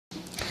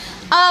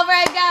All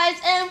right,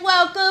 guys, and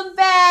welcome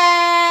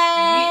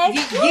back.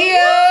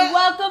 Yeah.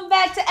 Welcome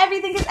back to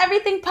Everything is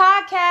Everything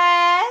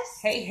podcast.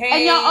 Hey.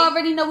 And y'all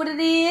already know what it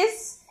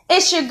is.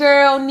 It's your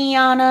girl,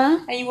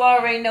 Niana. And you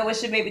already know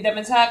it's your baby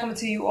Devin Todd coming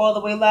to you all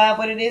the way live.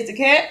 What it is, the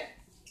cat?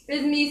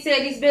 It's me,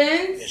 Sadie's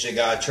Benz. It's your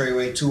guy,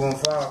 Treyway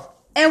 215.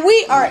 And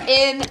we are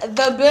in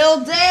the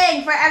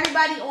building. For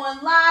everybody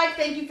on live,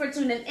 thank you for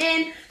tuning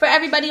in. For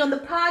everybody on the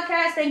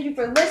podcast, thank you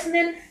for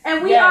listening.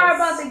 And we are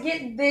about to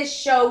get this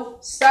show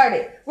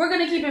started. We're going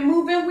to keep it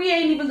moving. We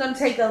ain't even going to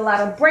take a lot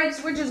of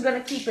breaks. We're just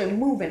going to keep it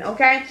moving,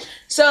 okay?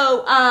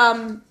 So,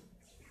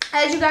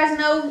 as you guys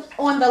know,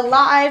 on the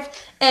live,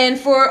 and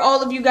for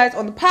all of you guys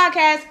on the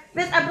podcast,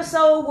 this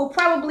episode will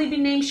probably be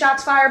named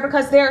Shots Fired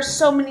because there are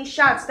so many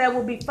shots that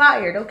will be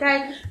fired,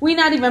 okay? We're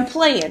not even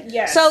playing.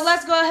 Yes. So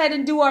let's go ahead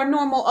and do our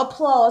normal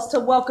applause to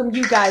welcome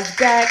you guys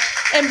back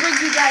and bring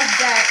you guys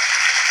back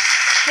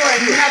for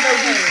another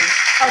week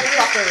of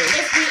fuckery.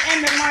 It's the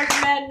end of March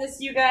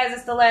Madness, you guys.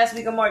 It's the last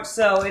week of March,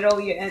 so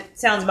it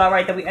sounds about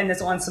right that we end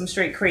this on some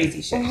straight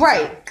crazy shit.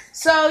 Right.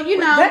 So, you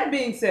know, That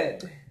being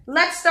said,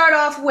 let's start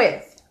off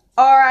with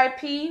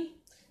R.I.P.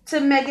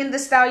 to Megan Thee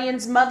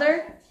Stallion's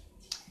mother.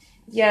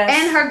 yes,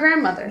 And her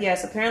grandmother.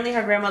 Yes, apparently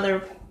her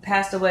grandmother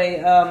passed away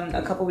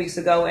a couple weeks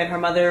ago, and her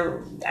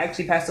mother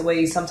actually passed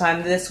away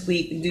sometime this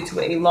week due to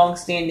a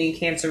long-standing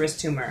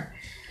cancerous tumor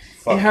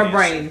in her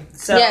brain.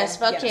 So Yes,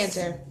 fuck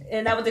cancer.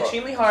 And that was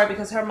extremely hard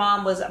because her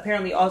mom was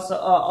apparently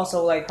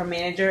also like her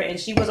manager, and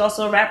she was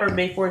also a rapper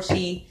before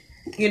she,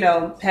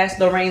 passed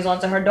the reins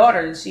on to her daughter.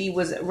 And she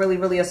was really,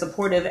 really a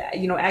supportive,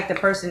 active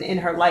person in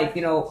her life.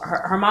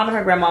 Her mom and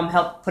her grandmom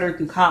helped put her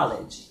through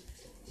college.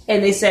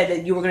 And they said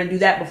that you were going to do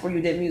that before you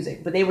did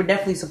music. But they were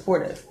definitely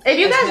supportive. If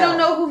you guys don't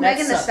know who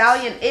Megan Thee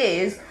Stallion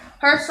is,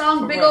 her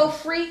song Big Old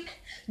Freak,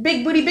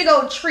 Big Booty, Big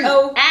Old Treat.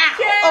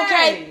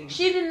 Okay.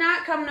 She did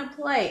not come to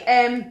play.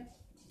 And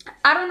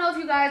I don't know if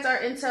you guys are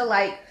into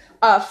like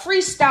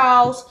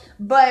freestyles,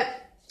 but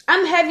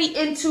I'm heavy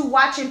into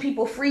watching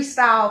people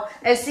freestyle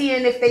and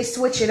seeing if they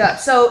switch it up.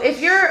 So if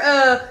you're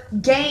a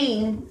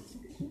game,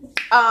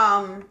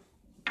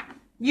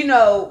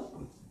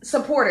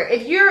 supporter.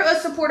 If you're a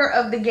supporter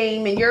of the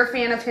game and you're a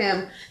fan of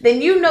him,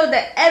 then you know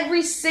that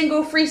every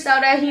single freestyle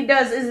that he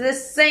does is the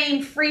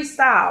same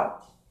freestyle.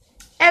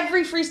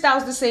 Every freestyle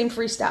is the same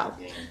freestyle.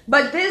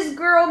 But this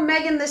girl,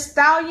 Megan Thee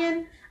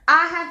Stallion,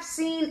 I have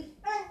seen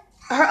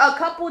a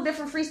couple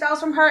different freestyles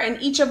from her,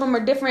 and each of them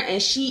are different,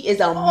 and she is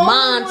a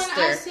monster.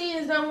 The one I see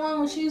is that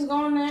one when she was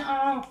going in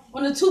on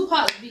the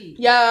Tupac beat.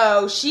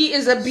 Yo, she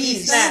is a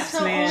beast.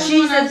 Snaps, man.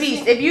 She's a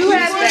beast. If you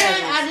have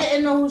I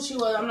didn't know who she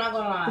was. I'm not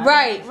gonna lie.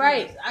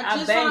 Right. I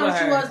just found out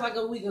who she was like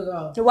a week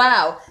ago.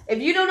 Wow. If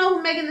you don't know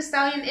who Megan Thee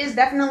Stallion is,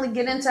 definitely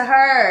get into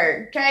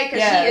her, okay?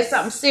 Because she is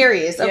something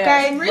serious,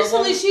 okay? Yes.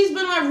 Recently, she's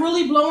been like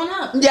really blowing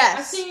up. Yes.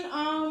 I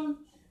seen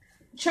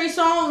Trey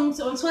Songz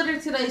on Twitter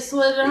today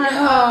slid in her.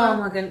 Oh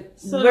my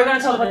goodness. We're going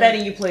to talk about that,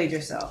 and you played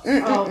yourself.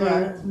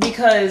 Oh,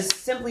 okay.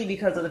 Simply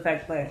because of the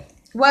fact that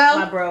Well,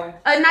 my bro.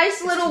 a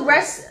nice little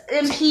rest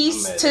in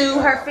peace to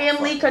her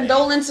family,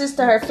 condolences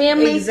to her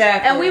family.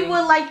 Exactly. And we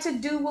would like to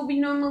do what we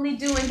normally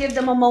do and give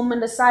them a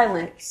moment of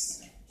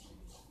silence.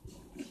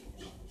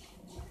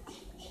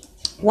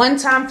 One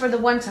time for the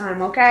one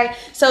time, okay?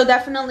 So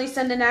definitely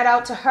sending that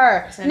out to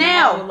her.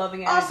 Now,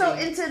 also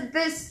into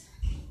this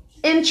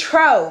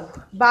intro,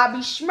 Bobby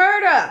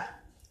Shmurda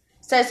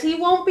says he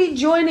won't be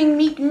joining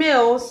Meek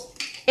Mills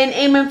in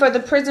aiming for the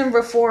prison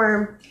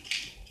reform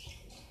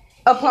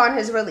upon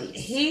his release.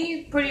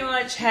 He pretty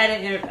much had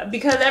it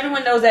because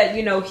everyone knows that,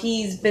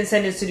 he's been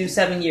sentenced to do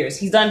 7 years.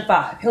 He's done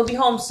 5. He'll be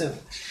home soon.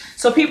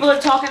 So people are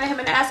talking to him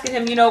and asking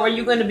him, are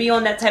you going to be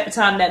on that type of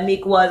time that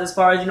Meek was as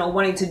far as,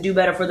 wanting to do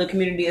better for the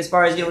community as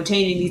far as,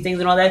 changing these things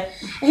and all that.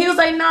 And he was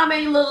like, nah,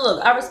 man,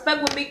 look, I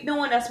respect what Meek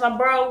doing. That's my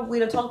bro. We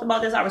done talked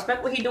about this. I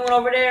respect what he doing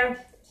over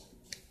there.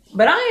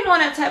 But I ain't on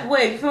that type of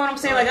way. You feel what I'm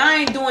saying? Like, I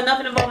ain't doing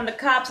nothing involving the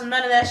cops and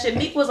none of that shit.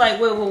 Meek was like,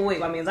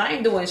 wait. I mean, I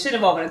ain't doing shit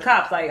involving the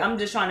cops. Like, I'm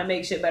just trying to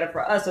make shit better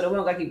for us so that we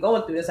don't got to keep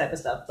going through this type of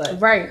stuff.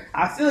 But right.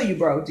 I feel you,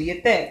 bro. Do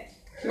your thing.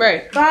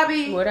 Right.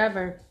 Bobby.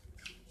 Whatever.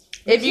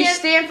 If you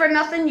stand for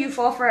nothing, you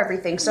fall for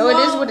everything. So it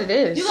is what it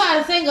is. You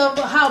gotta think of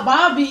how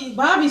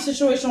Bobby's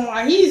situation,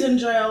 why he's in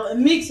jail,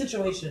 and Meek's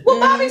situation. Well,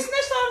 Bobby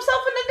snitched on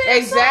himself in the damn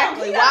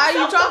exactly. song. Why are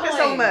you talking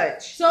so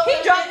much? So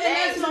he dropped the and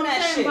names that's on what I'm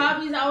that saying. shit.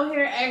 Bobby's out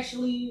here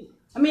actually.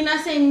 I mean,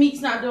 not saying Meek's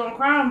not doing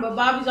crime, but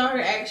Bobby's out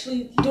here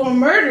actually doing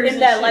murders in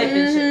that shit. life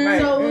and shit.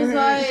 Right. So it's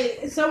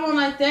like someone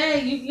like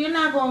that. You're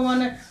not gonna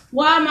want to.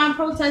 Why am I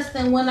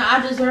protesting when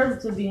I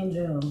deserve to be in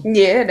jail?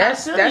 Yeah,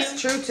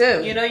 that's true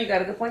too. You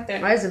got a good point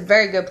there. That's a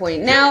very good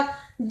point. Now,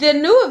 the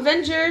new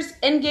Avengers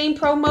Endgame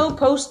promo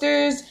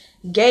posters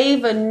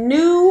gave a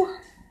new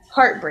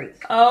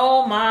heartbreak.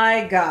 Oh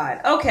my God.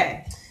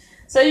 Okay.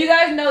 So you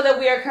guys know that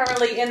we are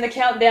currently in the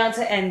countdown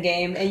to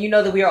Endgame, and you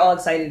know that we are all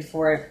excited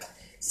for it.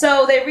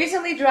 So they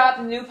recently dropped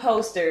new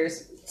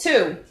posters,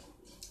 2.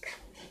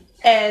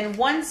 And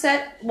one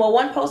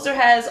poster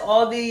has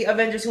all the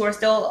Avengers who are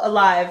still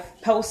alive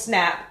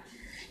post-snap.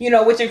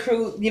 which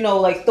include,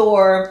 like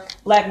Thor,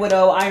 Black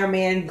Widow, Iron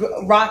Man,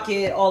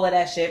 Rocket, all of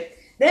that shit.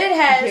 Then it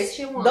has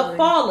The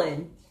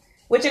Fallen,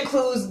 which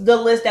includes the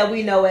list that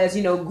we know as,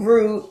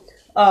 Groot,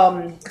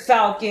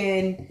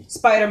 Falcon,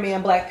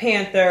 Spider-Man, Black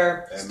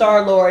Panther,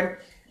 Star-Lord.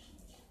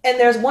 And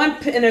there's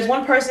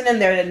one person in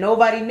there that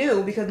nobody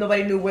knew because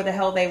nobody knew where the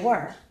hell they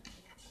were.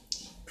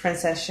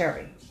 Princess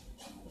Shuri.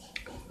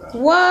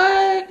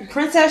 What?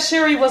 Princess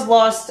Shuri was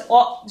lost.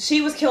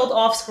 She was killed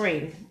off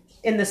screen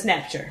in the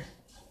Snapchat.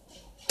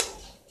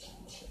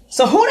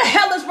 So who the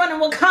hell is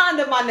running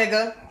Wakanda, my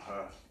nigga?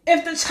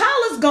 If the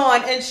child is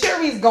gone and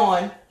Shuri's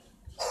gone,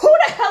 who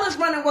the hell is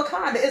running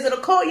Wakanda? Is it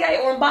Okoye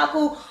or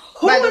M'Baku?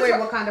 By the way,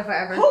 Wakanda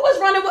forever. Who was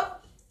running?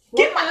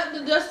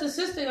 That's the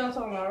sister I'm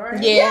talking about,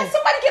 right? Yeah.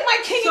 Somebody get my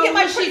king and get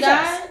my princess. She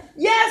died?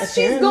 Yes,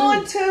 she's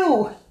gone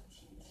too.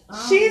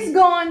 She's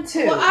gone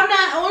too. Well, I'm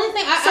not. Only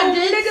thing I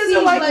did niggas see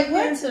are like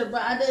what? Winter,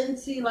 but I didn't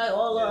see like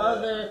all the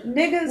other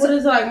niggas. What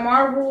is it, like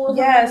Marvel? Or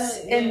yes,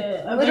 something? and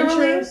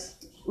Yeah,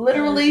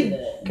 literally.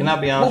 Can I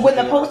be honest? When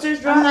the posters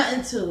dropped, I'm not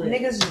into it.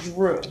 Niggas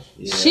drew.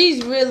 Yeah.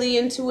 She's really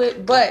into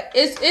it, but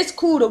it's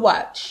cool to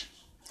watch.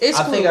 It's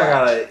cool.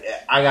 I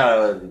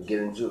gotta get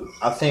into it.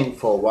 I think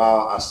for a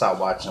while I stopped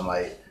watching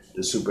like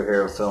the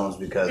superhero films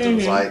because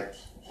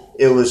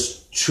it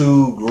was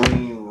too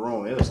green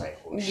room. It was like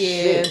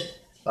shit.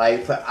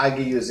 Like I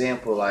give you an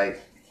example. Like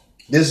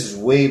this is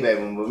way back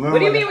when. Remember what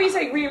do you mean when you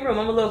say green room?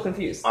 I'm a little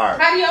confused. All right.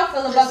 How do y'all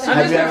feel about the?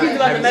 I'm just confused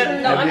about the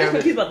metaphor. No, I'm just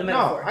confused about the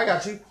metaphor. No, I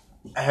got you.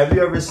 Have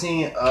you ever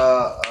seen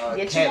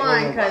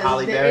Catwoman with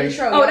Halle Berry?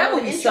 That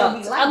movie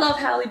sucks. I love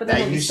Halle, but that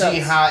movie sucks.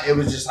 You see how it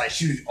was just like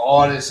she was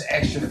all this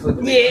extra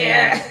flipping.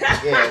 Yeah,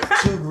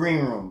 two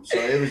green rooms. So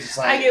it was just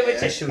like I get what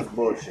that shit was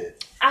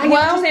bullshit. I get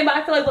what you're saying, but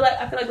I feel like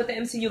with the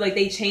MCU, like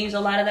they changed a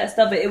lot of that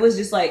stuff, but it was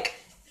just like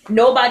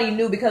nobody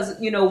knew because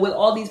with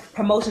all these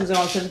promotions and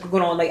all this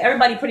going on, like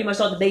everybody pretty much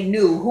thought that they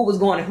knew who was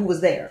going and who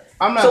was there.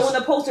 So when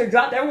the poster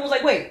dropped, everyone was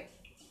like, "Wait,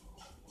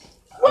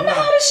 where the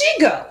hell did she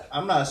go?"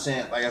 I'm not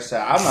saying, like I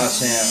said, I'm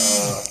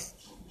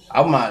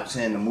not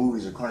saying the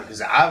movies are corny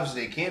because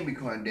obviously they can't be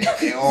corny.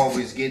 They're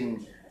always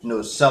getting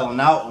selling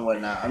out and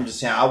whatnot. I'm just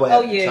saying I would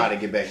have to try to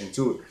get back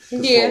into it.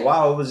 Because for a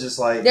while it was just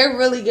like they're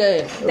really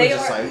good. They was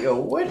just like, yo,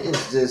 what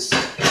is this?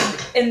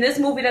 And this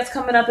movie that's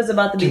coming up is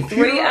about to be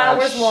 3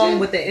 hours long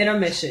with the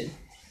intermission.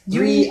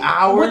 3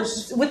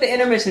 hours with the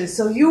intermission,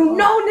 so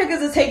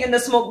niggas is taking the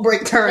smoke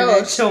break turn.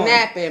 Oh,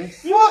 snapping!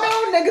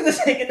 Niggas is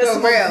taking the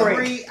smoke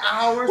break. 3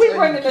 hours. We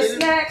bringing the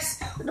snacks.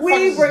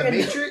 We bringing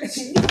the Matrix.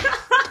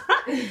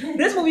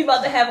 This movie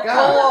about to have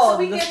all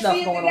the stuff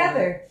going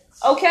together.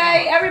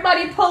 Okay,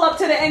 everybody pull up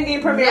to the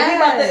Endgame premiere. We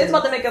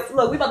about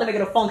to make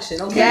it a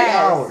function. Okay.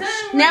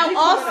 Yes. Now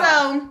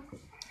also,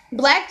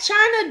 Blac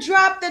Chyna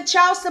dropped the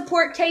child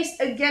support case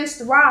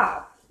against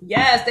Rob.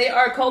 Yes, they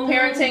are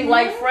co-parenting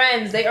like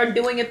friends. They are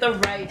doing it the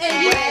right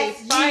way.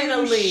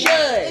 Finally.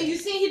 And you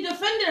see, he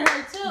defended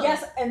her too.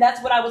 Yes, and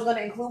that's what I was going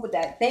to include with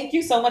that. Thank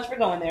you so much for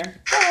going there. Can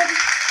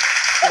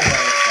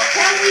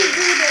we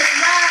do this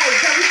right?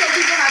 Can we show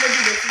people how to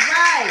do this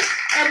right?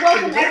 And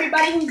welcome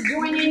everybody who's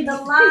joining the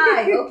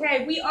live.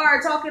 Okay, we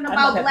are talking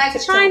about Blac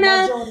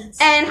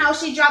Chyna and how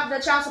she dropped the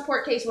child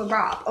support case with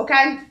Rob.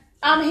 Okay,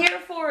 I'm here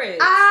for it.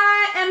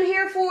 I am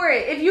here for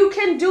it. If you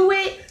can do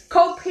it,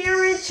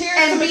 co-parent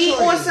and be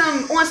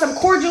on some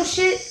cordial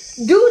shit,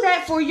 do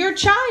that for your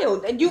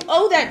child, and you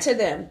owe that to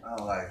them. I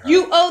don't like her.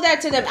 You owe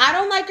that to them. I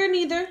don't like her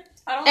neither,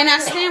 and I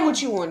stand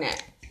with you on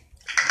that.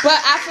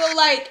 But I feel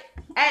like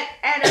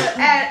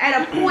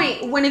at a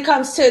point when it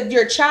comes to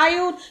your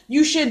child,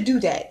 you should do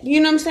that. You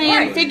know what I'm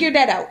saying? Right. Figure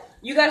that out.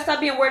 You gotta stop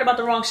being worried about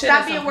the wrong shit.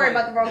 Stop being worried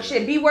about the wrong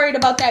shit. Be worried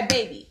about that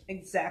baby.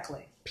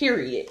 Exactly.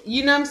 Period.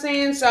 You know what I'm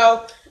saying?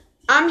 So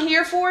I'm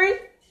here for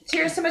it.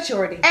 Cheers to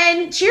maturity.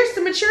 And cheers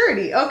to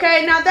maturity.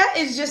 Okay, now that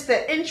is just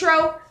the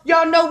intro.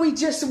 Y'all know we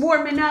just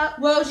warming up.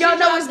 Well, y'all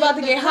know it's about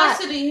to get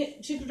hot.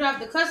 She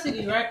dropped the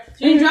custody, right?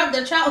 She didn't drop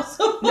the child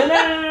support.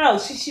 No.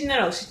 She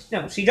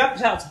dropped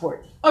the child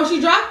support. Oh, she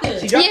dropped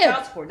it. She dropped the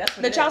child support. That's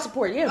what the child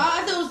support. Yeah. Oh,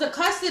 I thought it was the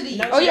custody.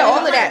 No,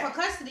 all of that. For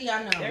custody,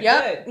 I know.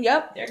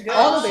 Yep. They're good.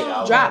 All of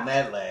it dropped.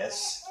 That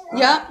last.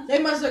 Yep. They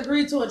must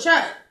agree to a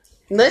check.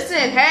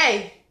 Listen,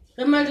 hey.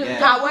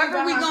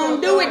 However we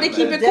gonna do it to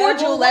keep it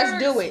cordial,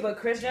 let's do it. But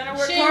Kris Jenner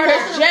works harder.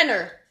 Kris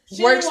Jenner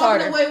works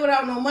harder. Away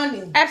without no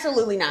money.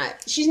 Absolutely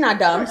not. She's not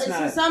dumb.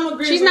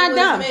 She's not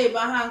dumb. Made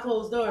behind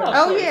closed doors.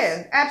 Oh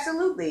yeah,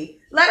 absolutely.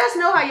 Let us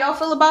know how y'all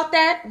feel about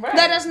that. Right.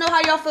 Let us know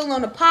how y'all feel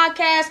on the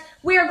podcast.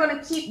 We are going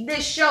to keep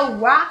this show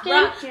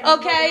rocking.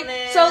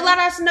 Okay? So let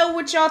us know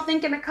what y'all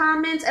think in the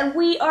comments. And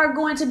we are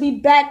going to be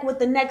back with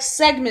the next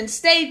segment.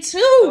 Stay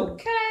tuned.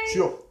 Okay.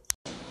 Sure.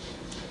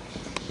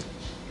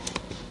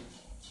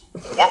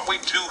 What we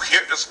do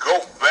here is go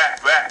back.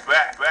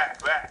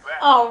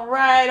 All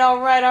right.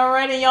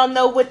 And y'all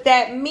know what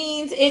that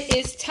means. It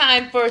is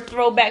time for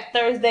Throwback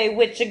Thursday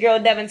with your girl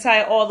Devin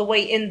Ty all the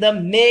way in the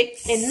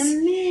mix.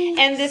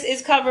 And this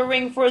is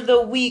covering for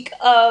the week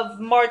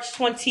of March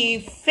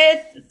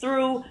 25th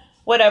through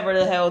whatever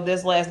the hell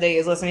this last day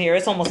is. Listen here,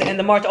 it's almost the end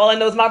of March. All I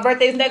know is my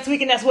birthday's next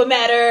week and that's what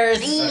matters.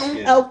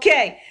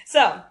 Okay.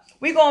 So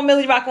we're going to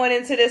Millie rock on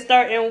into this,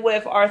 starting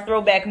with our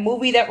throwback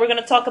movie that we're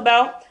going to talk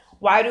about.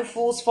 Why Do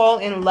Fools Fall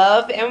in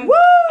Love? And woo!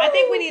 I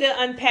think we need to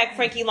unpack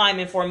Frankie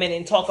Lyman for a minute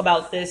and talk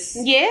about this.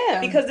 Yeah.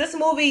 Because this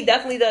movie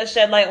definitely does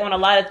shed light on a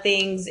lot of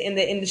things in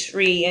the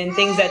industry and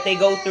things that they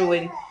go through,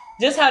 and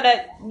just how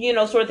that,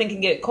 sort of thing can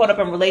get caught up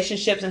in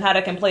relationships and how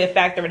that can play a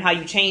factor in how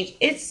you change.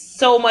 It's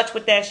so much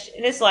with that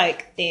and it's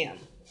like, damn.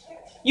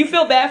 You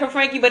feel bad for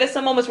Frankie, but it's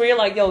some moments where you're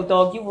like, yo,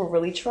 dog, you were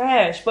really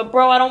trash. But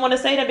bro, I don't want to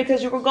say that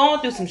because you were going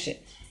through some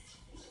shit.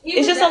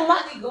 It's just a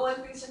lot. Going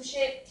through some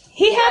shit.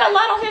 He had a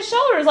lot on his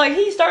shoulders. Like,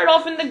 he started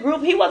off in the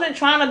group. He wasn't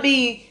trying to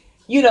be,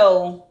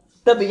 the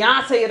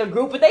Beyonce of the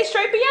group, but they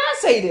straight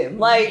Beyonce'd him.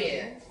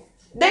 Like,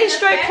 they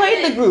straight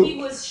played the group. He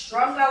was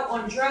strung out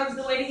on drugs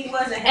the way that he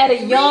was. And At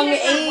a young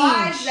age.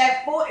 Wives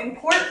that fought in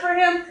court for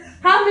him.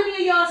 How many of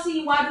y'all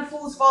see Why Do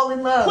Fools Fall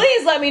in Love?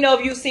 Please let me know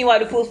if you've seen Why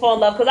Do Fools Fall in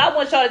Love, because I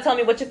want y'all to tell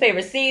me what your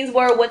favorite scenes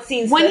were, what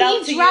scenes stood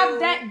out to you. When he dropped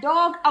that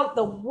dog out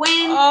the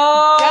window.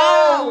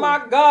 Oh,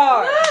 my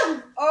God.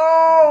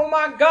 Oh,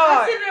 my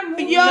God.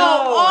 Yo,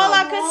 all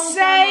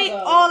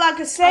I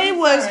could say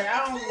was... Sorry,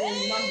 I don't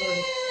really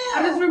remember.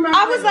 I just remember.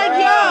 I was like,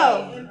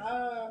 yo.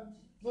 And,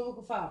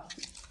 Biblical File.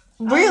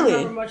 I Really? don't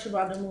remember much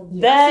about the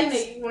movie. That's- I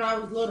seen it when I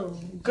was little.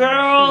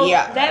 Girl,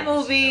 Yeah. that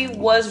movie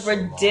was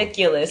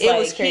ridiculous. It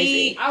was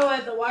crazy. I would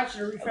have to watch it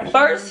to refresh. my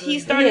First, memory. he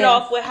started Yeah.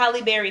 off with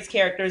Halle Berry's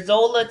character,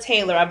 Zola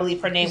Taylor, I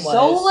believe her name was.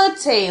 Zola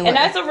Taylor. And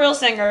that's a real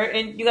singer,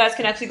 and you guys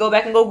can actually go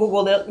back and go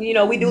Google it. We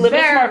do live in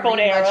the smartphone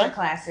Very much a era.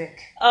 classic.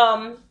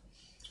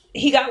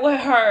 He got with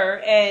her,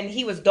 and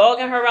he was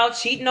dogging her out,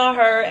 cheating on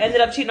her,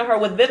 ended up cheating on her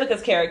with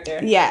Vivica's character.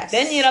 Yes.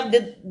 Then he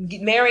ended up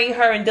marrying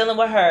her and dealing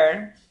with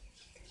her.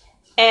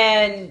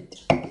 And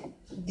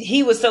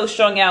he was so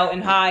strung out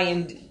and high,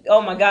 and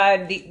oh my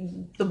God,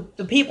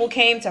 the people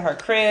came to her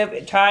crib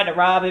and tried to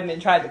rob him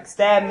and tried to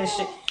stab him and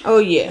shit. Oh,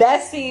 yeah.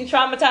 That scene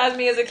traumatized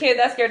me as a kid.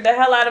 That scared the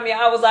hell out of me.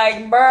 I was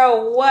like,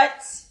 bro, what?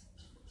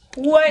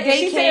 What? And They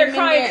she came said in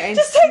crying, there and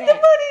just take the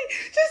snapped.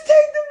 money. Just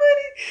take the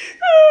money.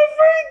 Oh,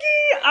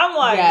 Frankie. I'm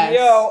like, Yes.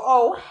 yo,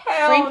 oh,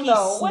 hell Frankie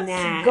no. What's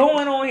snapped.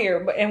 going on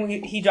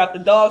here? He dropped the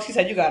dog. She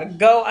said, you got to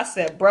go. I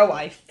said, bro,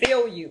 I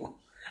feel you.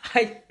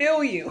 I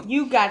feel you.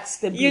 You got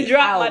to be You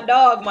dropped out. my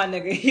dog, my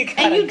nigga. You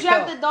gotta And you go.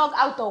 dropped the dog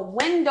out the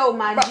window,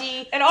 my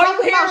G. And all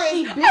Talk you about hear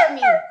she is bit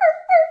me.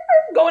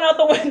 going out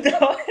the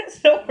window. It's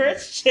the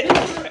worst shit.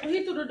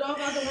 He threw the dog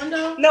out the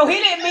window. No, he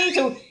didn't mean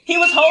to. He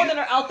was holding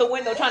her out the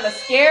window trying to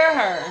scare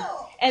her.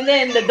 And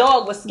then the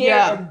dog was scared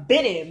Yeah. and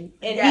bit him.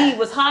 And Yeah. he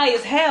was high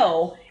as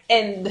hell.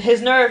 And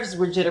his nerves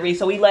were jittery,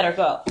 so he let her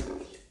go.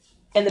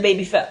 And the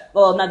baby fell.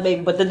 Well, not the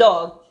baby, but the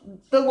dog.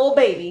 The little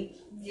baby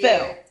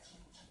fell.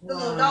 The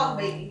little dog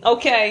baby.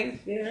 Okay.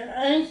 Yeah,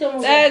 I ain't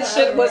seen That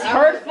shit was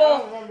hurtful. I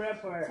don't remember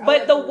that part.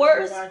 But I the would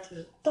worst- watch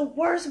it. The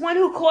worst one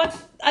who caught,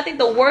 I think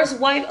the worst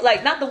wife,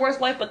 like not the worst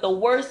wife, but the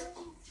worst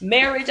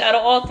marriage out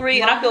of all three,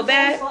 and I feel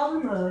bad.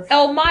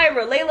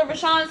 Elmira, Layla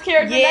Rashawn's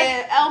character.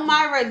 Yeah,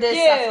 Elmira did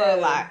Yeah. suffer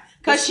a lot.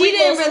 The Because she sweet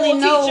didn't little really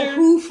school know teacher.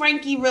 who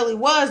Frankie really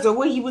was or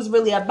what he was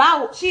really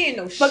about. She didn't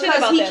know shit Because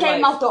about he that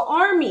came life. out the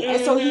army,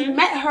 and so he Mhm.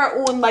 met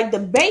her on like the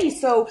base.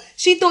 So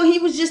she thought he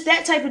was just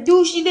that type of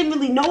dude. She didn't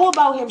really know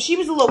about him. She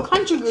was a little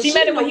country girl. She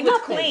met him when he didn't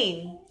was know nothing.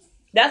 clean.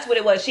 That's what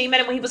it was. She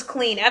met him when he was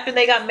clean. After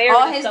they got married,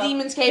 All and his stuff,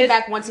 demons came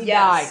back once he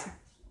died,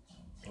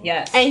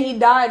 Yes. and he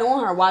died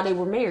on her while they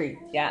were married.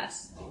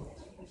 Yes.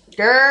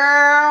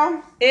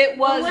 Girl, It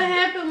was. What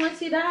happened once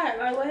he died?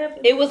 Like, what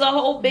happened? It was a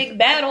whole big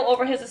battle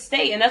over his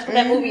estate, and that's what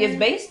that movie is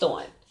based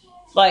on.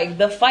 Like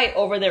the fight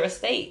over their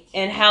estate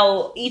and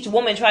how each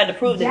woman tried to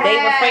prove that they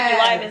were Frankie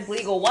Yes. Lyman's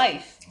legal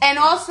wife. and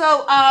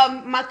also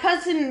my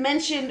cousin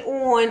mentioned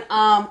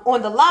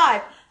on the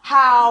live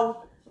how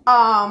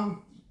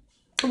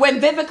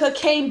when Vivica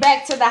came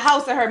back to the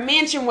house and her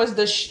mansion was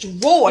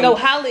destroyed. No,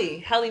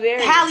 Halle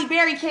Berry. Halle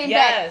Berry came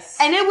Yes.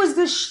 back, and it was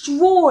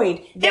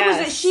destroyed. It was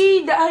Yes.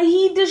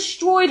 he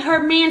destroyed her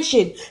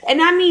mansion,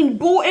 and I mean,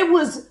 it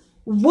was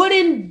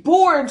wooden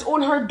boards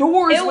on her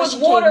doors. It when was she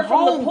water came from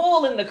home. the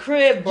pool in the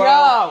crib, bro.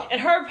 Yo. And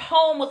her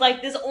home was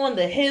like this on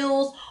the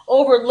hills,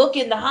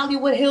 overlooking the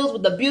Hollywood Hills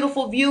with a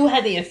beautiful view.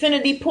 Had the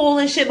infinity pool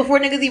and shit before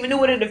niggas even knew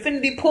what an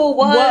infinity pool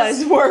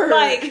was. Word.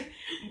 Like,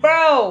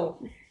 bro,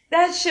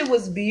 that shit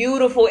was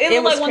beautiful. It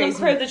looked was like one of crazy.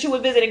 them cribs that you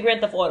would visit in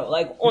Grand Theft Auto.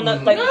 Like on the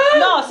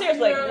no,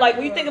 seriously. Like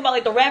when you think about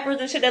like the rappers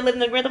and shit that live in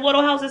the Grand Theft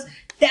Auto houses,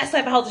 that's the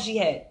type of house that she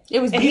had.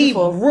 It was and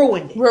beautiful. he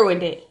ruined it.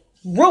 Ruined it.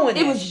 Ruined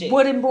It that was shit.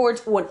 wooden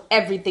boards on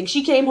everything.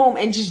 She came home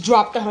and just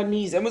dropped to her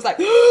knees and was like,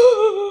 and she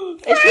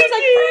was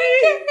like,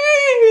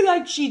 Frankie!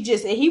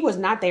 Like and he was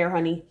not there,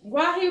 honey.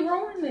 Why he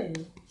ruined it?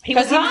 He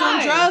was Because he was on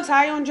high. drugs,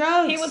 high on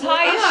drugs. He was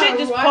high as I shit,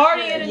 just watched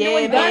partying it. and Yeah,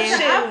 doing man. dumb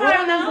shit. I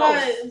ruined the probably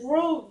house.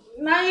 was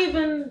like, not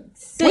even.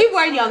 We 6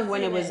 were young months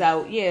when in it was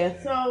out, yeah.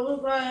 So it was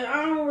like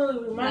I don't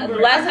really remember.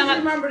 Last I time just I-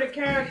 remember the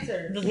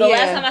character. The Yeah.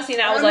 last time I seen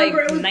it, I was like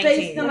remember it was 19.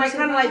 based in like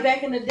kind of like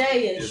back in the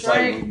day, It's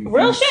right? like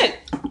Real shit.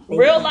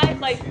 Real life,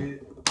 like,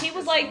 he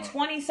was like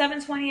 27,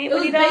 28 It when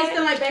was he based in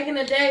died. like back in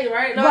the day,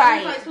 right? No,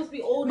 Right. It was like supposed to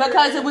be older.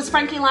 Because it was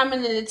Frankie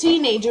Lyman and the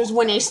teenagers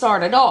when they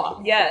started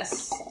off.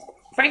 Yes.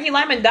 Frankie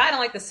Lyman died in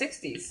like the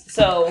 60s.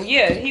 So,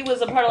 yeah, he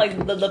was a part of like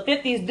the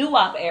 50s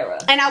doo-wop era.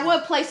 And I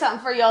would play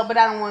something for y'all, but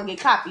I don't want to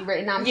get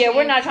copywritten.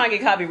 We're not trying to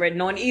get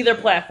copywritten on either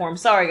platform.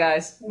 Sorry,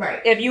 guys.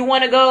 Right. If you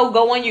want to go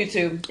on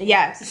YouTube.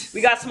 Yes.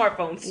 We got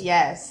smartphones.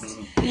 Yes.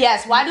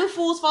 Yes. Why Do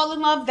Fools Fall in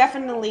Love?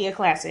 Definitely a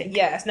classic.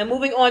 Yes. Now,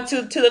 moving on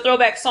to the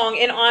throwback song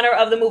in honor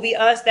of the movie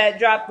Us that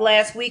dropped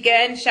last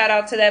weekend. Shout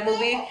out to that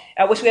movie.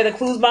 I wish we had the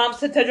clues bombs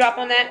to drop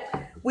on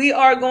that. We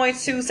are going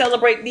to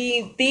celebrate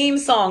the theme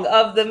song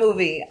of the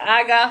movie.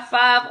 I Got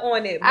 5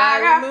 on It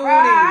by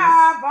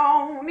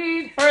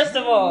Moonies. First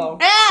of all,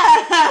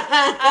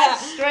 a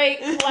straight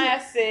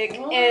classic.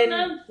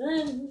 And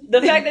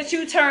the fact that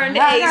you turned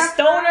a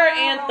stoner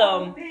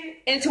anthem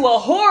into a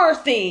horror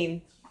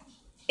theme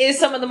is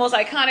some of the most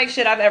iconic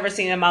shit I've ever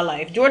seen in my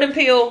life. Jordan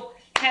Peele,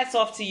 hats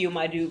off to you,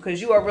 my dude,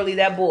 because you are really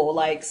that bull.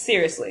 Like,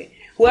 seriously.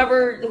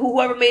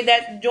 Whoever made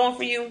that joint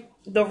for you,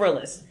 the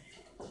realest.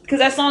 Because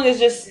that song is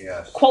just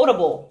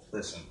quotable.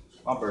 Listen,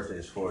 my birthday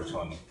is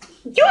 4/20.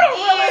 You the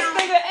realest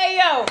nigga. Hey,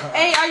 yo.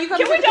 Hey, are you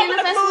coming Can we to jump in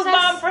the Canada clues Fest?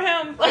 bomb for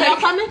him? Are y'all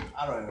coming?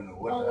 I don't even know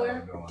what the hell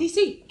I'm doing.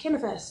 DC,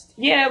 Canada Fest.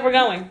 Yeah, we're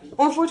going.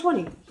 On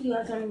 420. You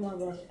gotta tell me more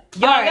about it.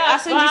 Y'all All right, got I'll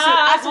send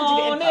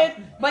you on the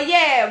info. But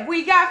yeah,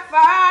 we got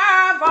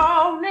 5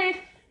 on it.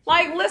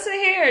 Like, listen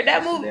here. That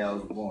That's the movie. day I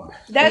was born.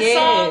 That Yeah.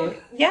 song,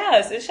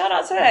 yes, and shout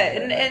out to that.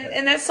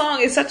 And that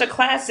song is such a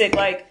classic.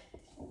 Like,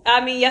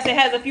 I mean, yes, it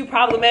has a few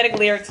problematic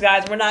lyrics,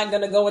 guys. We're not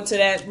gonna go into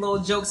that little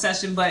joke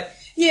session, but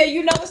yeah,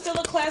 you know, it's still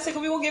a classic,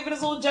 and we will give it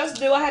its little just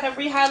due. I had to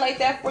re-highlight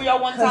that for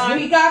y'all one time.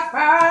 We got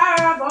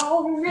 5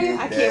 on it.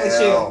 I can't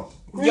with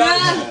you.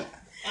 Yeah.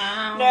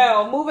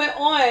 Now, moving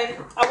on,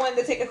 I wanted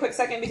to take a quick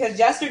second because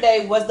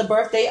yesterday was the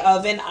birthday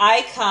of an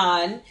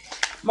icon.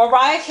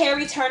 Mariah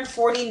Carey turned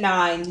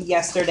 49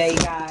 yesterday,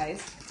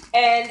 guys.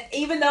 And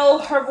even though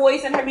her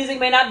voice and her music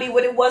may not be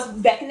what it was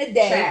back in the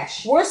day,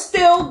 Trash. we're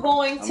still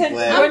going to.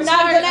 We're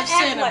not gonna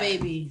act like.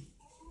 Baby.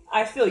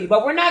 I feel you,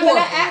 but we're not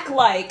gonna act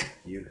like.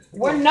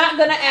 We're not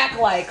gonna act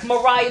like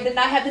Mariah did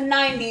not have the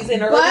 90s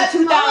and early But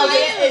 2000s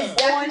Mariah is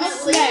on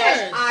definitely Smash.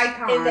 an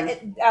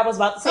icon. I was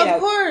about to say that.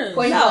 Of course.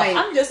 Point No, blank.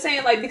 I'm just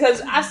saying, like,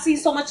 because I see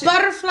so much.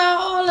 Butterfly,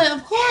 all that,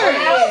 of course.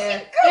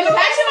 Yeah. Girl,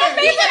 that's my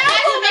favorite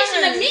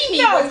Impersonation album. of Mimi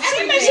Yo, was she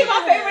everything. mentioned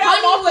my favorite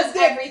album Honey off was the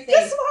dip. everything.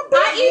 This is my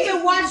I baby.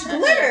 even watched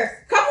Glitter.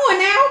 Come on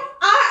now.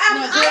 I am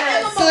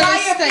a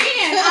Mariah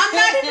fan. I'm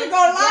not even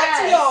gonna lie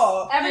to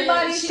y'all.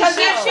 Everybody, Because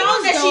that She song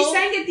was that she dope.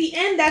 sang at the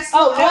end, that's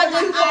Oh, never Never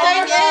too Too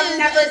far, Fast.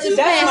 never too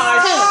that's my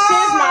fast.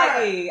 tis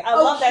my E. I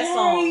love that Okay.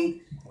 song.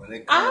 When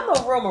it I'm comes-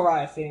 a real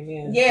Mariah fan,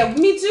 man. Yeah,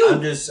 me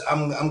too.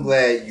 I'm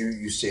glad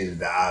you stated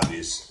the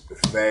obvious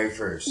very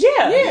first.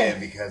 Yeah.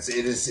 Because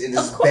it is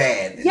Of course.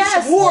 bad. It's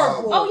Yes.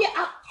 horrible. Oh yeah.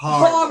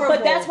 Horrible.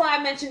 But that's why I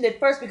mentioned it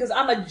first because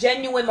I'm a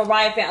genuine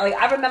Mariah fan.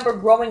 Like I remember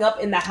growing up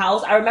in the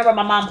house. I remember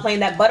my mom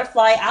playing that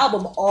Butterfly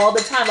album all the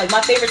time. Like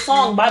my favorite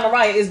song by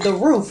Mariah is The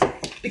Roof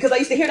because I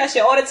used to hear that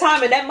shit all the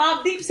time. And that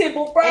Mobb Deep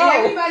sample, bro. And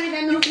everybody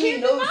that knows me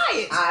can't knows deny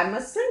it. I'm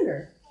a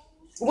singer.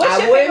 What's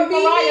I your favorite wouldn't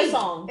be Mariah me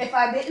song? if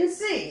I didn't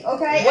sing,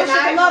 okay? What's and your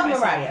I favorite love Mariah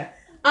Mariah.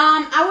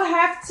 song? I would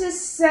have to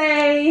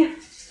say,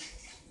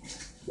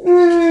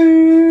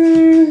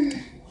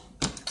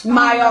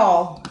 My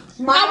All.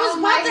 I was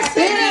about to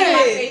say that. that.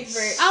 My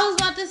favorite. I was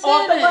about to say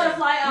Off the that.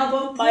 Butterfly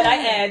album, might I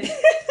add.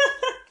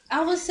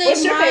 I would say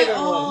What's your my favorite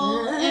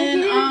all one?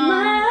 and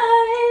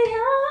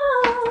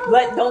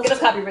But don't get us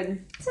copywritten.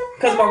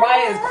 Because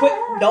Mariah is quick.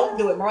 Don't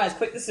do it. Mariah's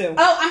quick to sue.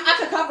 I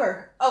could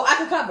cover. I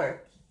could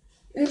cover.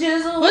 what's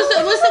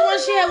the one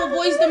she had with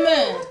Boyz II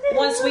Men?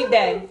 One Sweet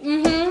Day.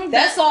 Mm-hmm.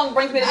 That song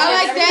brings me to tears I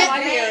like every time I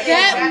that. hear it.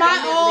 That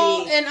my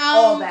all and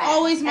all that.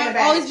 always And a bag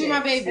always of be my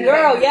chips. baby.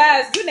 Girl,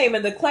 yes, you're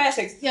naming the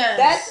classics. Yes.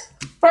 That's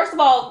first of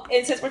all,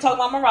 and since we're talking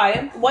about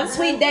Mariah, One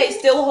Sweet Day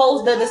still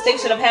holds the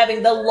distinction of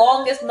having the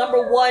longest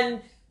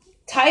 #1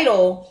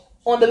 title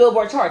on the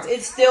Billboard charts.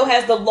 It still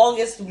has the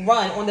longest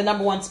run on the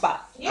 #1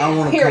 spot. I don't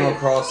want to come Period.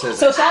 across as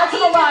So shout out to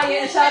Mariah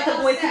and shout out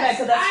to Boyz II Men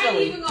because that's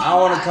Philly. I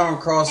don't want to come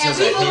across And as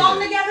we a belong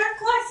hater. together,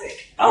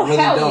 classic. Oh, I really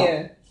hell don't.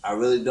 yeah. I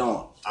really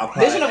don't. I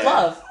probably Vision of had-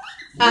 Love.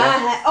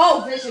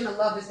 Vision of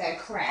Love is that I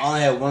crack.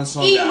 only had one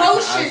song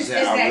Emotions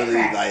that is I that really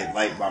crack.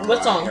 like by What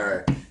Mariah song?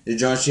 Carey. The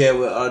joint she had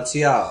with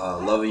T.I.,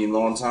 Loving You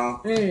Long Time.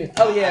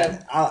 Oh yeah.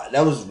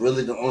 That was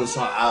really the only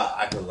song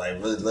I could like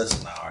really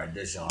listen to. Alright,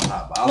 this shit on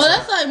hot. But Well,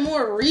 that's like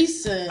more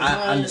recent.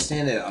 I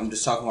understand that. I'm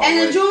just talking about.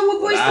 And the joint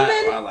with what Boyz II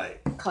Men? I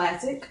like.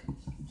 Classic.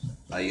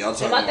 Like y'all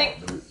talking I about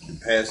think-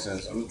 the past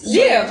tense. I'm just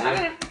Yeah. saying,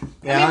 I mean,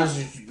 yeah,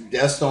 honestly,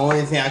 that's the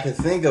only thing I can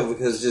think of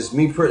because just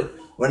me.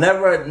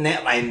 Whenever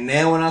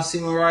now when I see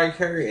Mariah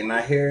Carey and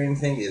I hear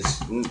anything,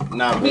 it's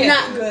not really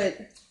Not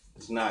good.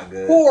 It's not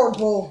good.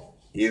 Horrible.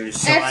 Either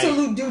somebody-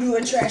 Absolute doo-doo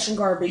and trash and Either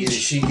garbage.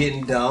 she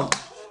getting dumped,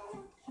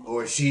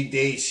 or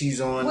she's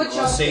on What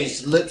y'all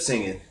stage lip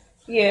singing.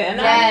 yeah,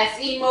 and Yes,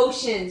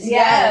 emotions.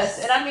 yes,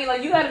 and I mean,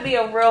 like, you got to be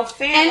a real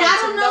fan. And like, I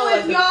to don't know like,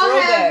 if the y'all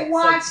have throwbacks.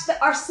 watched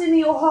the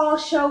Arsenio Hall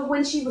show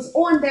when she was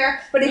on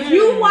there, but if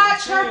you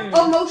watch her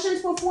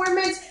emotions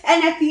performance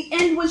and at the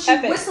end when she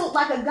Epic. whistled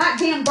like a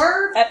goddamn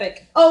bird,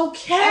 Epic.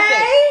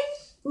 okay,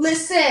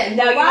 Listen,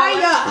 Now, you know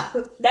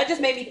Mariah. That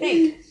just made me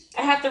think.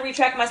 I have to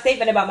retract my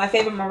statement about my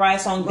favorite Mariah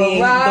song being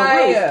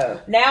Mariah. The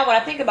Roof. Now, when I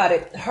think about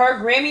it, her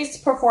Grammy's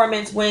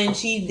performance when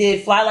she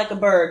did Fly Like a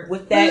Bird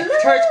with that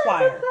church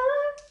choir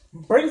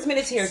brings me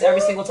to tears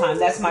every single time.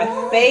 That's my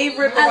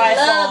favorite Mariah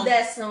song. I love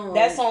that song.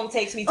 That song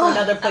takes me to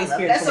another place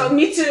spiritually. That song,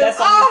 me too. That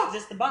song is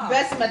just the bomb.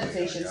 Best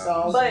meditation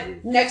song.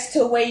 But next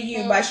to Way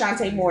You by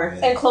Shantae Moore.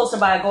 and Closer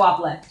by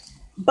Goapele.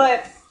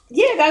 But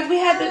yeah, guys, we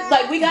had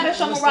to we gotta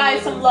show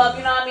Mariah some love,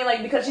 you know what I mean?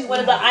 Like, because she's one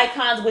of the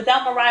icons.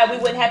 Without Mariah, we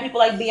wouldn't have people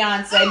like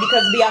Beyonce,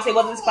 because Beyonce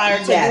was inspired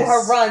to do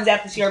her runs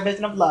after she heard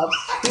Vision of Love.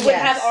 We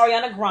wouldn't have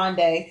Ariana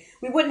Grande.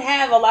 We wouldn't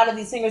have a lot of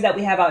these singers that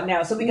we have out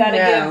now. So we gotta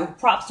give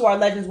props to our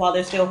legends while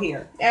they're still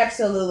here.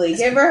 Absolutely.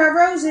 Give her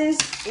roses.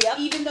 Yep.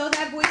 Even though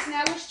that voice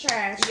now is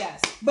trash. Yes.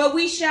 But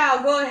we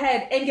shall go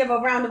ahead and give a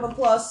round of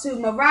applause to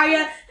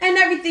Mariah and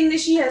everything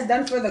that she has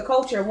done for the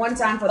culture. One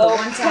time for the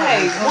one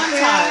time. One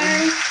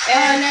time.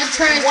 And that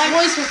trash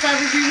voice will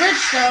forever be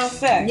rich, though.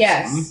 Fact.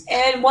 Yes.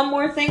 And one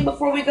more thing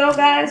before we go,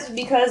 guys,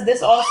 because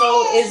this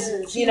also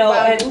is, you know,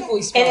 an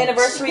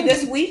anniversary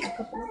this week.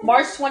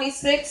 March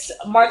 26th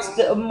marked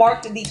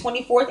the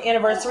 24th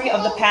anniversary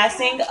of the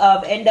passing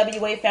of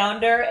NWA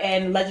founder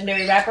and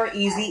legendary rapper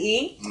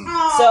Eazy-E.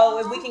 So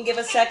if we can give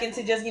a second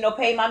to just, you know,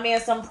 pay my man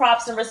some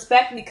props and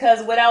respect,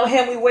 because without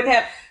him we wouldn't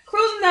have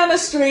Cruising Down the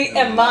Street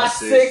and My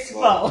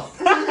 6'4".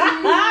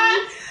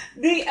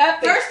 The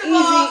epic. First of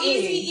all,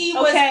 Eazy-E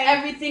was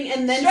everything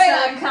and then straight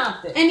some. out of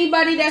Compton.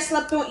 Anybody that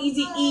slept on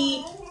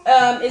Eazy-E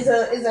is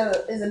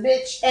a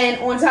bitch, and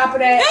on top of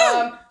that,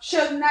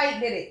 Suge Knight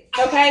did it.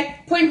 Okay,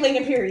 point blank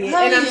and period.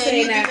 Hell and I'm yeah,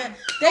 saying that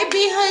they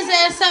beat his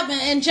ass up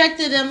and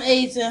injected them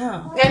AIDS in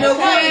him. And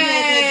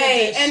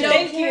okay, and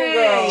thank you,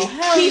 girl.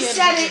 He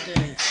said it.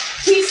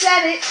 He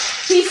said it.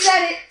 He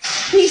said it.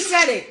 He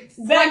said it.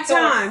 One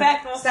time.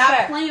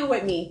 Stop playing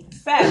with me.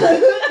 Fact.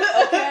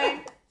 Okay.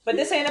 But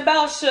this ain't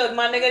about Suge,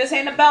 my nigga. This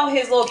ain't about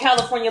his little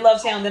California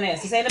love sounding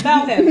ass. This ain't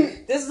about him.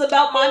 This is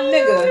about my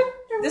nigga.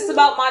 This is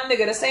about my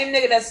nigga. The same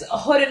nigga that's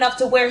hood enough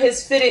to wear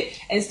his fitted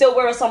and still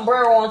wear a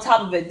sombrero on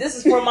top of it. This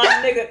is for my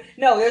nigga.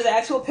 No, there's an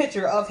actual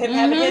picture of him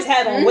having his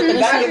hat on with the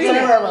goddamn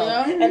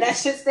sombrero. And that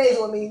shit stays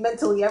with me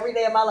mentally every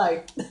day of my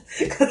life.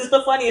 Because it's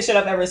the funniest shit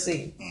I've ever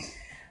seen.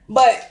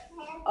 But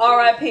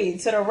R.I.P.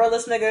 to the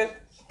realest nigga.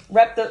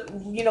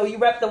 You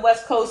rep the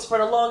West Coast for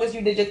the longest.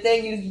 You did your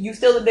thing. You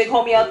still the big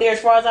homie out there, as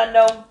far as I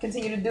know.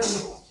 Continue to do.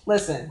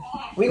 Listen,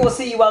 we gonna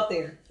see you out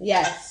there.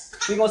 Yes,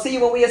 we gonna see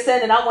you when we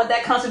ascend, and I want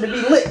that concert to be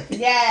lit.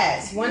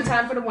 Yes, one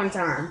time for the one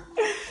time.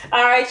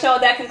 All right, y'all.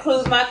 That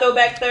concludes my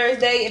Throwback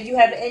Thursday. If you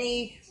have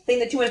anything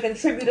that you want to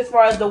contribute as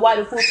far as the Why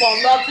Do Fools Fall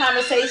in Love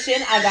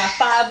conversation, I got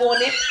 5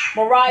 on it.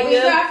 Mariah, we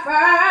got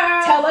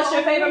 5. Tell us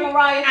your favorite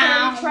Mariah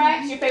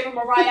tracks, your favorite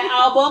Mariah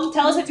album.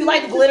 Tell us if you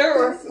like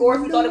Glitter or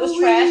if you thought it was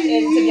trash.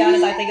 And to be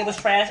honest, I think it was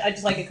trash. I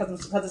just like it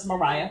because it's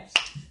Mariah.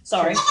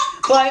 Sorry.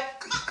 But,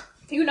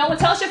 you know, and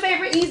tell us your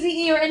favorite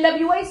Eazy-E or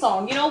NWA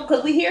song, you know,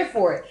 because we here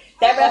for it.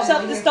 That wraps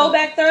up this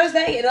Throwback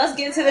Thursday, and let's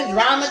get into the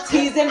drama,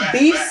 teas, and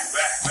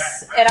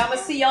beefs. And I'm going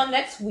to see y'all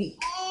next week.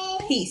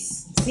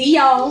 Peace. See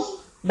y'all.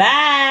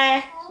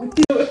 Bye.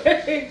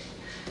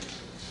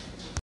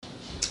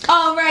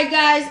 All right,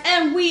 guys,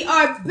 and we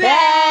are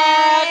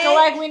back.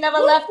 Like we never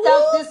left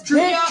out this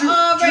bitch. Y'all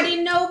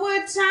already know what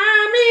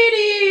time it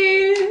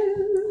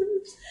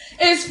is.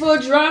 It's for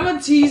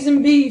drama, teas,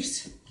 and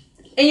beefs.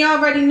 And y'all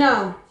already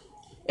know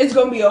it's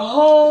going to be a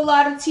whole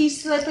lot of tea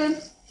slipping,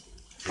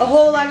 a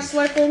whole lot of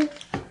slurping.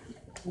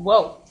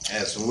 Whoa.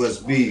 And so what's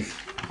beef?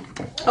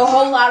 A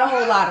whole lot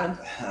of.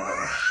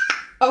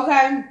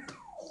 Okay.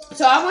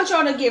 So I want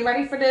y'all to get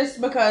ready for this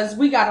because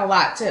we got a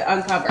lot to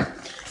uncover.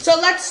 So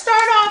let's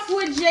start off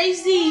with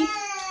Jay-Z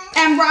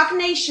and Roc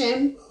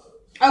Nation,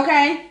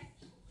 okay?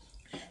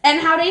 And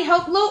how they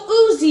helped Lil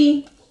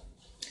Uzi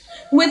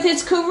with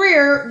his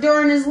career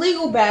during his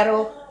legal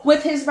battle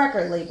with his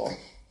record label.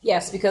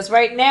 Yes, because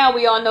right now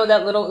we all know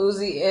that Lil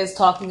Uzi is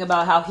talking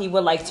about how he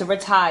would like to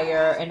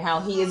retire and how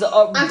he is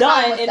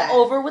done and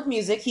over with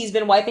music. He's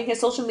been wiping his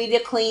social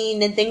media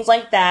clean and things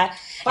like that.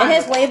 And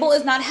his label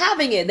is not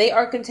having it. They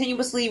are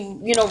continuously,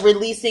 you know,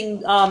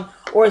 releasing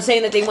or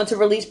saying that they want to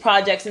release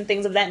projects and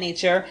things of that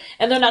nature.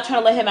 And they're not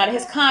trying to let him out of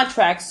his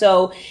contract.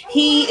 So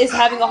he is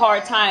having a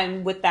hard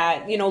time with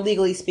that, you know,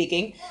 legally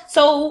speaking.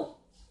 So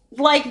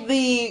like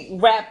the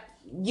rap,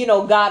 you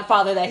know,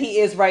 godfather that he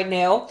is right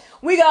now,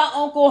 we got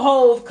Uncle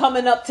Hove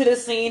coming up to the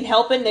scene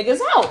helping niggas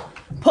out,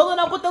 pulling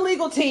up with the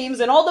legal teams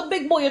and all the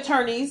big boy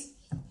attorneys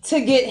to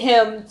get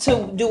him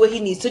to do what he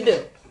needs to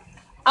do.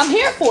 I'm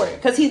here for it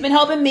because he's been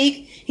helping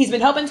Meek, he's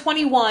been helping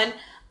 21.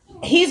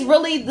 He's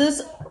really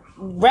this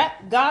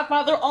rap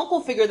godfather uncle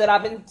figure that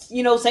I've been,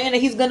 you know, saying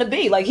that he's gonna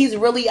be. Like, he's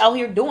really out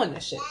here doing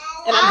this shit,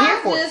 and I'm here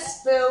for it. I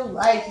just feel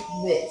like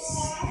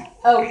this.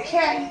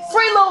 Okay.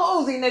 Free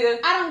Lil Uzi, nigga.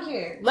 I don't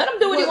care. Let him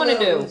do what he want to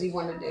do. What Uzi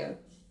want to do.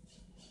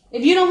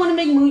 If you don't want to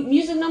make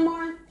music no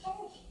more,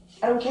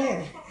 I don't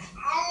care.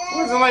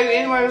 Wasn't like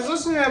anybody was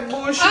listening to that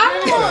bullshit.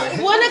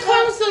 When it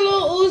comes to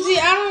Lil Uzi,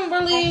 I don't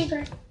really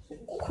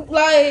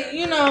like,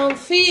 you know,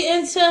 feed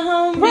into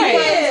him. Right.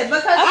 Yeah,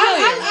 because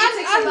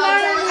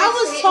I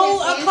was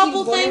told a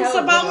couple things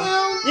about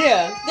him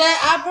Yeah.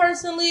 that I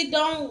personally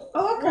don't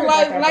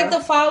like to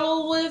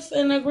follow with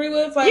and agree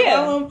with. Like,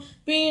 him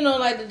being, you know,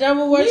 like the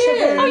devil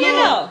worshiper. Oh, you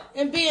know.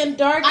 And being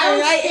dark. I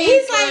And don't like, stand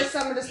he's for like,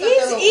 some of the stuff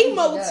that he's Lil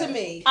Uzi emo does. to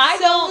me.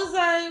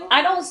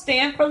 I don't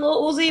stand for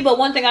Lil Uzi, but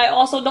one thing I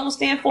also don't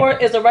stand for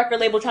is a record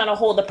label trying to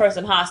hold the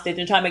person hostage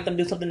and try to make them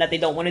do something that they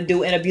don't want to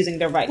do and abusing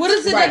their rights. What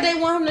is it that they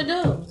want him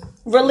to do?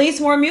 Release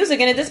more music,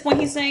 and at this point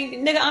he's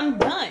saying, nigga, I'm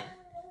done.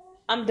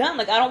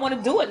 Like, I don't want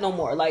to do it no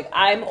more. Like,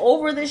 I'm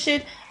over this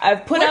shit.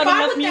 I've put out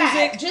enough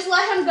music. Just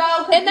let him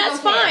go. And that's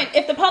fine.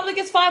 If the public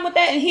is fine with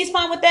that and he's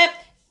fine with that,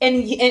 and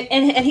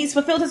he's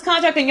fulfilled his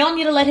contract, then y'all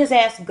need to let his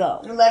ass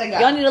go. Let it go.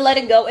 Y'all need to let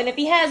it go. And if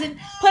he hasn't,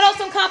 put out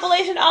some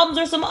compilation albums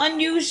or some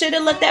unused shit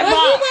and let that rock.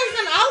 He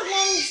wasn't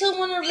out long to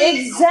want to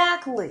release.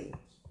 Exactly.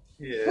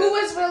 Yeah. Who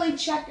was really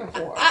checking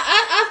for?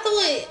 I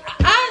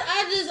thought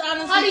I just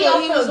honestly How do thought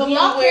y'all he was feel? a Do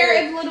y'all little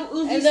care weird. if Lil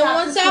Uzi And then stops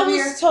once his I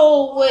career? was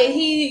told what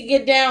he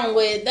get down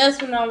with,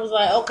 that's when I was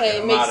like, okay,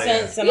 it makes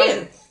sense. And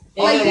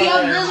Like, do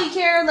y'all really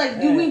care?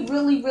 Like, do we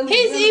really? He's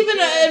really even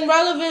care? an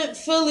irrelevant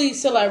Philly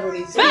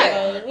celebrity. So,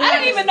 Right. I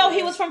didn't even know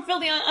he was from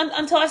Philly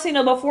until I seen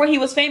him before he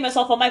was famous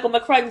off of Michael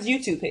McCrighton's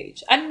YouTube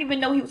page. I didn't even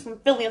know he was from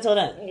Philly until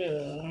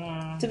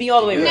then. To be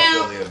all the way real.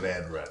 Now- Really a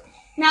bad rep.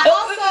 Now,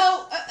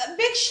 also,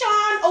 Big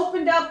Sean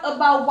opened up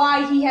about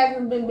why he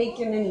hasn't been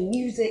making any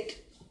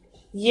music.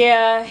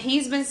 Yeah,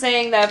 he's been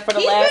saying that for the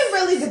He's last... been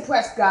really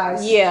depressed,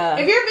 guys. Yeah.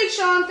 If you're a Big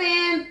Sean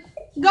fan,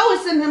 go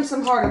and send him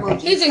some heart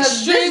emojis. He's 'Cause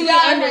extremely this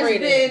guy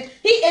underrated.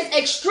 he is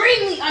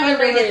extremely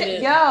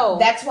underrated. Yo.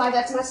 That's why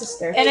that's my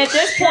sister. And at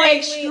this point...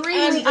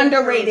 extremely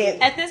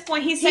underrated. At this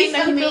point, he's saying He's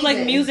that he feels like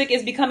amazing. music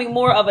is becoming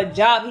more of a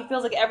job. He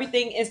feels like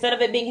everything, instead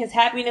of it being his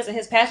happiness and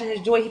his passion, his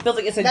joy, he feels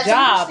like it's a That's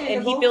job. And he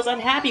understandable. feels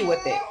unhappy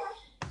with it.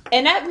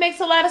 And that makes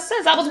a lot of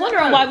sense. I was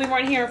wondering why we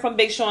weren't hearing from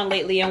Big Sean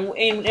lately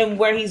and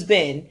where he's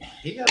been.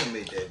 He gotta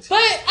make that. But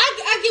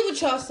I get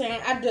what y'all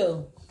saying. I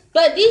do.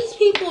 But these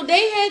people,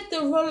 they have to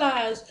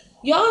realize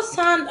y'all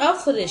signed up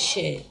for this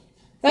shit.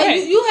 Like,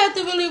 Right. you have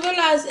to really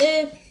realize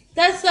if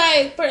that's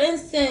like, for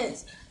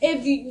instance,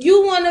 if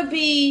you want to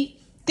be,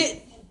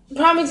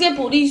 prime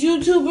example, these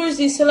YouTubers,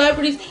 these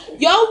celebrities,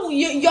 y'all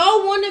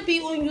want to be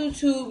on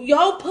YouTube.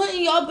 Y'all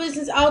putting y'all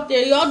business out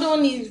there. Y'all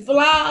doing these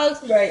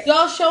vlogs. Right.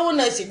 Y'all showing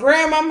us your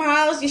grandma's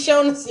house. You're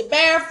showing us your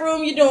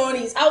bathroom. You're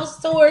doing these house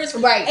tours.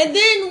 Right. And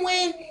then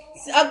when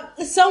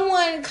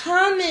someone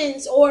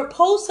comments or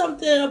posts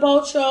something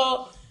about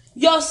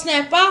y'all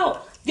snap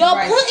out. Y'all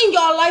Right. putting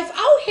y'all life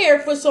out here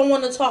for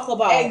someone to talk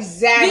about.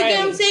 Exactly. You get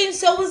what I'm saying?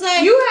 So it's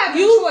like You have a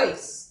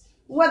choice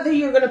whether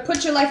you're gonna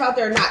put your life out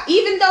there or not.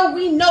 Even though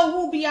we know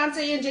who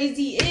Beyonce and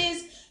Jay-Z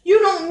is, you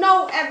don't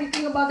know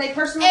everything about their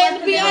personal life.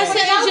 And Beyonce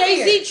and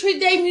Jay-Z treat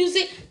their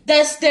music.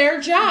 That's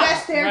their job.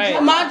 That's their Right.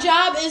 job. My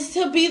job is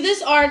to be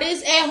this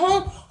artist at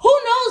home. Who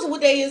knows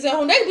what they is at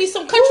home? They could be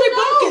some country Who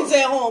knows? bumpkins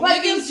at home. But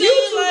You get what these I'm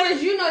saying?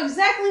 YouTubers, you know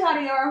exactly how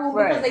they are at home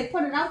Right. because they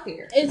put it out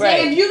there. It's Right.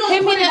 like, If you don't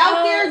hit me put it the,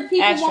 out there,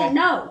 people Ashtray. won't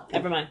know.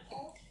 Never mind.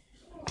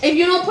 If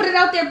you don't put it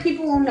out there,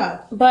 people won't know.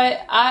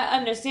 But I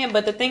understand.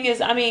 But the thing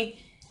is, I mean,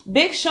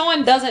 Big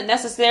Sean doesn't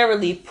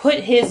necessarily put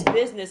his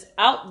business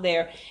out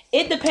there.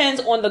 It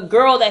depends on the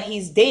girl that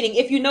he's dating.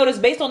 If you notice,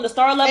 based on the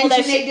star level And that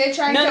Janae did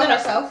try and kill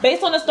herself.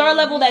 based on the star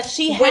level that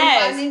she When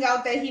has, finding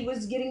out that he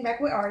was getting back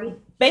with Ari.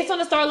 based on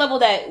the star level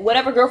that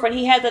whatever girlfriend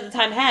he has at the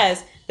time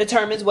has,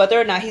 determines whether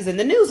or not he's in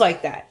the news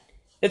like that.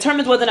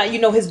 Determines whether or not you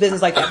know his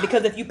business like that.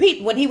 Because if you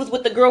peep, when he was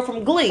with the girl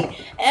from Glee,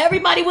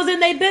 everybody was in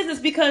their business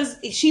because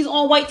she's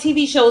on white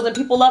TV shows and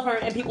people love her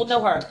and people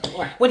know her.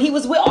 Right. When he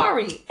was with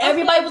Ari,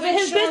 everybody was in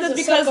his Big Sean's business a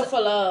because sucker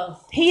for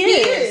love. he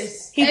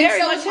is. He And very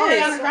so much is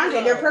Ariana is.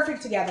 Grande. They're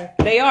perfect together.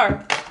 They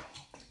are.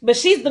 But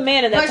she's the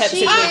man in that But type of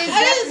she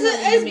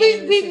situation.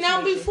 is-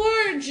 Now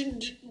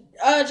before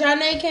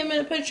Janae came in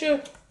the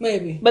picture,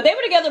 maybe. But they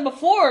were together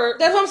before.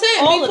 That's what I'm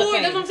saying. All of the Before,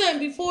 fame. that's what I'm saying.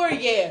 Before,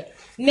 yeah.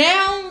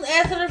 Now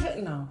after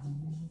the no,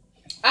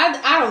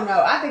 I don't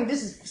know. I think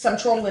this is some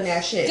trolling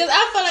ass shit. because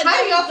I feel like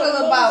How do y'all that was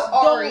feel the about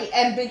most Ari dope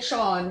and Big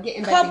Sean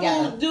getting back couple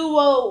together?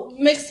 duo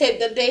mixtape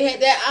that they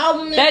had? That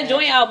album, That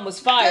joint album was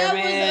fire, that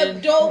man. was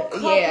a dope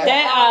couple Yeah.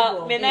 That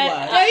album. man, They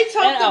that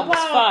talked album was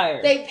about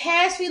fire. they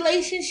past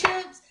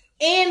relationships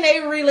and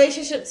their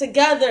relationship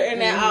together in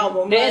that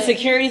album. The Like,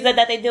 insecurities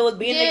that they deal with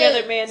being yeah,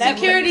 together, man. That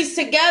securities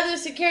together,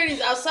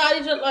 securities outside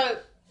each other. Like,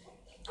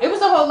 It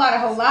was a whole lot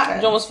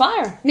joint was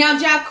fire. Now,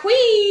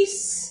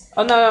 Jacquees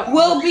Oh no,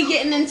 will be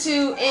getting into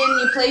And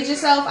You Played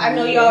Yourself. I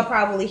know y'all are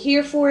probably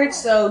here for it,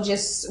 so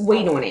just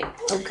wait on it.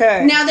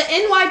 okay. Now, the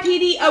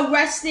NYPD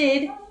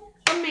arrested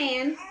a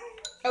man,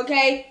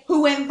 okay,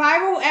 who went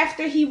viral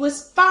after he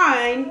was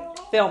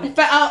Film.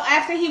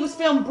 after he was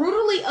filmed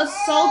brutally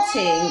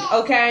assaulting,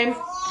 okay,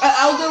 an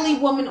elderly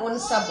woman on the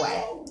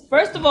subway.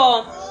 First of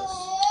all,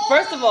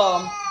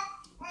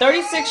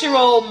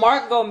 36-year-old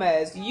Mark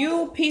Gomez,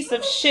 you piece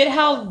of shit!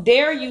 How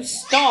dare you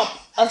stomp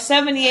a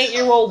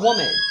 78-year-old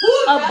woman,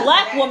 a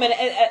black woman,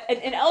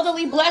 an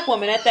elderly black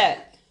woman at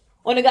that?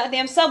 on the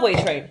goddamn subway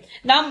train.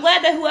 Now, I'm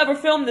glad that whoever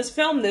filmed this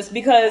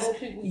because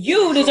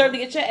you deserve to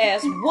get your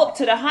ass whooped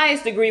to the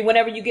highest degree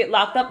whenever you get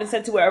locked up and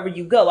sent to wherever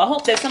you go. I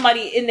hope that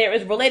somebody in there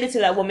is related to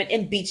that woman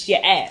and beats your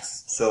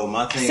ass. So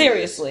my thing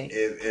seriously,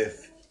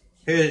 is,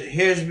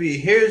 here's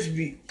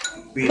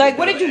like,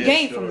 what did you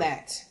gain from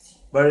that?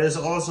 But it's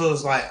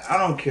like, I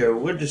don't care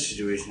what the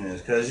situation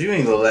is, because you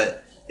ain't gonna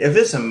let. If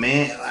it's a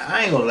man,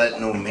 I ain't gonna let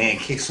no man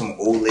kick some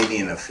old lady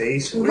in the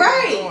face.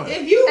 Right.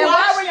 If you and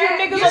why were you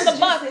niggas on the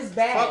bus? As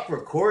bad. Fuck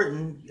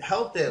recording.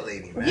 Help that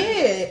lady, man.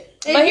 Yeah.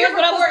 But If here's you're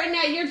what recording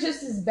that, you're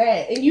just as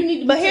bad. And you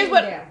need to be taken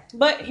down.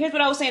 But here's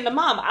what I was saying to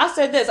Mom. I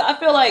said this. I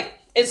feel like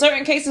in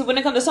certain cases, when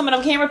it comes to some of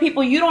them camera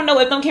people, you don't know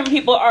if them camera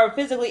people are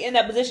physically in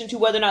that position to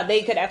whether or not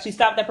they could actually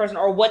stop that person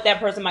or what that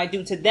person might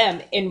do to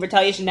them in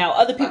retaliation. Now,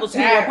 other people who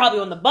are probably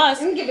on the bus,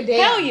 I don't give a damn.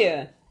 Hell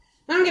yeah.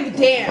 I don't give a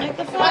damn. Like,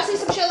 if I see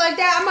some shit like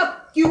that, I'm going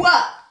to you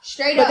up.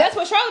 Straight up. But that's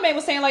what Charlamagne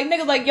was saying. Like,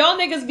 niggas, like, y'all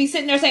niggas be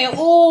sitting there saying,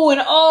 ooh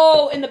and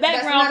oh in the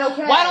background. That's not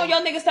okay. Why don't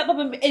y'all niggas step up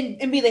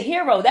and be the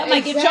hero? That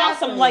might get y'all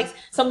some likes,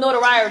 some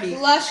notoriety.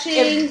 Flushing.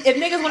 If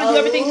niggas want to do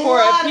everything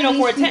for,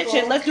 for attention,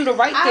 people, let's do the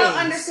right thing. I don't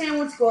understand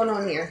what's going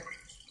on here.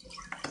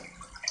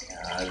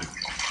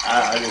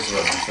 I just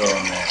wasn't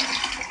feeling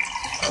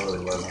that. I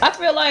really wasn't. I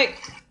feel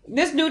like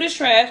this dude is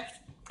trash,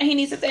 and he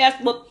needs his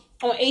ass whooped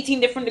on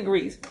 18 different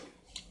degrees.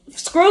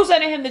 Screw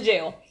sending him to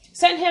jail.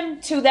 Send him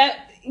to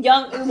that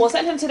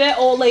send him to that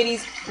old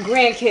lady's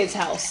grandkid's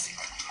house,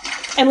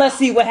 and let's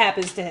see what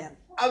happens to him.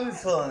 I've been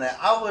feeling that.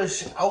 I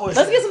wish.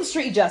 Let's get some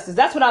street justice.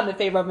 That's what I'm in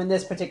favor of in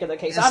this particular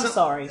case. I'm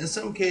sorry. In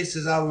some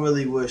cases, I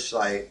really wish,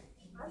 like,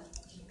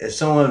 if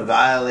someone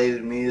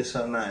violated me or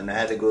something, and I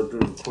had to go through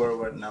the court or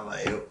whatnot,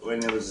 like,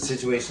 when there was a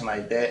situation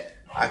like that,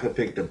 I could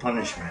pick the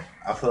punishment.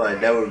 I feel like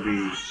that would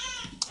be.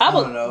 I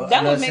don't know.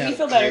 That would make me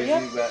feel better.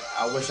 Yeah. But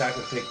I wish I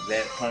could pick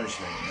that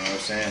punishment. You know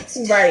what I'm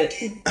saying? Right.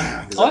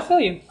 I feel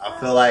you.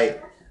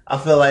 I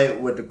feel like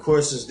with the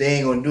courses, they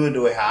ain't gonna do it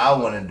the way how I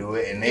want to do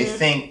it, and they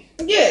think.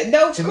 Yeah,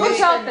 those. What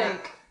y'all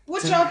think?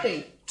 What y'all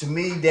think? To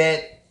me,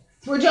 that.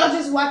 Would y'all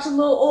just watch a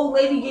little old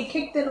lady get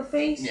kicked in the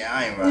face? Yeah,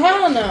 I ain't right.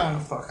 Hell no.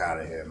 Fuck out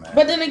of here, man.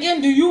 But then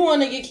again, do you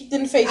want to get kicked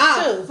in the face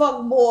too?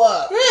 Fuck boy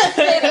up.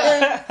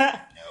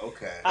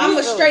 Okay. I'm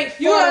a straight.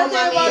 You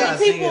understand about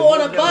the people on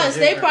the bus?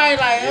 They probably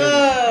like,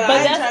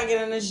 I ain't trying to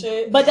get in this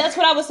shit. But that's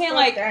what I was saying.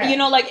 Like, you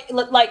know, like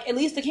at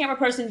least the camera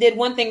person did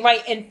one thing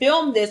right and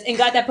filmed this and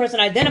got that person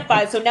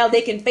identified, so now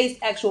they can face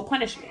actual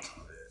punishment.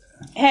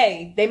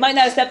 Hey, they might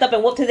not have stepped up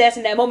and whooped his ass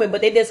in that moment,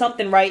 but they did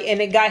something right, and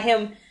it got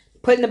him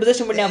put in a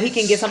position where now he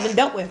can get something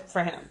dealt with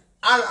for him.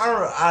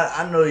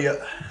 I know you.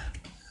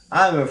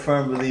 I'm a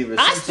firm believer.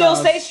 I still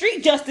say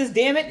street justice,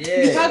 damn it.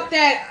 Yeah. Fuck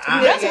that.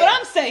 That's what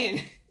I'm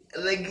saying.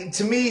 Like,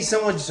 to me,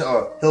 someone just,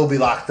 he'll be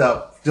locked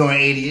up doing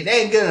 80. It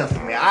ain't good enough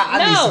for me.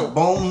 I need some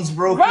bones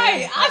broken.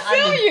 Right, I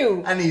feel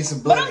you. I need some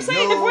blood. But I'm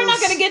saying, if we're not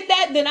going to get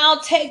that, then I'll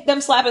take them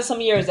slapping some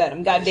years at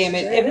him. God damn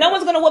it. If no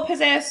one's going to whoop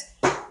his ass,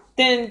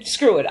 then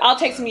screw it. I'll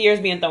take some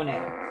years being thrown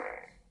at him.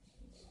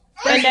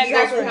 That's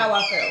exactly how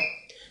I feel.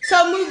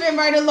 So moving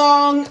right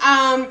along,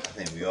 I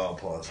think we all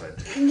pause right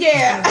there.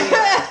 Yeah.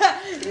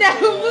 Now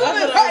moving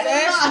right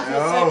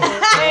along.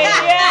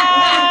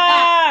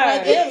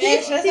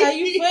 That's how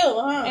you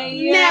feel,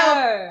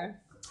 huh?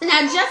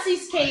 Now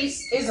Jesse's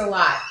case is a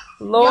lot.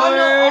 Lord. Y'all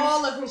know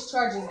all of his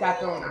charges got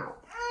thrown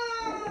out.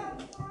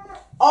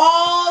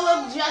 All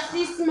of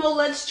Jussie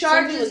Smollett's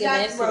charges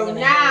got thrown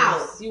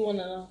out. You wanna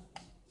know?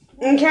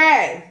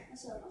 Okay.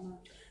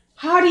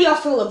 How do y'all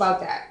feel about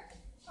that?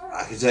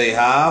 I can tell you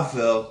how I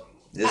feel.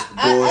 This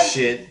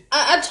bullshit.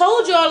 I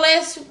told y'all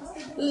last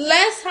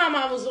time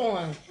I was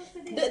on.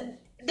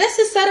 That's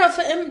a setup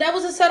for that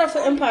was a setup for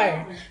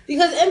Empire,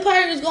 because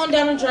Empire is going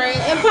down the drain.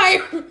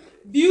 Empire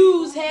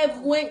views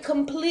have went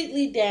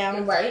completely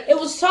down. Right. It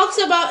was talks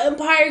about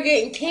Empire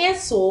getting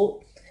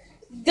canceled.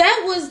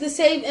 That was the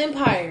same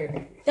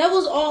Empire. That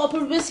was all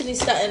publicity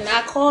stuff, and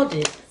I called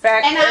it.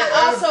 Fact. And I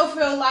also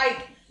feel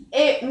like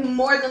it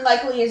more than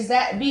likely is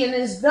that being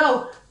as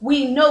though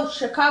we know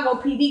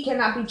Chicago PD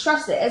cannot be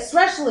trusted,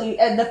 especially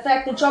the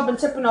fact that y'all been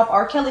tipping off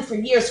R. Kelly for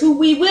years, who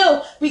we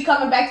will be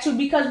coming back to,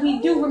 because we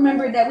do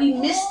remember that we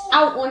missed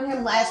out on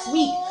him last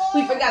week.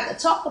 We forgot to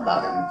talk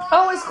about him.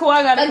 Oh, it's cool.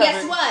 I got it. And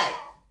guess what?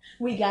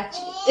 We got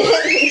you.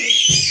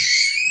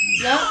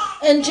 Yep.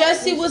 And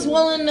Jesse was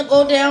willing to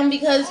go down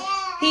because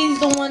he's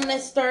the one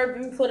that stirred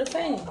him for the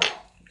fame.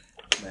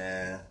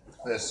 Man,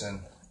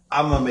 listen,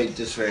 I'm gonna make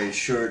this very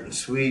short and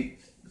sweet.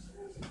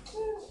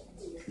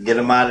 Get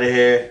him out of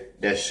here.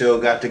 That show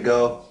got to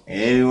go,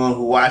 and anyone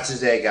who watches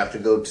that got to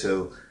go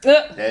too.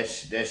 That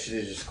shit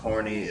is just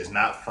corny. It's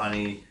not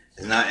funny.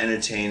 It's not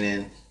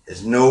entertaining.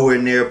 It's nowhere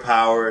near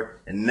Power.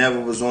 It never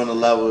was on the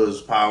level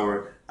of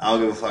Power. I don't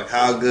give a fuck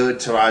how good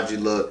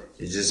Taraji look.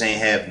 It just ain't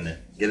happening.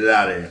 Get it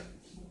out of here.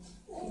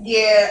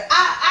 Yeah,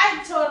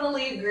 I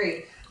totally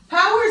agree.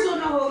 Power's on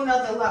a whole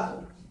nother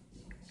level.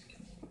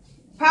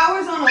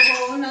 Power's on a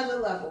whole nother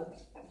level.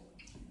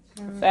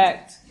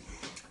 Fact.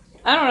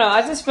 I don't know.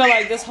 I just feel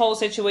like this whole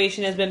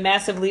situation has been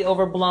massively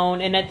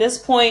overblown. And at this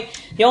point,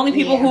 the only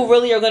people who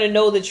really are going to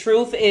know the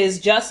truth is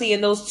Jussie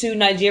and those two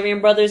Nigerian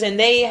brothers. And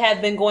they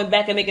have been going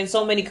back and making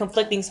so many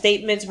conflicting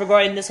statements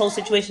regarding this whole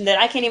situation that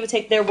I can't even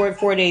take their word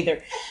for it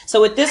either.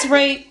 So at this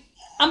rate,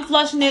 I'm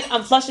flushing it.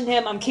 I'm flushing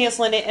him. I'm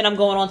canceling it. And I'm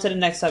going on to the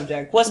next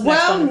subject. What's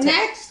next? Well,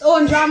 next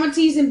on Drama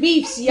Teas and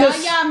Beefs, Yaya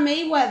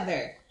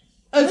Mayweather.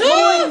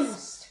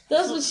 Accused.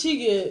 That's what she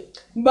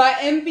get. By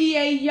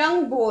NBA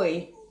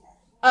YoungBoy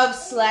of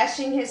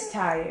slashing his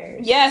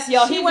tires. Yes,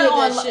 y'all. She He went did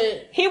on. that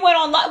shit. He went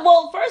on.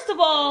 Well, first of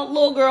all,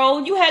 little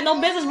girl, you had no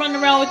business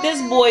running around with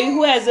this boy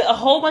who has a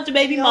whole bunch of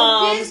baby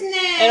moms business.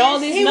 and all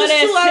these He was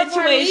too out nut of her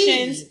ass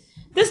situations. league.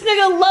 This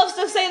nigga loves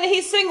to say that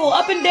he's single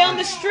up and down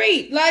the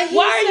street. Like he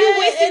why are you said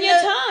wasting in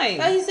your the- time?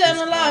 Like he said in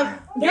the live.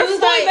 You're He was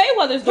Floyd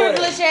Mayweather's daughter.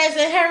 privileged ass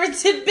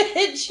inherited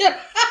bitch.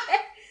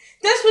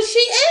 That's what she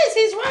is.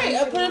 He's right.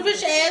 A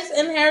privileged ass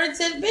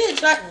inherited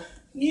bitch. Like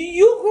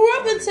you grew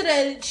up into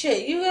that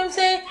shit. You know what I'm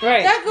saying?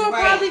 Right. That girl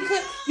probably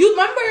could. You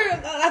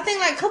remember? I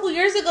think like a couple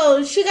years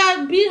ago, she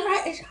got beat.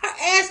 Her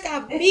ass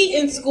got beat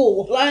in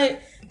school.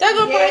 Like that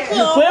girl probably could.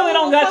 You clearly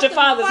don't got your fucking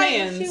father's fight if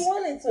hands. She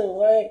wanted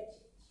to, right?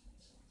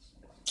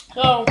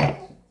 So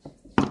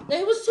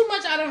it was too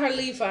much out of her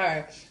league for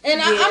her,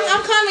 and I'm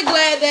kind of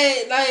glad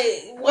that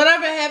like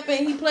whatever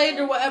happened, he played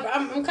or whatever.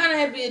 I'm kind of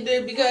happy it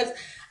did because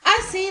I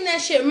seen that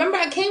shit. Remember,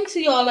 I came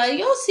to y'all like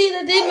y'all see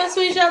that they mess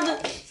with each other.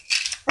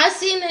 I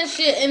seen that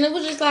shit, and it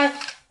was just like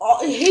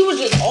he was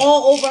just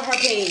all over her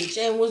page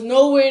and was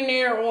nowhere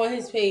near on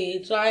his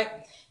page. Like,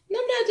 and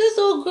I'm like, this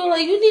old girl,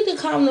 like you need to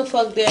calm the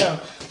fuck down.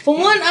 For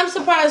one, I'm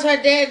surprised her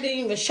dad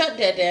didn't even shut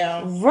that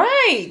down.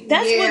 Right.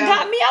 That's what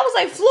got me. I was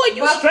like, Floyd,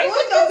 you But straight Floyd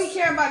with don't this? be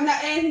care about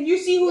nothing. And you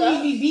see who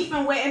he be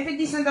beefing with, and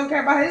 50 Cent don't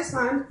care about his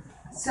son.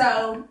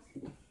 So,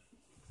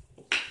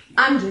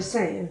 I'm just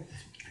saying.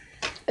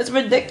 It's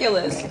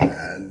ridiculous.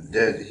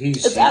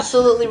 He's It's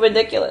absolutely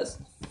ridiculous.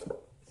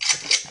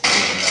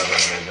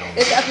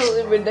 It's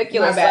absolutely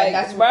ridiculous. My bad. Like,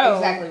 That's bro.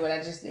 exactly what I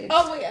just did.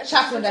 Oh my god,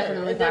 Shots were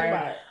definitely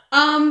fired.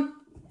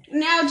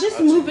 Now just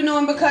moving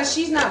on because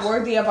she's not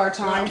worthy of our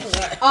time.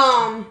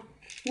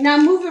 Now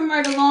moving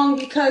right along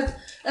because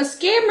a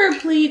scammer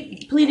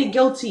pleaded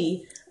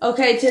guilty,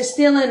 okay, to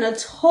stealing a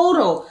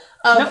total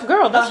of No,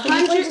 girl, that's what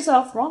you played 100.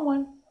 yourself. Wrong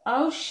one.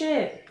 Oh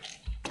shit!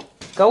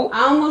 Go.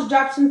 I almost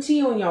dropped some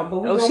tea on y'all, but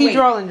we gonna she wait.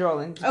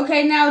 drawing.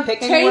 Okay, now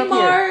Pick anywhere up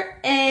Tamar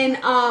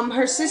and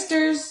her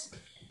sisters,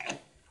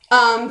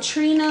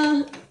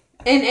 Trina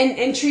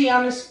and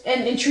Trina's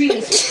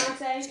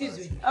fiance. Excuse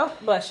me. Oh,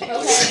 bless you.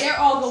 Okay, they're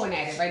all going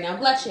at it right now.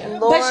 Bless you.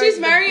 But she's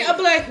marrying a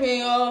black man,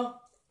 y'all.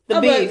 The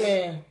a beef. black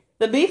man.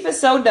 The beef is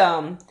so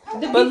dumb.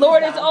 beef But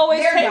Lord, is it's dumb.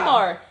 always They're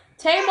Tamar.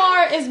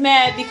 Tamar is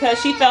mad because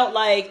she felt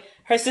like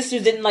her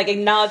sisters didn't like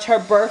acknowledge her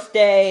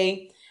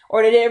birthday,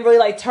 or they didn't really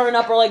like turn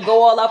up or like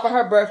go all out for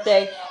her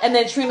birthday. And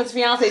then Trina's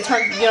fiance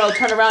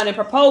turned around and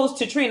proposed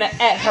to Trina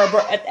at her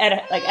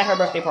at her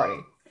birthday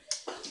party.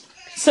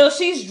 So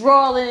she's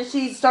drawing and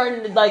she's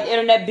starting to like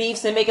internet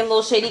beefs and making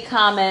little shady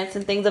comments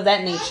and things of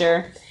that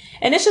nature.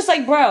 And it's just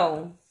like,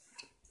 bro,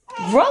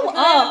 grow The thing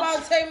up.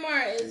 about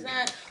Tamar is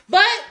not,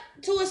 but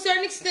to a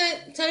certain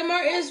extent,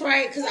 Tamar is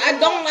right because I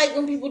don't like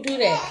when people do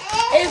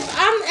that. If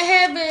I'm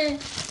having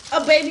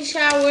a baby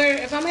shower,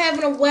 if I'm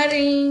having a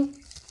wedding,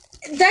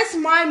 that's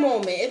my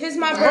moment. If it's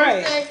my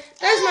birthday, Right.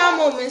 that's my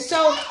moment. So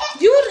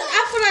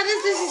I feel like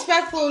it's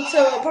disrespectful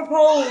to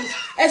propose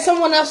at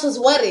someone else's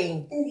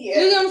wedding. Yeah.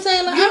 You know what I'm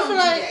saying? Like, You I don't feel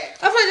do like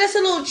that. that's a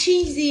little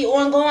cheesy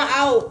on going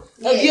out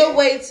of your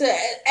way to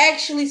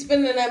actually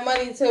spending that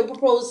money to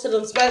propose to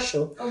them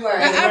special. Right.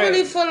 Like, I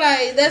really feel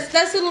like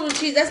that's a little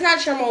cheesy. That's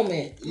not your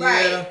moment.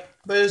 Yeah,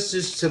 but it's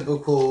just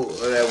typical of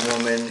that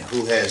woman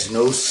who has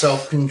no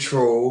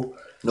self-control,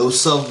 no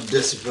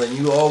self-discipline.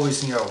 You always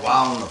see her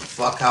wilding the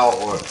fuck out,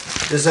 or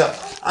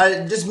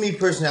just me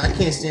personally, I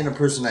can't stand a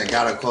person that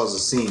gotta cause a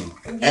scene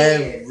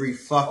every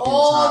fucking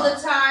all time.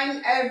 the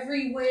time,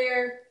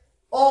 everywhere,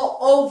 all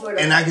over.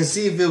 And I can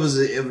see if it was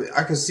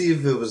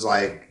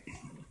like,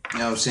 you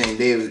know what I'm saying,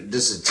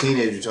 this is a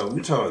teenager talking.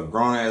 We talking a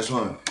grown ass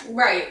woman.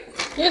 Right.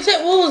 You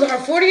said what was it, her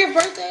 40th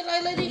birthday?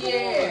 Like, lady, come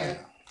Yeah.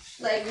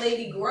 Like,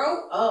 lady,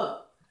 grow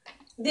up.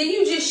 Then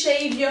you just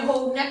shave your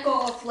whole neck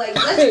off. Like,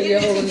 let's get Your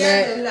it whole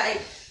together.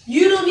 Like,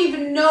 you don't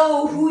even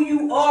know who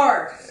you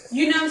are.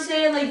 You know what I'm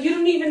saying? Like, you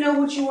don't even know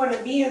what you want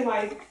to be in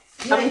life.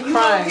 Like, you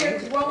crying. out here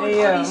throwing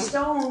Yeah. all these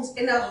stones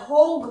in a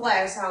whole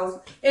glass house,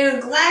 in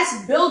a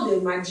glass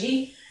building, my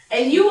G.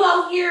 And you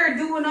out here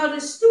doing all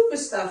this stupid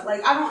stuff.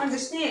 Like, I don't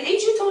understand.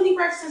 Ain't you Tony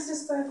Braxton's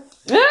sister?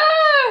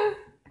 Ah!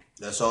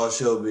 That's all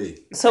she'll be.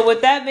 So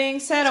with that being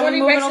said, I'm Toni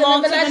moving Braxton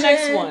along to and the the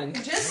next legend. one.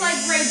 Just like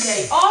Ray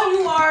J. All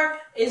you are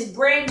is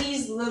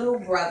Brandy's little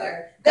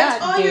brother. That's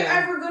God all you're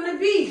damn. ever gonna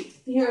be.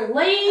 You're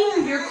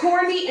lame, you're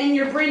corny, and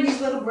you're Brandy's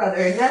little brother.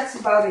 And that's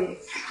about it.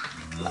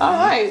 All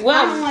right, I don't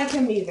well, like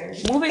him either.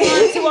 moving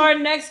on to our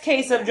next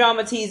case of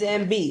drama teas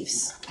and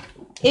beefs.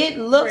 It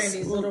looks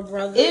Brandy's little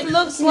brother. It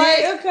looks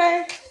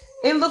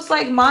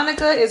like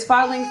Monica is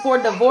filing for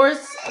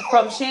divorce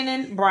from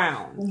Shannon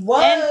Brown.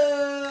 What?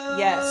 And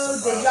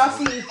Yes. Did y'all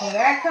see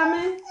that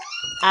coming?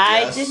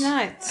 I Yes. did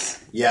not.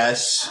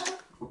 Yes.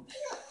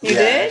 You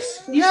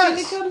Yes. You seen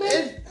it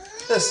coming?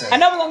 Listen. I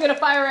know we're gonna get a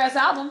fire ass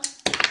album.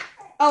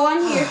 Oh,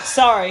 I'm here.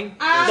 Sorry.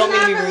 I'm Don't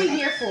not make me really rude.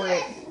 here for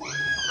it.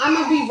 I'm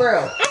gonna be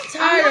real. I'm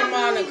tired of I'm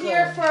not really Monica.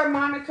 here for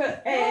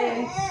Monica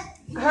and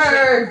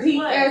her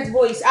deep ass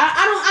voice.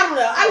 I don't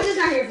know. I'm just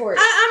not here for it.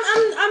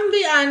 I'm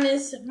be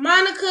honest.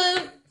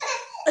 Monica,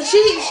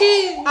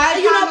 she back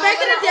in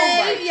the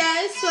day,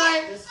 yes,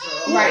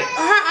 like Right.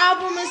 her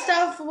album and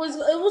stuff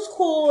was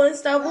cool and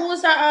stuff. What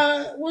was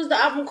the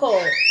album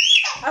called?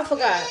 I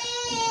forgot.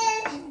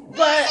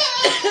 But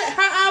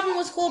her album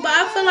was cool. But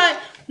I feel like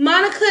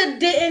Monica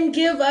didn't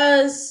give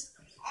us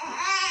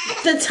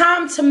the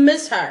time to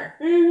miss her.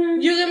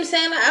 Mm-hmm. You get what I'm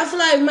saying? Like, I feel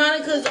like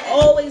Monica's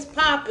always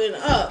popping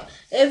up.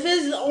 If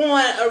it's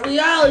on a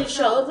reality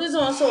show, if it's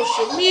on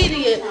social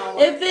media,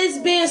 if it's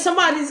being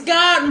somebody's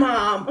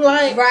godmom,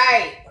 like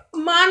Right.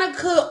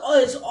 Monica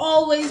is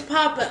always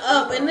popping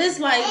up, and it's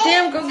like,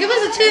 damn girl, give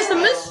us a chance to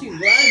miss you,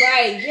 right?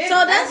 Right. So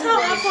that's how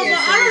I feel. But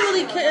I don't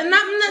really care. And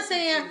I'm not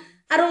saying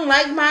I don't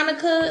like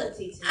Monica.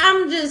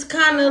 I'm just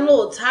kind of a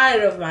little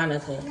tired of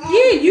Monica.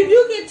 Yeah, you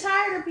do get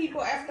tired of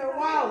people after a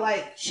while.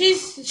 Like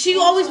She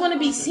always want to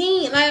be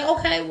seen. Like,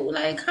 okay,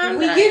 like kind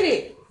we get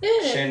it.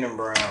 Yeah, Shannon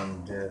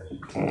Brown,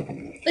 yeah.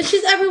 and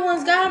she's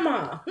everyone's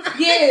godmom.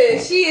 Yeah,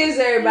 she is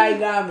everybody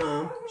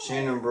godmom.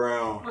 Shannon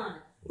Brown.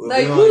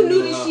 Like, who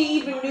knew that she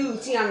even knew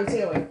Tiana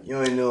Taylor? You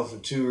only know for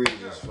two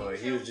reasons. For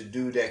he was the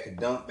dude that could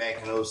dunk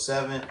back in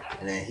 07,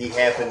 and then he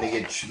happened to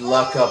get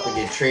luck up and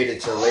get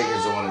traded to the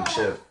Lakers to win a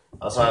chip.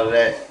 Outside of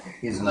that,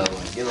 he's another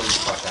one. Get him the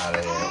fuck out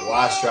of here.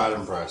 Why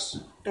Stroud Press?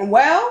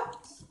 Well,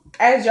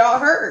 as y'all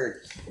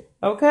heard,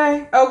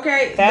 Okay.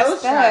 okay, That's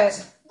those that.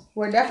 shots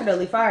were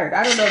definitely fired.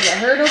 I don't know if y'all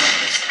heard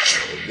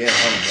them, Get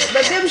him,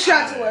 but them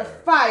shots were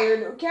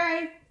fired.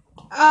 Okay.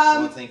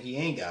 One thing he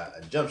ain't got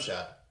a jump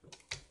shot.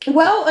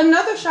 Well,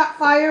 another shot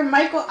fired,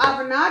 Michael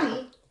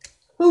Avenatti,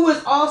 who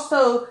was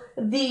also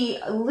the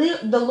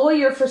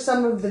lawyer for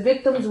some of the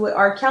victims with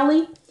R.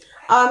 Kelly.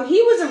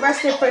 He was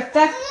arrested for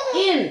theft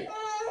and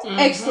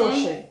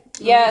extortion.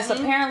 Yes,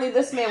 apparently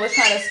this man was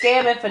trying to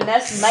scam and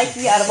finesse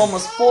Nike out of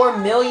almost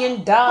 $4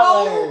 million.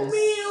 For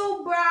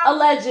real, bro.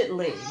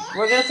 Allegedly.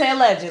 We're going to say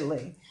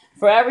allegedly.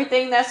 For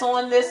everything that's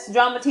on this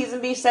Drama Tease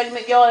and Beef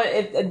segment, y'all,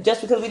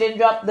 just because we didn't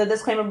drop the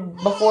disclaimer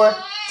before,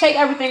 take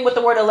everything with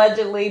the word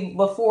allegedly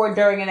before,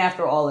 during, and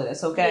after all of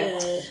this, okay?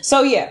 Yeah.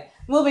 So, yeah,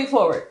 moving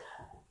forward.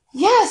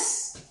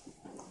 Yes!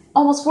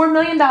 Almost $4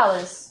 million.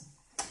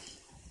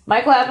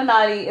 Michael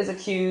Avenatti is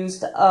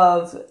accused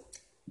of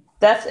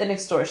theft and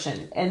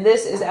extortion. And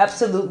this is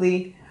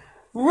absolutely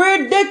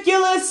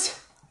ridiculous.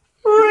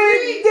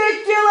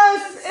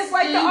 Ridiculous! It's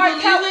like the R.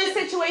 Kelly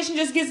situation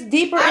just gets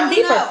deeper I and don't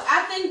deeper. know.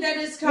 I think that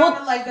is kind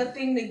of like a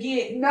thing to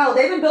get. No,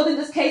 they've been building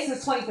this case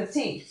since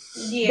 2015.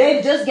 Yeah.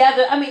 They've just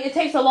gathered, I mean, it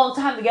takes a long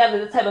time to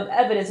gather this type of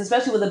evidence,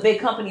 especially with a big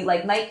company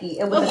like Nike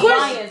and with Of the course.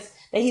 clients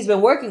that he's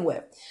been working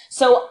with.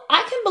 So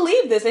I can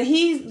believe this. And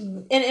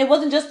it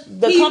wasn't just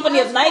the He company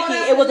of was Nike, caught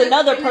up it was in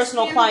another the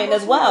personal scandal client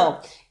as before.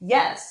 well.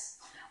 Yes.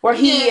 Where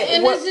he, Yeah,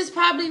 and where- it's just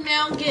probably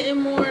now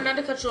getting more, not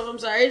to cut you off, I'm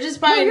sorry. It's just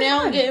probably you're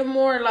now fine. getting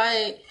more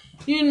like,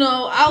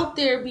 out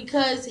there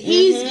because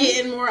he's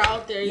getting more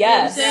out there. You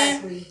Yes. know what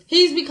I'm saying?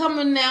 He's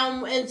becoming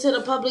now into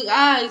the public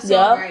eye. So,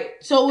 Yup. Right.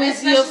 so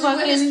it's your Especially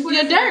with his fucking, Twitter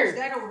your feeds, dirt.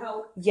 That don't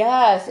help.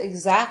 yes,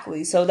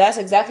 exactly. So that's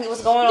exactly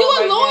what's going on You a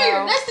right lawyer.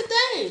 now. That's the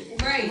thing.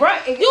 Right.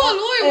 Right. You a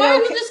lawyer. Why are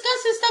you Okay.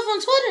 discussing stuff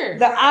on Twitter?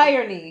 The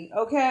irony,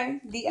 okay?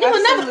 The You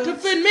will never absolute,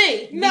 defend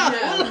me. No.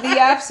 the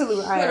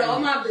absolute Put all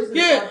irony. my business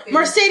Yeah, out there.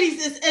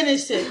 Mercedes is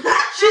innocent.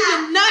 She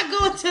did not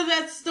go to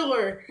that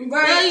store.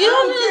 Right. You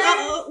don't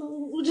Okay.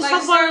 we just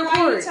Like, talk about sir, it in why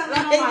you court. telling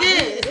all my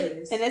Yeah.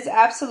 business? And it's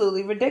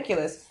absolutely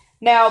ridiculous.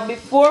 Now,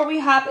 before we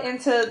hop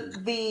into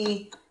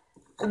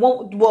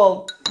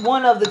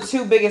one of the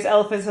two biggest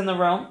elephants in the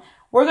room,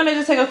 we're going to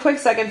just take a quick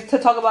second to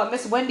talk about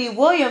Miss Wendy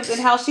Williams and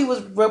how she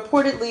was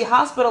reportedly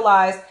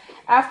hospitalized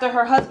after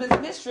her husband's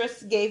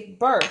mistress gave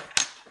birth.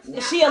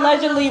 She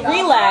allegedly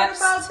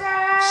relapsed.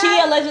 She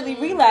allegedly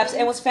relapsed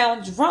and was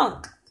found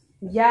drunk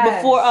Yes.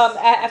 before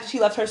after she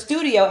left her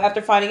studio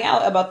after finding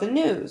out about the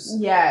news.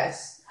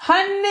 Yes.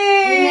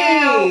 Honey!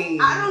 Now,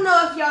 I don't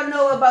know if y'all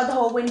know about the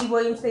whole Wendy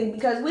Williams thing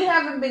because we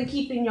haven't been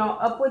keeping y'all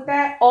up with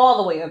that. All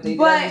the way updated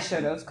But- as we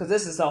should have, because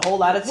this is a whole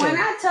lot of tea. When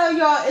I tell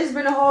y'all, it's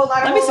been a whole lot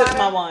of. Let me whole sip lot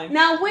my of- wine.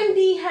 Now,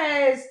 Wendy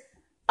has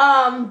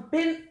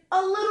been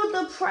a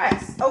little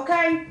depressed.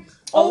 Okay,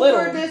 A over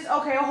little? this.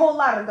 Okay, a whole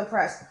lot of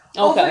depressed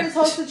Okay. over this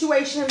whole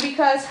situation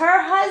because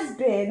her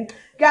husband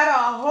got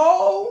a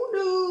whole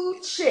new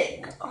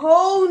chick.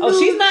 Whole new. Oh,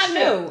 she's not chick.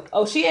 new.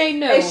 Oh, she ain't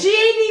new. And she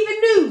ain't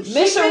even new. She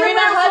Miss been Serena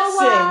around for a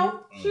Hudson.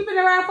 while. She been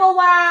around for a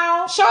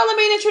while.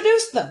 Charlamagne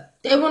introduced them.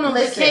 They went on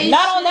Listen, vacation.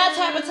 Not on that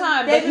type of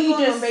time, They've but been he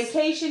going on just...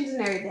 vacations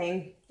and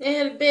everything. They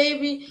had a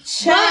baby. But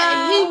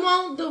Child. he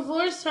won't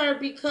divorce her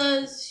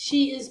because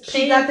she is She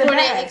paying got the for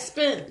bag. that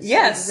expense.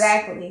 Yes.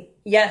 Exactly.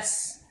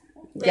 Yes.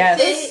 Yes.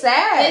 It's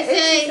sad. They It's a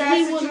say sad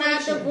he will not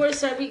situation.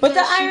 divorce her because But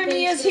the she irony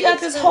pays is, he for got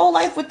this expense. whole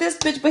life with this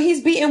bitch, but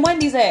he's beating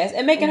Wendy's ass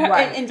and making her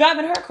Right. and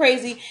driving her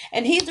crazy,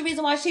 and he's the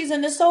reason why she's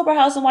in this sober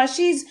house and why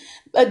she's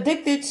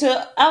addicted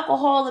to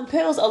alcohol and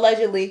pills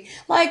allegedly.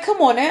 Like, come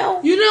on now.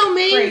 You know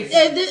me. Crazy.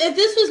 If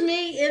this was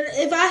me, and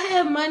if I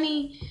had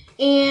money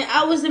and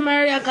I was to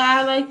marry a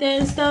guy like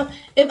that and stuff,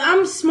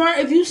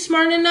 if you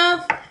smart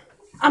enough,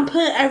 I'm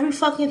putting every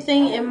fucking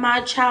thing in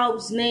my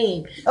child's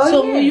name. Oh,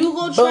 So yeah. when you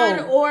go try Boom.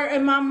 to, or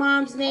in my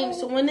mom's name.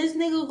 So when this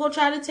nigga go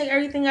try to take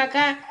everything I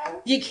got,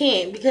 you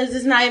can't because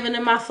it's not even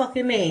in my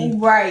fucking name.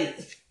 Right.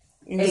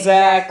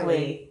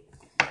 Exactly.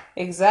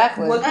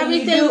 What can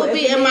you Everything do will if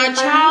be it in my ain't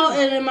child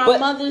money? and in my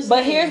mother's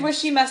But name. here's where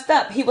she messed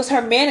up. He was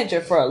her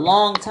manager for a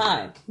long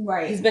time.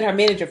 Right. He's been her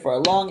manager for a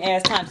long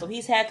ass time, so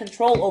he's had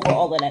control over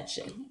all of that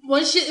shit.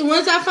 Once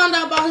I found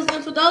out about his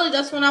infidelity,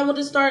 that's when I would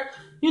have started,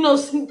 Have y'all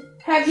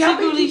been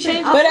secretly keeping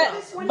changing. up But with at-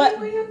 this Wendy but-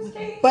 Williams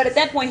case? But at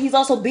that point, he's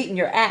also beating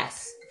your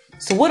ass.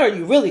 So what are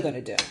you really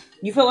gonna do?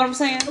 You feel what I'm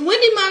saying?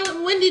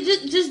 Wendy,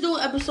 just do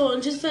an episode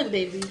and just vent,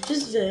 baby.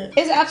 Just vent.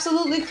 It's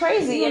absolutely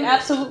crazy and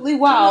absolutely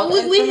wild. We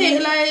And for me-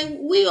 hate, like,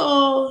 we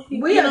all,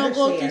 go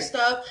understand. through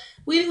stuff.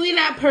 We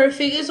not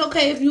perfect. It's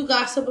okay if you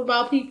gossip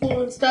about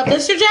people and stuff.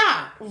 That's your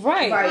job.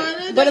 right.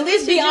 Right. But at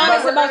least be That's your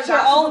honest job. about your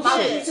own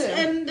Gossip about shit. it. too.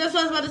 And that's what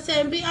I was about to say.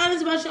 And be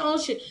honest about your own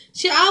shit.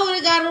 Shit, I would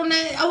have got on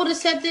that. I would have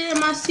sat there in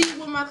my seat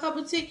with my cup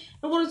of tea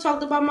and would have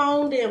talked about my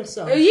own damn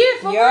self. Yeah,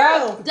 for Yeah.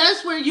 real.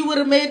 That's where you would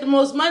have made the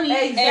most money.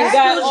 Exactly. And With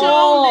got your own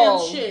all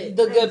damn shit.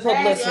 the good Exactly.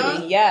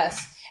 publicity.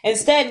 Yes.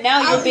 Instead,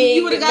 now you're being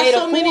you would have got made a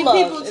so many fool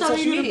people of in telling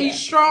social you to be media.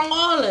 strong.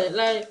 All that,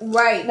 like,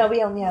 Right. No,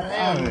 we only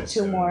have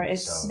 2 more.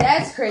 It's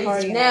That's crazy.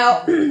 Cardi.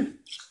 Now,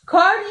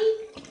 Cardi,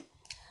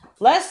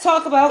 Let's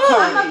talk about I'm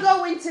Cardi. gonna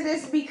go into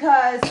this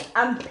because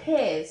I'm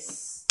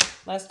pissed.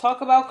 Let's talk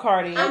about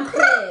Cardi. I'm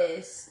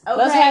pissed. Okay.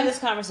 Let's have this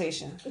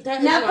conversation. that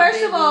is Now, my first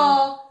baby. of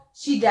all,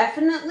 she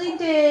definitely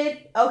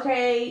did,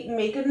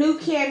 make a new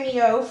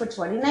cameo for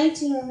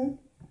 2019.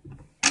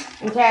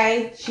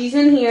 Okay? She's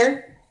in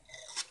here.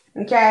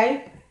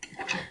 Okay?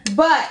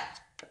 But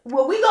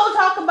what we gonna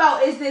talk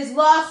about is this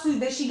lawsuit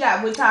that she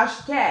got with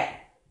Tasha K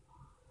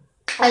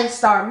and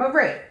Star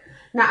Marie.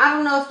 Now, I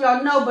don't know if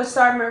y'all know, but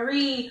Star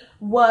Marie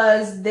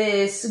was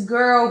this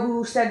girl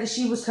who said that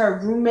she was her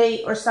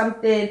roommate or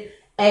something,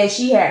 and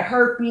she had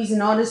herpes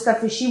and all this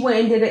stuff, and she went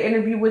and did an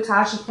interview with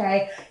Tasha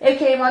K. It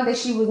came out that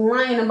she was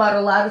lying about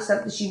a lot of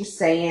stuff that she was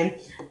saying,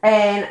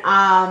 and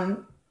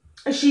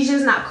she's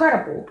just not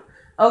credible.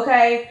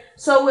 Okay,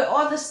 so with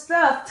all this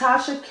stuff,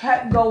 Tasha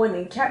kept going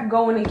and kept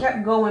going and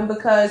kept going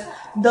because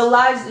the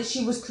lies that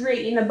she was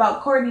creating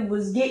about Cardi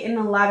was getting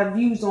a lot of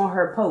views on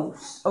her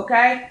posts.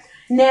 Okay,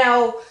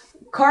 now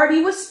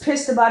Cardi was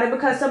pissed about it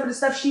because some of the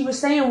stuff she was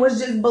saying was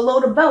just below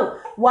the belt.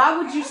 Why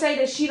would you say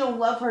that she don't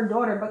love her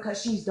daughter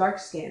because she's dark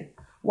skinned?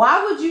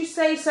 Why would you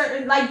say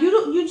certain, like,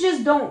 you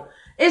just don't?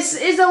 It's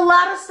a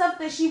lot of stuff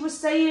that she was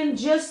saying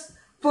just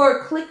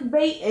for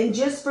clickbait and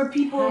just for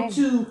people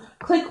to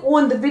click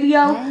on the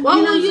video. Why You know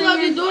would what you I'm love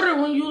saying? your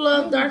daughter when you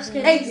love dark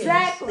skin?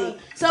 Exactly.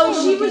 So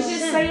she was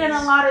just saying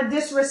a lot of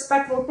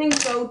disrespectful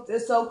things.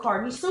 So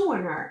Cardi's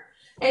suing her.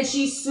 And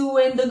she's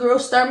suing the girl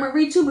Star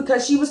Marie too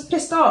because she was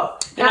pissed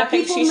off. And Now I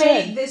think people she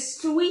made should. this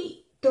tweet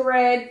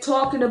thread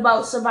talking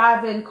about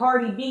surviving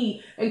Cardi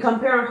B and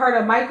comparing her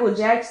to Michael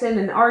Jackson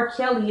and R.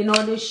 Kelly and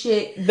all this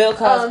shit. Bill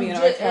Cosby and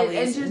R. ju- Kelly.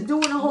 and just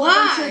doing a whole Why?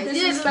 bunch of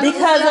Yeah, disrespectful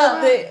because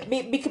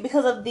stuff.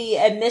 because of the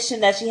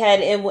admission that she had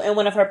in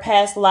one of her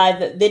past live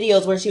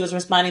videos where she was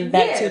responding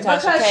back to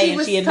Tasha because K and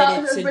was she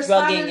admitted to responding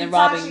drugging to and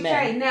robbing Tasha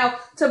men. K. Now,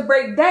 to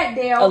break that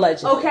down,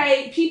 Allegedly.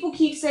 okay, people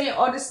keep saying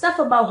all this stuff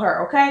about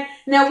her, okay?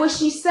 Now, what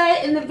she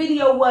said in the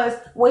video was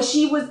when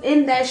she was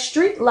in that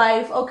street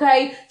life,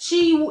 okay,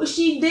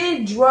 she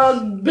did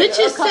drug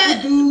Bitches a couple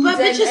set, dudes but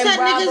bitches and set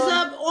rob niggas them.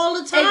 up all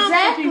the time. for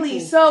Exactly. people.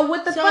 So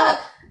what the So- fuck?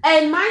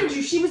 And mind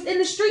you, she was in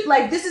the street.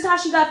 Like, this is how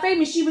she got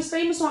famous. She was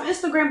famous on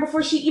Instagram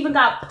before she even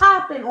got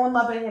popping on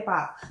Love and Hip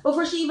Hop.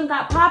 Before she even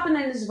got popping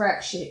in this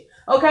rap shit.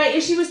 Okay?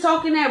 And she was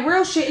talking that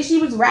real shit and she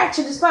was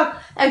ratchet as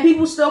fuck. And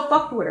people still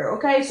fucked with her.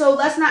 Okay? So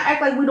let's not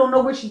act like we don't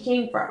know where she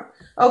came from.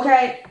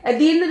 Okay? At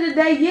the end of the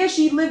day, yeah,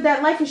 she lived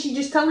that life and she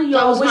just telling That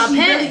y'all was what my she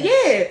past. really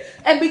did.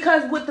 And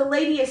because what the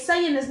lady is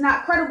saying is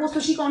not credible, so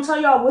she gonna tell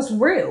y'all what's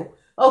real.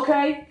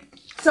 Okay?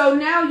 So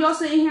now y'all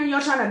sitting here and y'all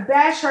trying to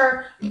bash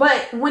her,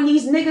 but when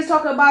these niggas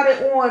talk about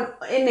it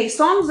in their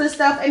songs and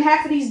stuff, and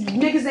half of these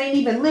niggas ain't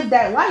even lived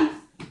that life,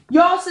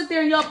 y'all sit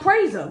there and y'all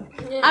praise them.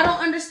 Yeah. I don't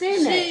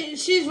understand that.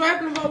 She's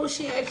rapping about what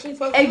she actually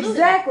fucking lived.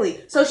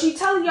 Exactly. So she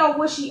telling y'all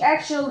what she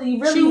actually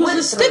really She was went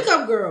a through.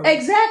 stick-up girl.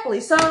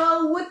 Exactly.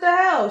 So what the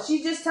hell?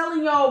 She's just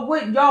telling y'all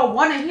what y'all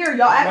want to hear.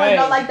 Y'all act like Right.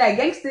 y'all like that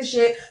gangster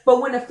shit,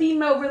 but when a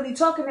female really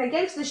talking that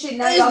gangster shit,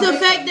 now y'all It's the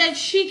victims. fact that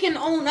she can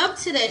own up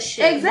to that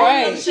shit.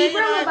 Exactly. Right. She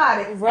real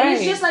about it. Right. And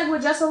it's just like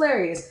with Just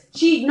Hilarious.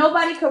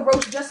 Nobody could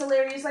roast Just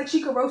Hilarious like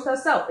she could roast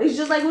herself. It's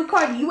just like with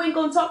Cardi. You ain't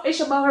gonna talk ish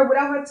about her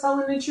without her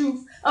telling the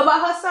truth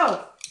about herself.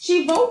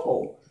 She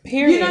vocal.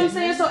 Period. You know what I'm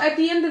saying? So at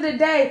the end of the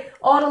day,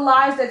 all the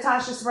lies that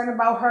Tasha spread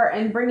about her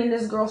and bringing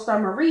this girl Star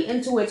Marie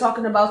into it,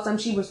 talking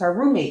about she was her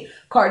roommate.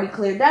 Cardi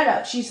cleared that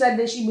up. She said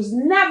that she was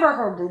never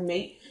her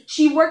roommate.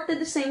 She worked at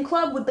the same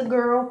club with the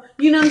girl,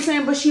 you know what I'm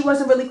saying? But she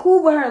wasn't really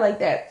cool with her like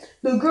that.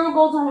 The girl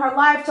goes on her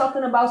live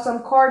talking about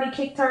some Cardi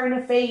kicked her in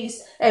the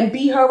face and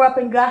beat her up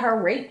and got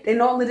her raped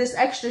and all of this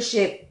extra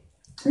shit.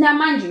 Now,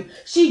 mind you,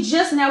 she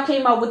just now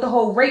came out with the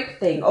whole rape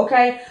thing,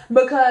 okay?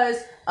 Because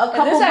a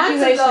couple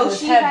months ago,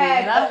 she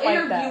had an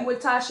interview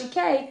with Tasha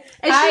K,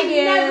 and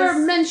she never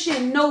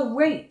mentioned no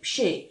rape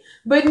shit.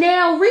 But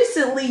now,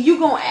 recently, you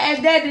gonna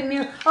add that in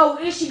there. Oh,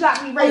 and she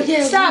got me raped. Oh,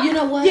 yeah, stop. You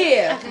know what?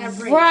 Yeah,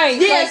 right.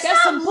 Yeah, like,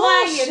 that's some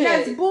bullshit.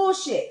 That's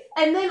bullshit.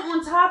 And then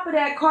on top of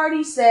that,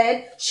 Cardi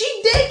said she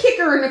did kick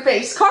her in the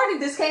face. Cardi,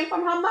 this came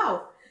from her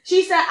mouth.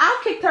 She said, I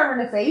kicked her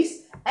in the face.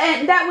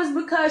 And that was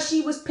because she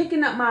was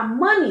picking up my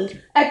money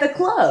at the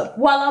club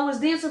while I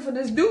was dancing for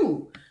this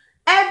dude.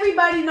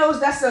 Everybody knows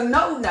that's a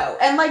no-no.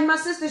 And like my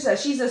sister said,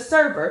 she's a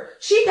server.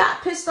 She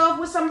got pissed off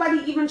with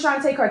somebody even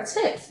trying to take her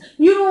tips.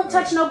 You don't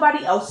touch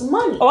nobody else's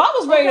money. Oh, I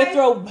was ready to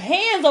throw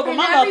hands over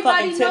my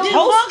motherfucking tips.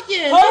 Host,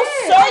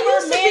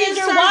 server,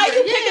 manager, why are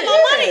you picking my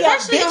money up,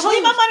 bitch?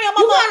 Leave my money on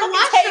my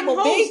motherfucking table,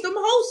 bitch. Them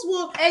hosts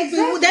will,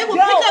 they will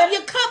pick up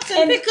your cups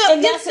and pick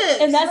up your tips.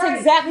 And that's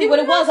exactly what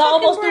it was. I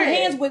almost threw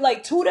hands with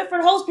like 2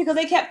 different hosts because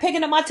they kept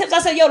picking up my tips. I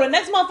said, yo, the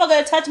next motherfucker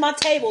that touch my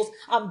tables,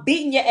 I'm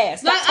beating your ass.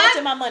 Stop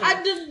touching my money.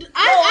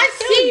 I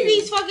see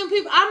these fucking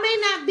people. I may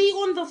not be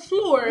on the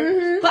floor,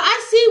 but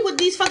I see what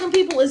these fucking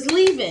people is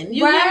leaving.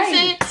 You know what I'm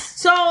saying?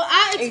 So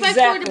I expect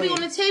for it to be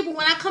on the table.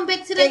 When I come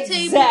back to that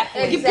table,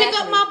 you pick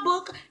up my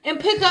book and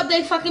pick up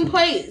their fucking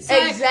plates.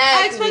 Like,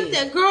 I expect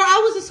that. Girl,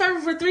 I was a server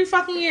for 3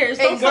 fucking years.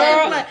 Don't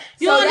fucking play.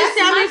 You don't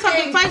understand how many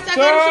fucking fights I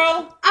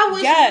got? I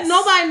wish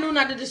nobody knew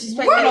not to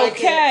disrespect me like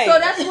that. So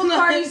that's what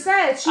Cardi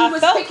said. She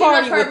was picking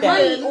up her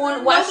money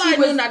on while she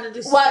was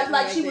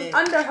like she was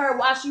under her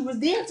while she was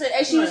dancing,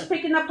 and she was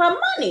picking up her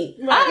money.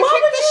 Why would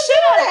you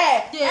do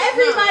that?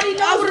 Everybody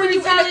knows when you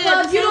in the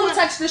club, you don't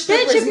touch the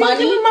stripper's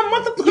money. You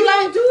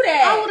don't do that.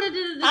 I would have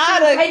did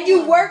it. And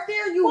you work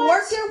there? You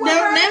work there with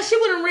her? Now she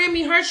would have ran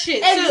me her shit.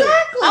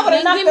 Exactly. I would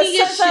have knocked the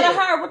sense out of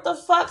her. What the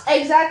fuck?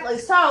 Exactly.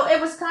 So it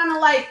was kind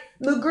of like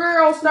the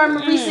girl Star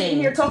Marie sitting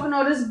here talking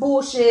all this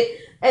bullshit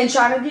and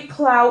trying to get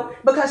clout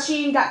because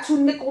she ain't got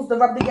 2 nickels to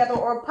rub together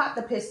or a pot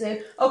to piss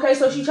in. Okay,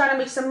 so she trying to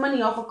make some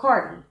money off of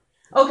Cardi.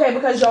 Okay,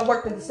 because y'all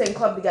worked at the same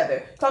club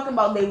together. Talking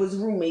about they was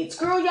roommates.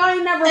 Girl, y'all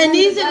ain't never And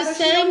these are together. the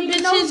same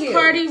bitches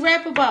Cardi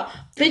rap about.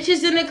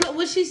 Bitches in the club.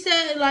 What she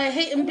said, like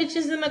hating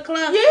bitches in the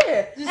club.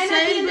 Yeah. The and at the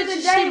same end of the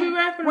bitches day, she be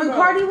rapping when about.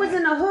 Cardi was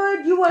in the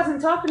hood, you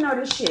wasn't talking all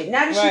this shit.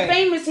 Now that she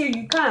famous here,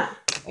 you can't.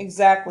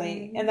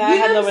 Exactly. And I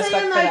had no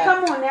respect for that.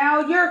 Come on now,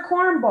 you're a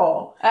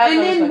cornball. And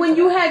then when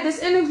you had this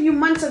interview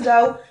months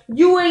ago,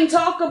 you ain't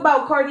talk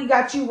about Cardi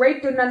got you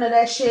raped or none of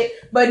that shit,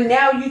 but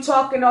now you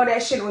talking all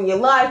that shit on your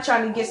live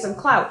trying to get some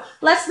clout.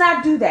 Let's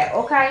not do that,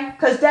 okay?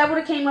 Because that would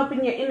have came up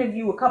in your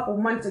interview a couple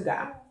months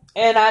ago.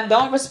 And I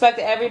don't respect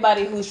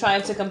everybody who's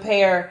trying to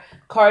compare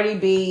Cardi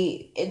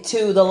B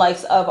to the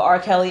likes of R.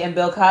 Kelly and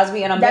Bill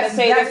Cosby. And I'm going to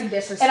say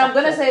this, and I'm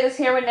going to say this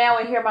here and now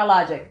and hear my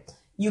logic.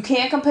 You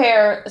can't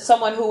compare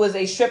someone who is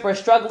a stripper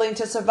struggling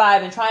to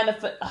survive and trying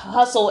to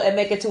hustle and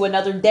make it to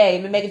another day,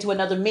 make it to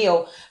another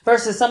meal,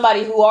 versus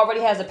somebody who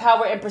already has the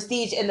power and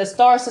prestige in the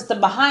star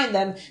system behind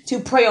them to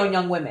prey on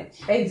young women.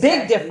 Exactly.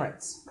 Big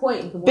difference.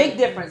 Big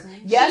difference.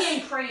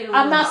 Yes,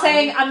 I'm not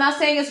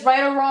saying it's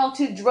right or wrong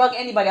to drug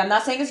anybody. I'm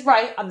not saying it's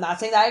right. I'm not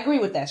saying that I agree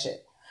with that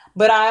shit.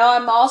 But I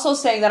am also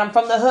saying that I'm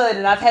from the hood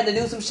and I've had to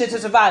do some shit to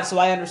survive, so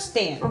I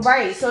understand.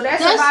 Right. So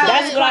that's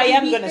what I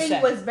am gonna say.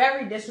 Was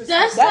very disrespectful.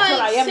 That's like what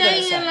I am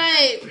saying,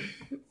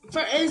 like,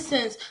 for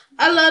instance,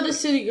 I love the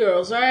City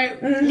Girls, right?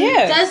 Mm-hmm.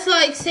 Yeah. That's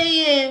like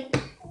saying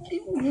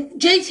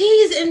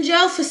JT's in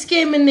jail for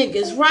scamming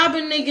niggas,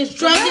 robbing niggas,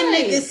 drugging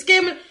niggas,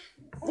 scamming.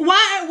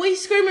 Why are we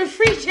screaming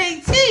free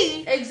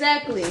JT?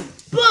 Exactly.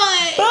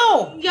 But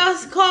boom, y'all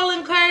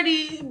calling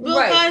Cardi,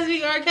 Bill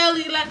Cosby, R.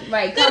 Kelly,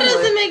 like that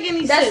doesn't make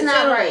any sense. That's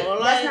not right. Like,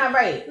 that's not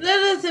right. That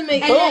doesn't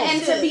make any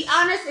sense. And to be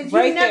honest, if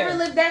you never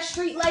lived that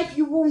street life,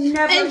 you will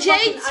never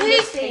understand.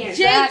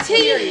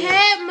 JT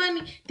had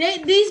money.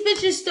 These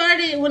bitches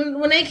started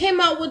when they came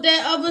out with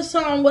that other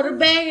song with a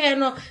bag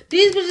hat on.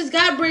 These bitches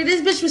got bread.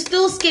 This bitch was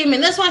still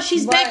scamming. That's why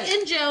she's back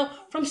in jail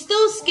from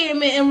still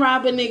scamming and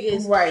robbing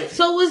niggas. Right.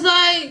 So it was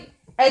like,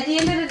 at the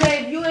end of the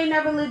day, if you ain't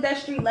never lived that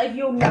street life,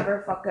 you'll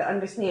never fucking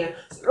understand.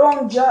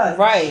 Don't judge.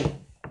 Right.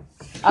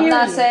 I'm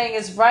not saying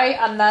it's right.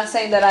 I'm not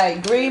saying that I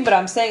agree, but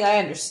I'm saying I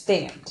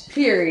understand.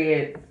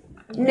 Period.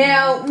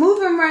 Now,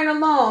 moving right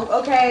along,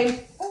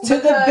 okay? To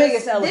the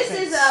biggest elephant.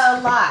 This is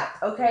a lot,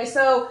 okay?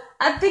 So,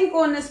 I think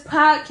on this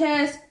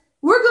podcast,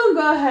 we're going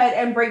to go ahead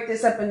and break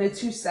this up into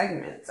 2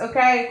 segments,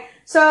 okay?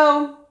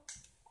 So,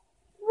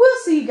 we'll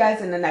see you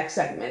guys in the next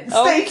segment.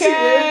 Stay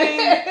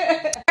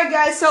tuned. Alright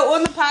guys, so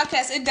on the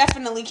podcast, it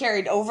definitely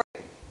carried over.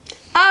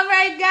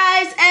 Alright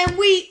guys, and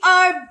we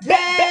are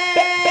back.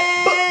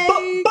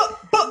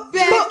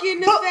 Back in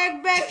the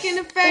fact, back in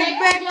the fact,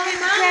 back in the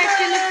fact, back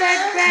in the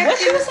fact,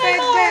 back in the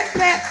fact,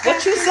 back.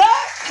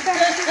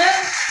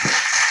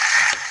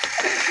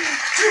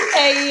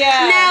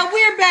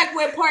 back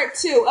with part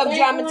 2 of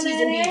Drama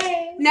Teas and Beats.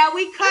 Now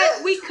we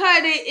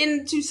cut it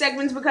into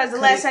segments because the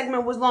last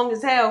segment was long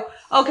as hell.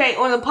 Okay,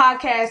 on the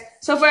podcast.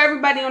 So for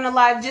everybody on the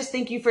live, just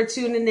thank you for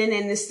tuning in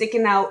and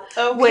sticking out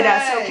with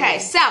us. Okay,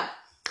 so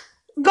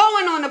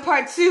going on to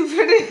part 2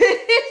 for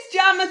this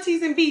Drama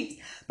Teas and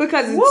Beats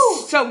because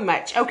it's so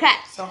much. Okay,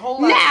 It's a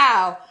whole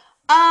lot.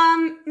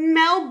 now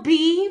Mel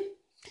B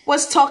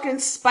was talking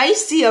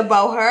spicy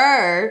about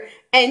her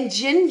and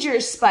Ginger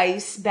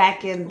Spice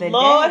back in the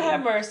Lord day.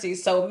 have mercy.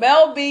 So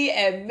Mel B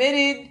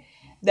admitted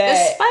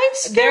that The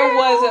Spice there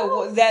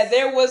Girls.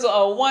 was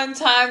a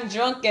one-time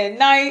drunken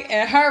night,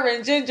 and her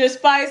and Ginger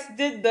Spice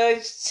did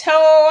the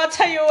show. I'll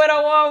tell you what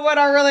I want, what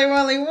I really,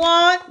 really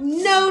want.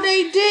 No,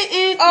 they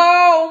didn't.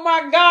 Oh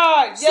my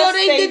God! Yes, so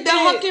they did the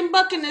huck and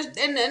buck and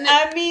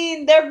I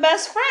mean, they're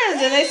best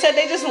friends, and they said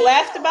they just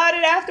laughed about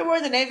it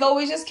afterwards, and they've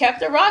always just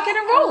kept it rocking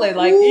and rolling.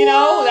 Like, you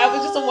know, that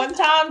was just a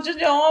one-time, just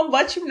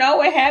but you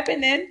know, it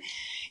happened, and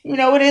you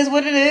know, it is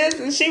what it is.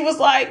 And she was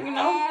like, you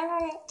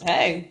know,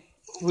 hey,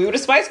 we were the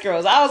Spice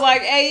Girls. I was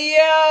like, hey,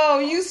 yo,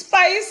 you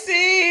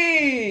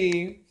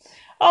spicy.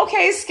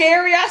 Okay,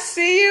 Scary, I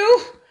see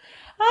you.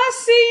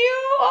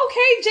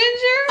 Okay,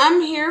 Ginger. I'm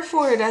here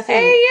for it, I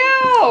think. Hey,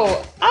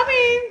 yo. I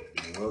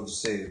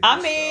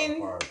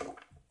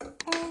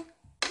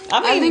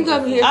think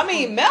I'm here I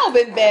mean, Mel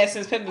been bad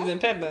since Pimpin' been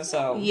pimpin',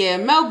 so. Yeah,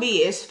 Mel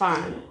B is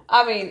fine.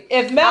 I mean,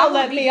 if Mel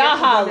let me, I'll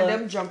holler.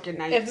 Them drunken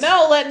nights. If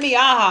Mel let me,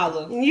 I'll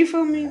holler. You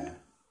feel me?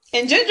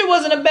 And Ginger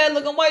wasn't a bad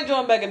looking white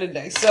joint back in the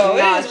day, so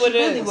Nah, it is what she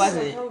it really is.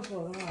 wasn't.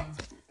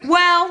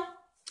 Well,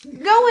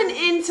 going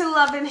into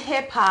Love and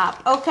Hip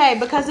Hop, okay,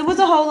 because it was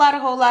a whole lot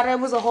of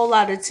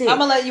tea. I'm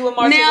gonna let you and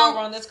Marcia Now- go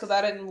over on this because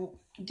I didn't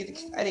get to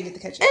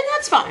catch it. And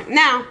that's fine.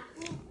 Now,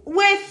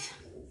 with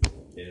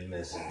Didn't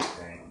miss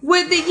anything.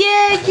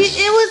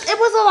 it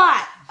was a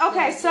lot.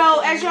 Okay,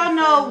 so as y'all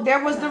know,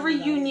 there was the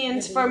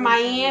reunions for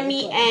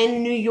Miami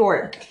and New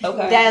York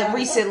Okay. that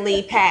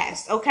recently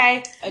passed.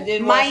 Okay, I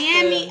did watch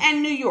Miami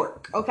and New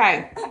York.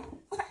 Okay,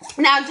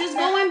 now just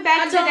going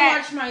back I to don't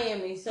that watch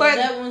Miami, so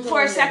that one's for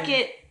a on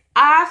second.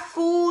 I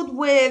fooled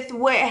with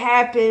what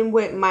happened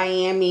with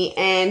Miami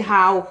and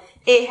how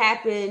it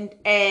happened,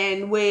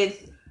 and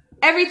with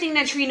everything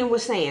that Trina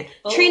was saying.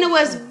 Trina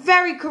was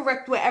very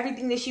correct with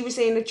everything that she was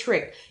saying to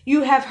Trick.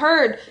 You have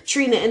heard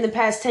Trina in the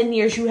past 10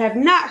 years. You have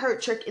not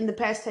heard Trick in the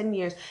past 10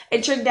 years.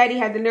 And Trick Daddy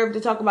had the nerve to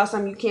talk about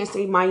something you can't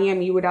say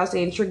Miami without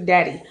saying Trick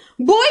Daddy.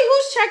 Boy,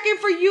 who's checking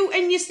for you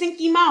and your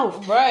stinky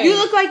mouth? Right. You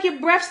look like your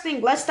breath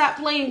stink. Let's stop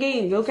playing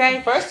games,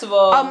 okay? First of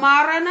all,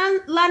 Amara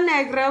La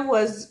Negra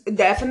was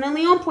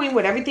definitely on point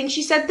with everything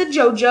she said to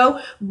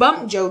JoJo.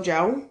 Bump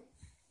JoJo.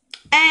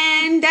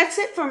 And that's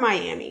it for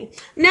Miami.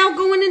 Now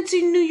going into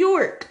New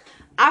York,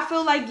 I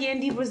feel like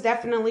Yandy was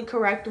definitely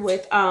correct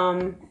with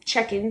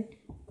checking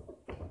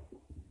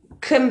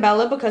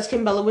Kimbella because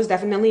Kimbella was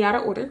definitely out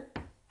of order.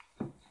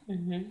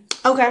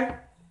 Okay.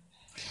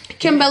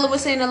 Kimbella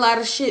was saying a lot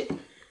of shit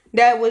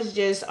that was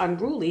just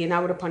unruly, and I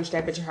would have punched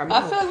that bitch in her I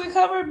mouth. feel like we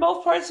covered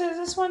both parts of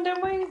this one,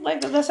 didn't we?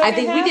 Like the second I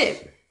think half? we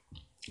did.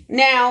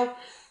 Now,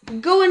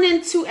 going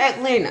into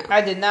Atlanta.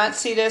 I did not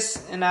see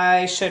this, and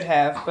I should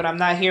have, but I'm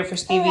not here for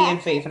Stevie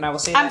and Faith, and I will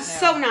say that I'm now.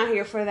 so not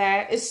here for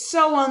that. It's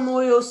so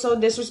unloyal, so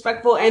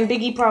disrespectful, and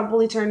Biggie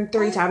probably turned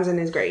 3 times in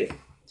his grave.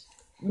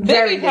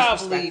 Very Biggie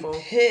probably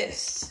disrespectful.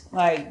 pissed.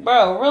 Like,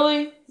 bro,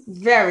 really?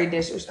 Very If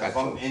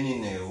disrespectful. I'm any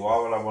nigga, why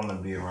would I want to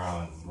be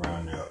around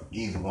y'all?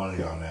 Either one of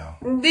y'all now.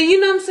 Do you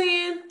know what I'm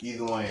saying?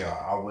 Either one of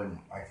y'all.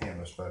 I can't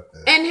respect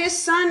that. And his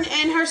son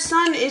and her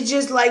son is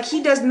just like,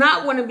 he does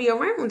not want to be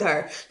around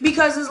her.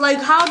 Because it's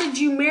like, how did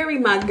you marry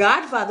my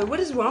godfather? What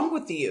is wrong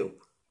with you?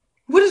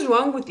 What is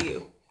wrong with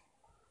you?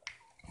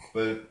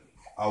 But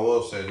I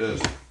will say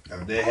this: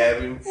 if they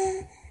have him,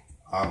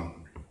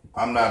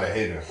 I'm not a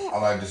hater. I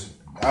like this.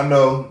 I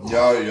know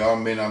y'all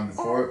may not be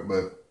for it,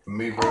 but for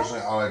me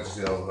personally, I like to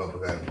see all the couple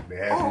that they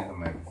have him.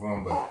 I'm happy for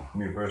him, but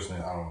me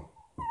personally, I don't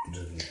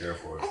just really care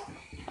for it.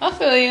 I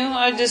feel you.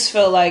 I just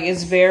feel like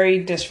it's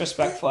very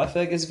disrespectful. I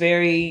feel like it's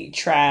very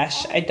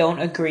trash. I don't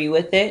agree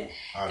with it.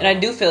 And I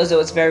do feel as though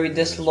it's very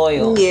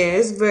disloyal. Yeah,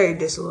 it's very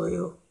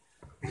disloyal.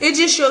 It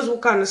just shows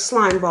what kind of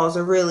slime balls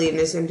are really in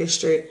this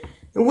industry.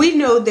 And we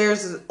know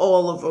there's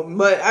all of them,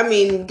 but I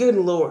mean, good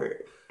lord.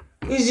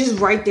 It's just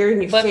right there in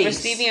your But face. for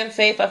Stevie and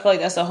Faith, I feel like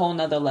that's a whole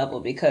nother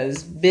level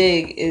because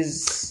Big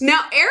is...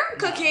 Now,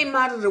 Erica came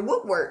out of the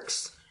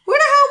woodworks. Where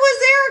the hell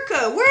was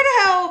Erica? Where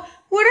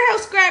the hell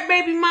Scrap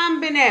Baby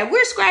Mom been at?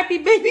 Where's Scrappy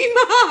Baby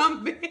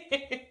Mom been?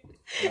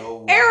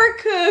 No,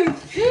 Erica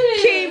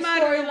came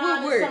out of the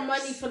Storyline is some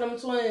money woodworks. for them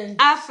twins.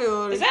 I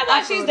feel Is that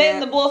why she's dating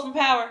the boy from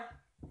Power?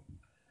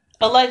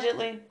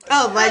 Allegedly.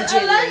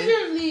 Allegedly.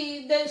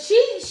 Allegedly, that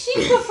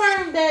she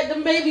confirmed that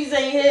the babies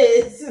ain't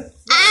his.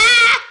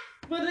 Ah!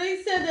 But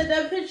they said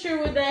that picture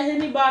with that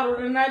Henny bottle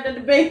the night that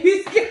the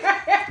babies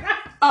got.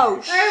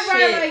 Oh,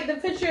 Everybody shit. like the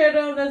picture of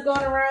them that's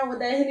going around with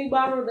that Henny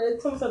bottle.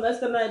 That's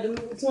the night the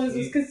twins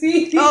was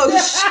conceived. Oh,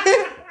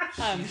 shit.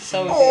 I'm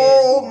so dead.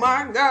 Oh,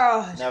 my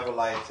gosh. never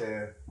liked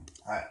her.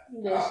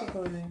 Yeah, she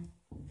funny.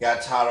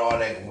 got tired of all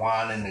that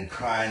whining and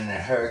crying and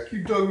her.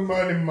 Keep talking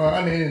about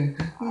Imani and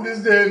this,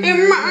 that, and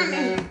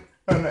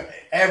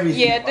everything.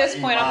 Yeah, at this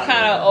point, I'm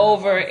kind of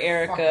over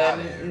Erica.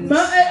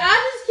 But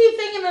I just keep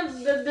thinking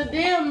of the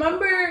damn.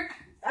 Remember,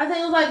 I think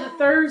it was like the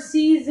third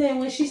season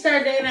when she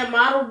started dating that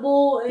model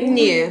bull and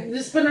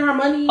just spending her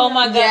money. Oh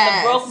my god,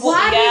 Yes. the broke bull.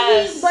 Why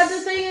Yes. did he? But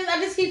the thing is, I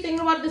just keep thinking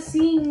about the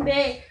scene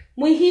that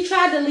when he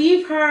tried to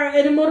leave her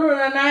in the middle of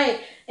the night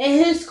and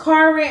his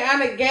car ran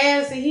out of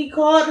gas and he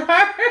called her.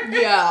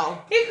 Yo.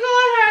 He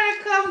called her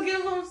to come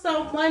give him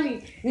some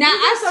money. Now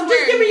I Just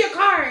swear. give me your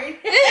card.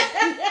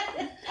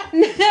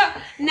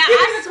 Now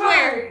I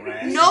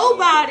swear.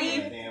 Nobody.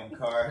 Damn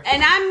car.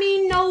 And I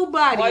mean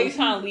nobody. Why are you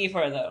trying to leave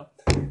her though?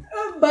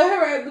 But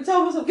her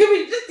told me so. Give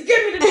me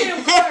the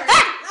damn card.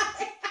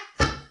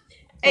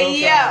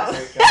 Hey yo.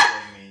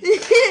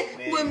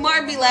 When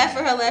Mark be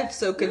laughing, her laugh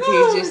so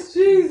contagious.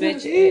 Jesus.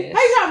 Bitch He ass.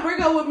 trying to break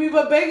up with me,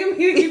 but begging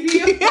me to give you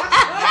your card.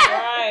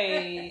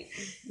 Right.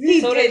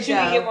 So that you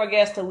can get more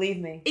gas to leave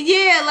me.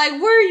 Yeah,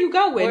 like where are you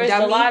going, Where's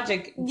dummy? the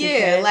logic?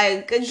 Yeah, dickhead?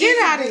 like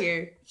get out of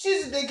here.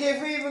 She's a dickhead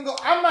for even go.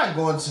 I'm not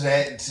going to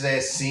that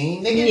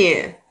scene, nigga.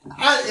 Yeah.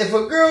 If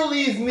a girl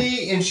leaves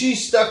me and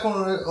she's stuck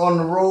on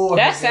the road,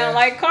 That sound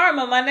like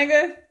karma, my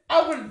nigga.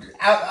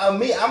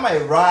 I might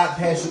ride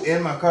past you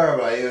in my car,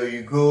 like, yo,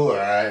 you cool? All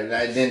right, and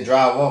I then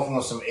drive off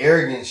on some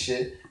arrogant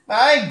shit.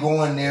 I ain't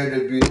going there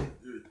to be.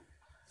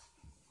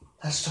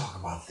 Let's talk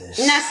about this.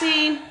 Now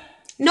see,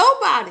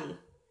 nobody,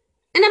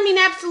 and I mean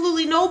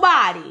absolutely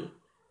nobody,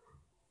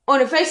 on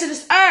the face of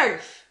this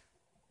earth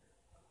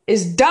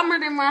is dumber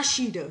than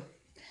Rashida.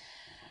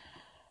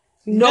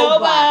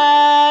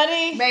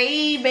 Nobody.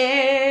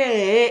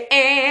 Baby.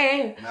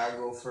 Can I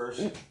go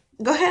first?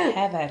 Go ahead.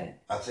 Have at it.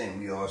 I think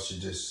we all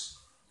should just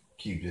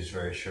keep this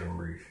very short and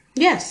brief.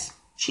 Yes,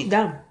 she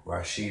dumb.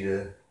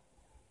 Rashida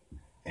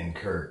and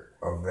Kurt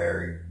are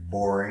very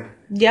boring.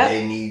 Yep.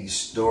 They need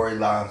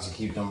storylines to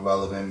keep them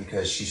relevant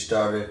because she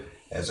started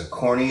as a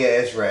corny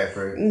ass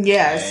rapper.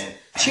 Yes.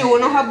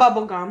 Chewing on her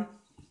bubble gum.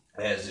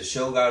 As the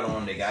show got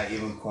on, they got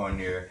even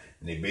cornier.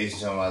 And they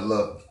basically told me, like,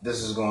 look,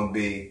 this is going to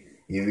be,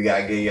 either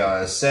gotta get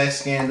y'all a sex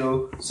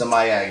scandal,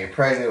 somebody gotta get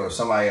pregnant, or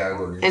somebody gotta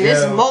go to jail. And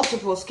there's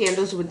multiple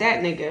scandals with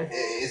that nigga.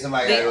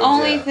 Somebody gotta The go to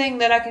only jail. thing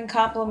that I can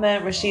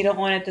compliment Rashida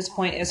on at this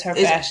point is her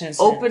Is fashion sense.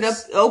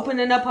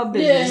 opening up her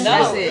business. Yeah.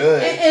 That's No. it.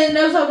 Good. And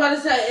that's what I'm about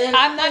to say. And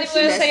I'm not even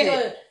gonna say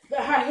That's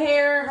that. her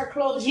hair, her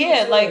clothes. she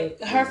Yeah, was like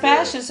good. her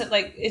fashion sense,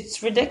 like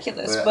it's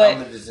ridiculous. But But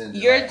I'ma just end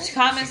it your like,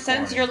 common she's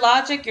sense, corny. your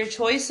logic, your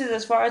choices,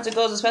 as far as it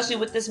goes, especially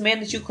with this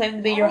man that you claim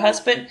to be your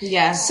husband,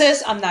 Yes.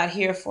 sis, I'm not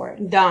here for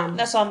it. Dumb.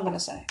 That's all I'm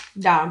gonna say.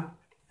 Dumb.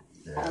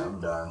 Yeah,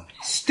 I'm done.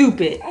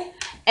 Stupid.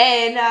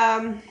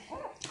 And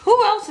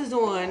who else is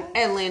on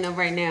Atlanta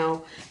right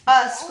now?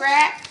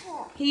 Scrap.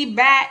 He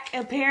back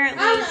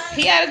apparently.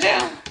 He out of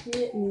jail.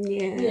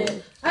 Yeah. Yeah.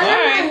 All I'm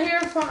right. not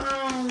here for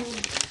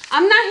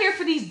I'm not here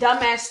for these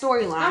dumbass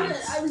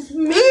storylines.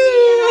 maybe,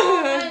 you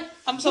know, like,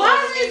 I'm so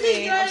why over is it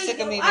Mimi. I'm like, sick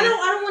of Mimi. I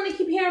don't want to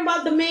keep hearing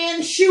about the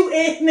man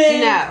shooting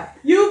and No.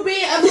 you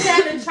being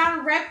upset and trying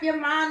to wrap your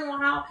mind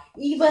on how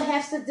Eva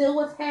has to deal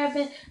with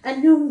having a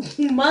new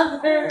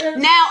mother.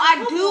 Now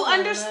I do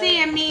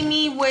understand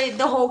Mimi with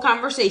the whole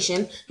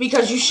conversation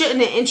because you shouldn't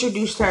have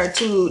introduced her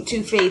to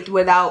Faith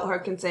without her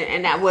consent,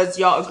 and that was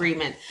y'all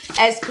agreement.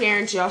 As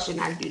parents, y'all should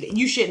not do that.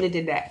 You shouldn't have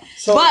did that.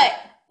 But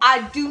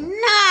I do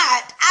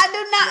not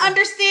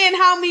understand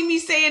how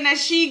Mimi's saying that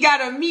she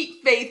gotta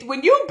meet Faith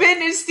when you've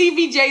been in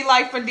Stevie J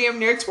life for damn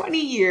near 20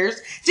 years,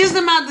 just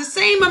about the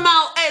same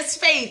amount as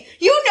Faith.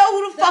 You know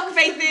who the fuck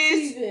Faith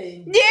is.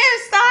 Yeah, I'm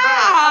stop.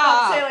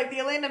 about to say, like, the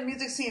Atlanta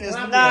music scene is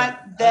Again,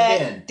 not that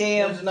again,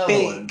 damn there's another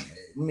big. one.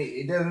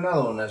 There's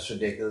another one that's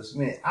ridiculous.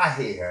 Man, I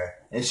hate her.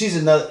 And she's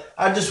another.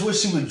 I just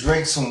wish she would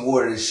drink some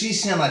water. She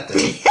seemed like the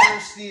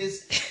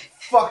thirstiest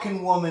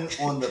fucking woman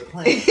on the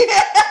planet.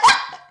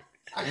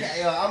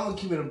 I'm gonna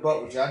keep it a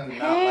buck with you. I do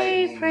not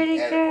like Mimi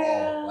at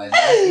all. Like,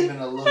 not even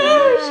a little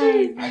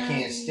bit. I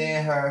can't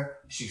stand her.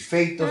 She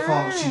faked the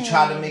funk. She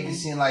tried to make it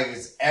seem like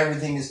it's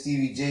everything is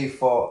Stevie J's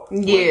fault.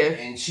 Yeah.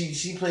 And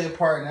she played a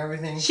part in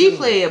everything. She too.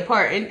 played a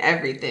part in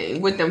everything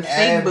with them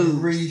fake boobs.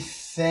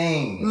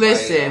 Everything.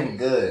 Listen. Like, I'm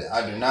good.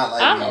 I do not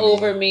like I'm Mimi.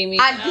 over Mimi.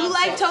 I do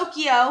like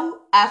Tokyo.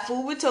 I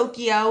fool with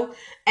Tokyo.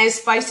 And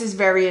Spice is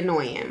very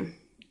annoying.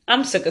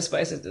 I'm sick of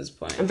Spice at this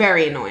point.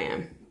 Very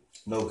annoying.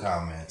 No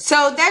comment.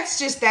 So that's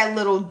just that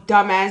little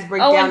dumbass Oh,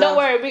 breakdown and don't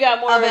worry, we got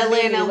more of of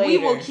Mimi Atlanta. later. We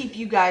will keep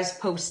you guys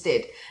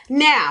posted.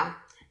 Now,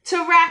 to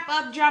wrap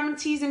up drama,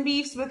 teas, and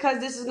beefs, because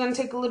this is going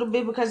to take a little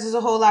bit because there's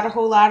a whole lot,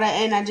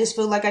 and I just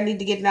feel like I need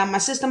to get it out of my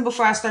system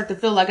before I start to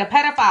feel like a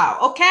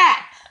pedophile. Okay.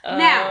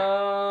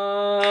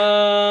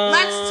 Now,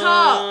 let's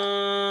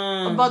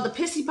talk about the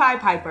Pissy Pie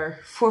Piper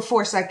for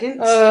 4 seconds.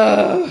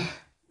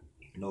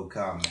 No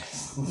comment.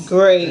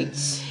 Great.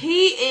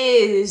 He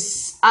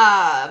is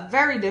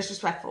very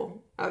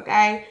disrespectful.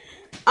 Okay.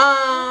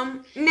 Now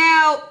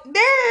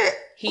there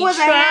was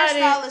a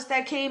hairstylist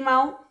that came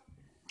out,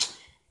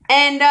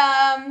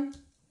 and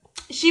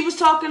she was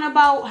talking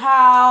about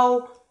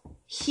how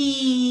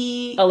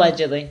he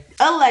Allegedly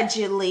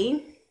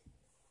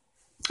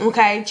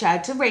Okay,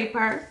 tried to rape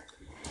her,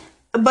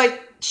 but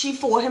she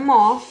fought him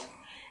off.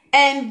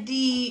 And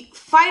the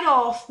fight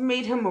off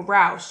made him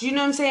aroused. You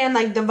know what I'm saying?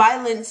 Like, the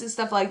violence and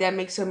stuff like that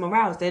makes him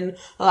aroused. And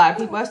a lot of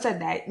people have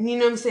said that. You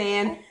know what I'm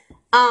saying?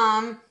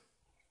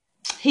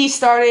 He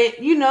started,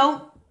 you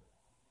know,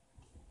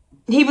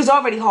 he was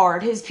already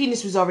hard. His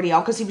penis was already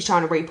out because he was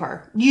trying to rape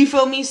her. You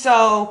feel me?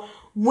 So,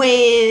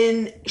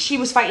 when she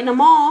was fighting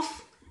him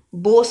off,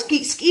 bull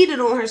skeeted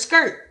on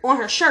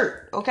her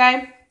shirt,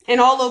 okay? And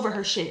all over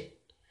her shit.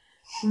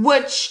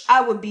 Which I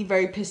would be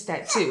very pissed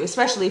at too,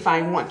 especially if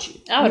I want you.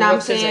 You know what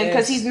I'm saying?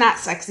 Because he's not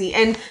sexy,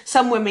 and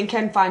some women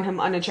can find him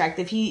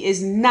unattractive. He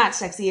is not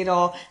sexy at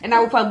all, and I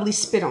would probably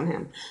spit on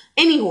him.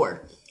 Anywho,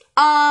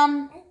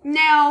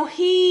 now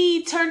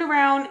he turned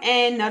around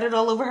and nutted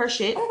all over her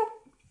shit.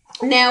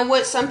 Now,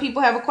 what some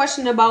people have a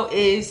question about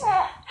is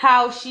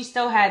how she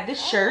still had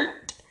this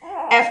shirt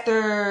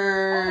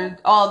after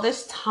all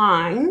this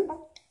time.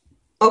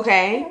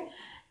 Okay.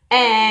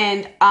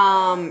 And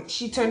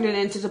she turned it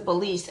into the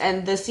police,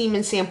 and the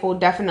semen sample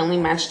definitely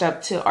matched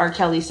up to R.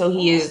 Kelly, so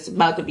he is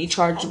about to be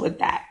charged with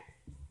that.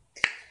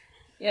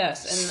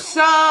 Yes, and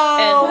so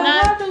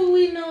how do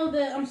we know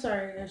that? I'm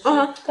sorry.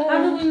 How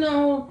do we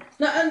know?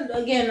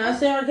 Again, I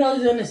say R.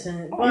 Kelly's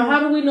innocent, but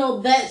how do we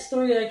know that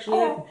story actually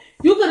happened?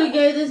 You could have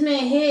gave this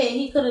man head,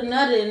 he could have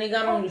nutted, and it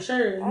got on your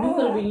shirt. You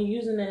could have been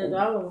using it as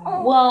well.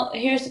 Well,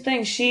 here's the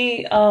thing.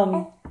 She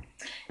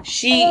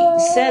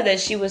said that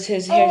she was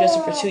his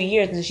hairdresser for 2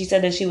 years, and she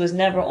said that she was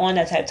never on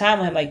that type of time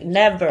with him, like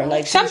never.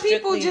 Like some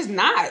people just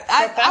not.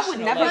 I would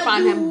never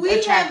find him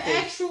attractive.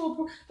 Have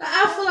actual,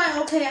 I feel like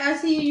okay, I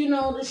see you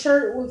know the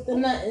shirt with the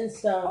nut and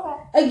stuff.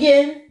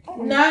 Again,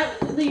 not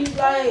the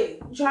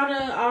like trying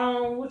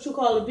to what you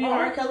call it, be on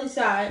R. Kelly's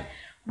side,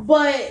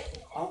 but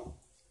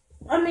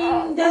I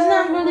mean that's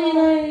not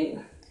really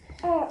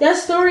like that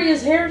story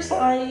is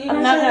hearsay. You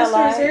know, that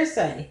story is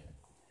hearsay.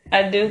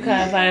 I do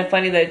kind of find it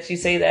funny that you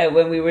say that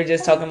when we were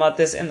just talking about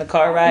this in the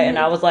car ride, and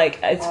I was like,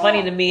 it's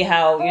funny to me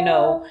how, you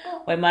know,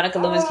 when Monica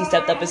Lewinsky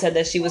stepped up and said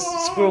that she was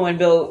screwing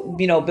Bill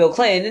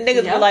Clinton, and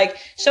niggas were like,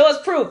 show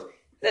us proof.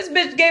 This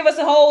bitch gave us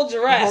a whole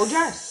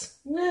dress.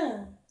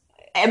 Yeah.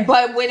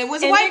 But when it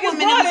was a white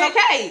woman, it was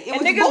okay. It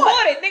was niggas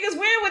bought it. Niggas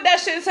weird with that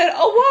shit and said,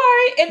 oh,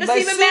 why? And the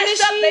semen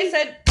matched up, they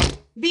said,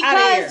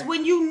 because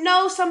when you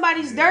know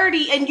somebody's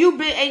dirty and you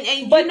been and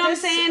you know what I'm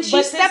saying,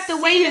 she stepped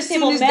away as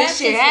soon as this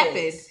shit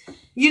happened.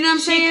 You know what I'm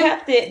saying? She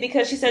kept it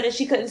because she said that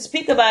she couldn't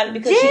speak about it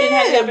because she didn't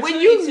have the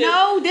opportunity when you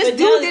know this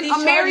dude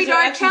that married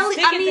R. Kelly,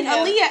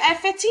 Aaliyah at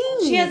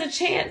 15. She has a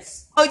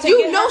chance. Oh,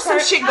 you know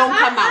some shit gonna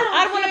come out.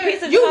 I want a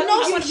piece of you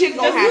know some shit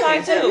gonna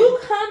happen. If you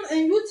come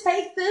and you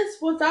take this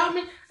without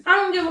me, I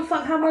don't give a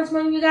fuck how much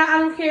money you got. I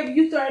don't care if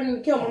you threatening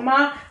to kill my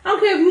mom. I don't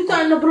care if you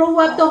threatening to blow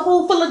up the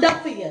whole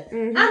Philadelphia.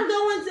 Mm-hmm.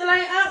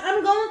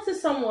 I'm going to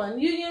someone.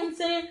 You know what I'm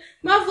saying?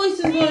 My voice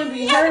is going to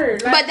be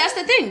heard. Like, but that's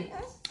the thing.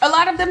 A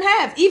lot of them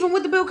have, even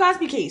with the Bill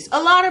Cosby case. A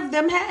lot of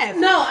them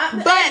have.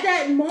 But at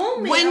that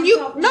moment, when you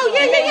a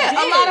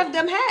lot of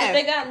them have.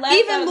 They got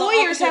even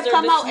lawyers have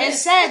come out and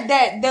said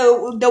that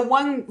the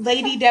one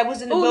lady that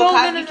was in the Bill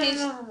Cosby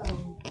case,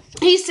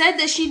 he said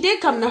that she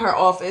did come to her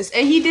office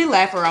and he did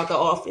laugh her out the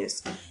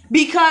office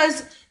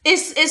because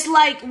it's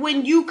like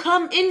when you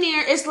come in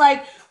there, it's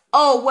like,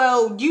 oh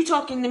well, you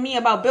talking to me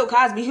about Bill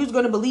Cosby? Who's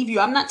going to believe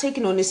you? I'm not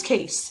taking on this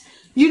case.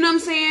 You know what I'm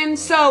saying?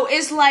 So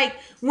it's like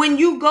when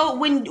you go,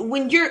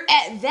 when you're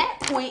at that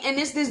point and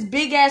it's this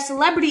big ass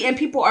celebrity and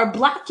people are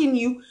blocking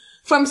you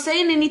from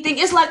saying anything,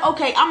 it's like,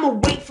 okay, I'm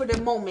gonna wait for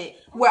the moment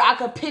where I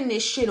could pin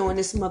this shit on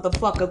this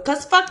motherfucker.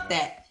 Cause fuck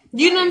that.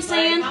 You know what I'm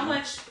saying?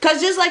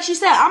 Cause just like she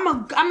said,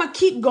 I'm gonna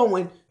keep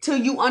going till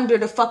you under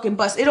the fucking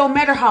bus. It don't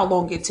matter how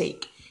long it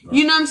take.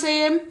 You know what I'm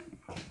saying?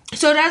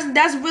 So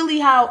that's really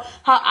how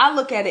I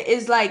look at it.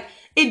 Is like,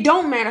 it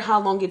don't matter how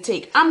long it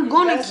take. I'm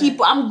gonna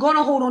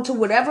hold on to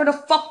whatever the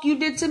fuck you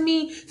did to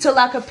me till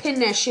I can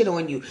pin that shit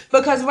on you.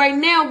 Because right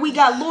now we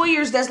got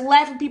lawyers that's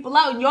laughing people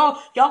out, and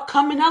y'all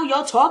coming out,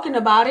 y'all talking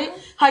about it.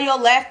 How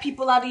y'all laugh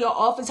people out of your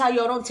office, how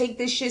y'all don't take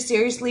this shit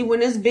seriously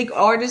when it's big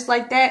artists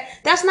like that.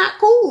 That's not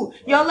cool.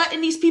 Y'all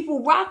letting these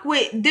people rock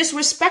with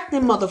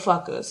disrespecting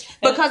motherfuckers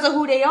because of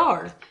who they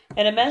are.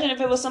 And imagine if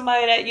it was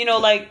somebody that, you know,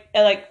 like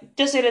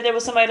just say that there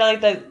was somebody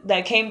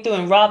that came through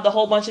and robbed a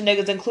whole bunch of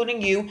niggas,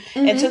 including you,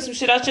 and took some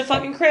shit out your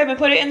fucking crib and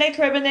put it in their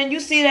crib, and then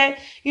you see that,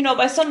 you know,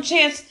 by some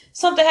chance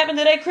something happened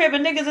to their crib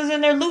and niggas is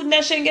in there looting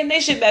that shit and getting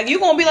their shit back. You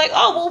gonna be like,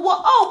 oh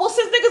well,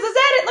 since niggas is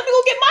at it, let me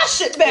go get my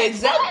shit back.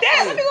 Exactly. Fuck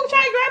that. Let me go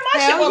try and grab my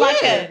shit while I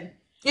can.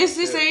 It's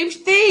the same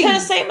thing. Kind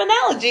of same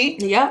analogy.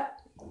 Yep.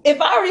 If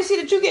I already see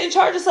that you getting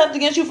charged of something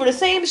against you for the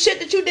same shit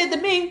that you did to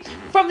me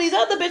from these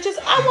other bitches,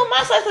 I want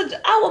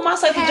my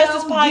slice of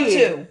justice pie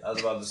too. I was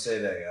about to say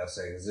that,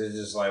 because it's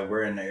just like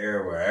we're in the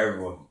era where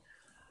everyone,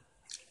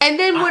 And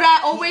then what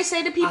I always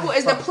say to people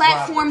is the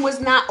platform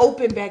was not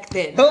open back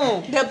then.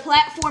 Boom. The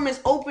platform is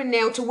open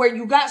now to where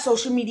you got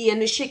social media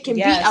and the shit can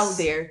be out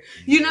there.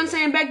 You know what I'm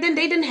saying? Back then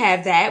they didn't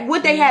have that.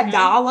 What they had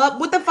dial up.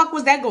 What the fuck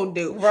was that gonna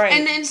do? Right.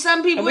 And then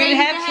some people we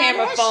didn't have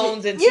camera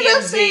phones and TMZ. You know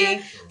what I'm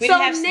saying? We so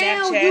didn't have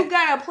now Snapchat. you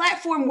got a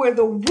platform where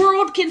the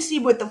world can see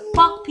what the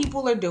fuck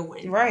people are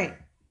doing. Right.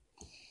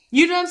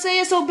 You know what I'm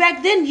saying? So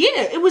back then,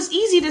 yeah, it was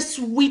easy to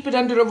sweep it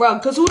under the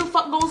rug because who the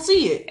fuck gonna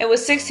see it? It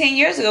was 16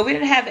 years ago. We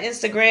didn't have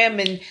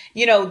Instagram and,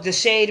 you know, the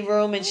shade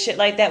room and shit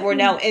like that where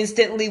now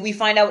instantly we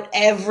find out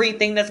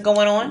everything that's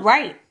going on.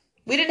 Right.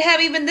 We didn't have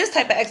even this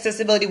type of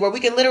accessibility where we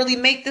can literally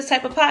make this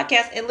type of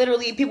podcast and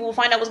literally people will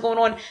find out what's going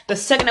on the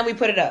second that we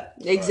put it up.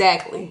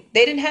 Exactly.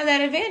 They didn't have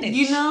that advantage.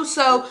 You know,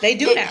 so they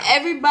do now.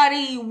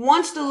 Everybody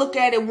wants to look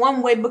at it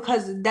one way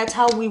because that's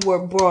how we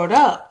were brought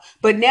up.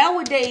 But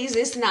nowadays,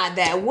 it's not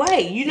that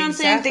way. You know what I'm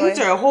saying? Things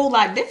are a whole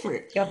lot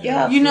different.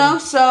 Yep. You know,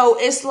 so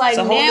it's like it's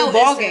a whole now new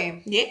ball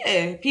game.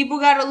 Yeah, people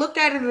got to look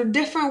at it a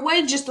different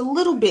way, just a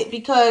little bit,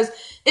 because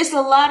it's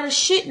a lot of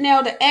shit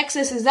now. The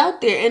access is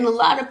out there, and a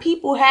lot of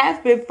people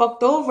have been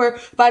fucked over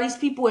by these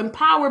people in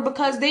power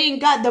because they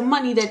ain't got the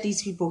money that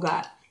these people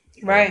got.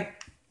 Right.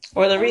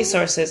 Or the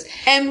resources.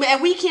 And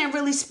we can't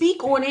really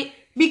speak on it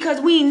because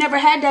we ain't never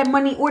had that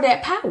money or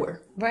that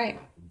power. Right.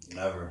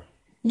 Never.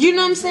 You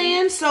know what I'm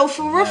saying? So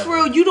for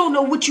real, you don't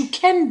know what you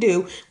can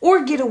do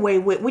or get away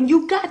with when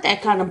you got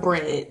that kind of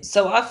bread.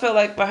 So I feel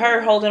like for her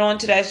holding on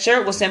to that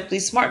shirt was simply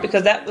smart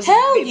because that was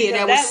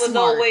that was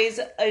smart. always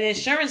an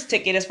insurance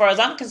ticket as far as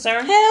I'm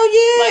concerned. Hell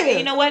yeah! Like,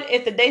 you know what?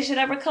 If the day should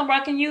ever come where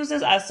I can use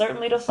this, I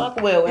certainly the fuck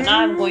will, and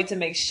I'm going to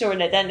make sure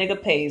that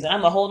nigga pays, and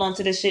I'm gonna hold on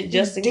to this shit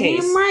just in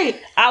case. Damn right.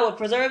 I would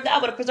preserve that. I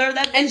would have preserved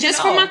that. And just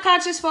for my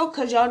conscious folk,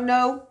 because y'all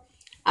know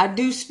I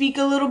do speak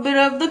a little bit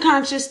of the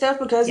conscious stuff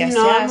because, I'm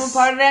a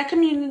part of that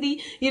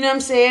community. You know what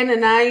I'm saying?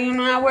 And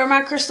I wear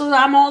my crystals.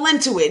 I'm all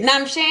into it. You know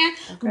what I'm saying?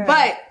 Okay.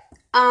 But,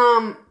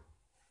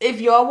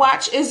 if y'all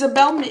watch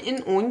Isabel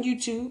Mitten on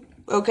YouTube,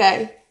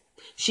 okay,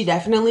 she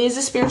definitely is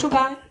a spiritual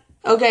guide.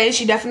 Okay,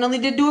 she definitely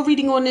did do a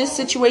reading on this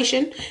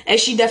situation, and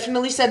she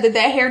definitely said that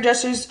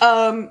hairdresser's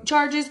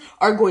charges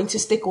are going to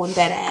stick on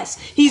that ass.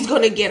 He's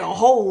gonna get a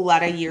whole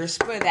lot of years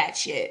for that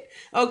shit.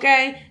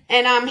 Okay,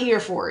 and I'm here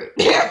for it.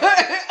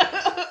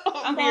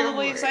 I'm all the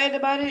way excited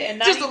about it,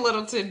 and just a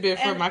little tidbit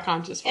for my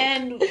conscious folk.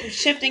 And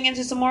shifting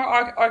into some more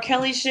R.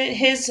 Kelly shit,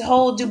 his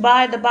whole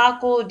Dubai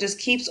debacle just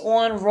keeps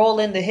on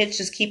rolling. The hits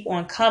just keep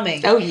on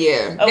coming. Oh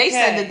yeah, okay. They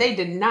said that they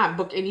did not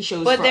book any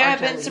shows. But for there R. have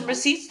Kelly. been some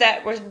receipts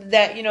that were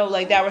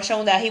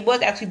showing that he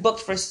was actually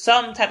booked for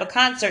some type of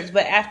concerts,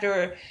 but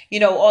after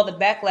all the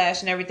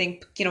backlash and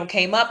everything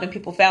came up and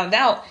people found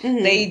out,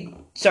 they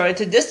started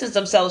to distance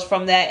themselves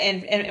from that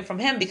and from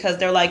him because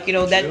they're like,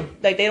 that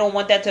like they don't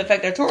want that to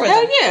affect their tourism.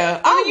 Hell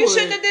yeah. You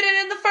shouldn't have did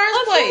it in the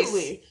first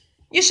place.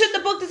 You shouldn't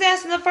have booked his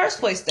ass in the first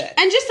place then.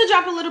 And just to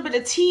drop a little bit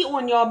of tea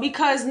on y'all,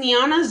 because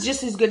Niana's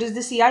just as good as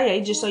the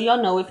CIA, just so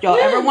y'all know. If y'all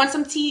ever want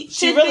some tea,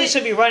 she really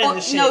should be running the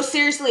shit. No,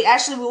 seriously,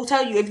 Ashley will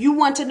tell you. If you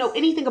want to know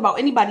anything about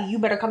anybody, you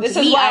better come to me.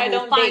 This is why I will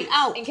don't find date,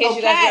 out. in case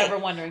you guys are ever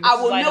wondering. I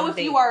will know if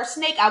you are a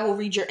snake. I will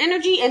read your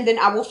energy, and then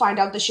I will find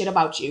out the shit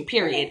about you,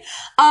 period.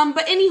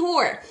 But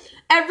anyhow,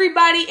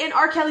 everybody in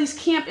R. Kelly's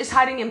camp is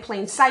hiding in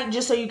plain sight.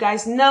 Just so you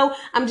guys know,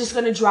 I'm just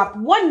going to drop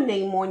one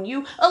name on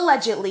you.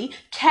 Allegedly,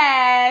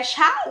 Cash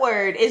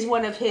Howard is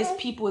one of his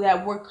people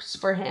that works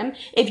for him.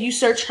 If you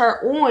search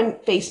her on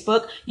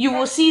Facebook, you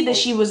will see that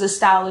she was a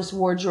stylist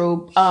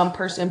wardrobe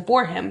person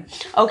for him.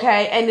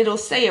 Okay, and it'll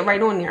say it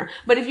right on there.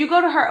 But if you go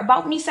to her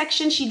About Me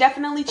section, she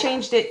definitely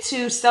changed it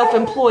to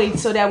self-employed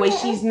so that way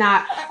she's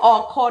not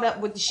all caught up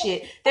with the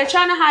shit. They're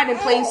trying to hide in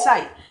plain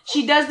sight.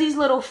 She does these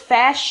little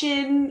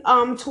fashion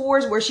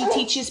tours where she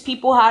teaches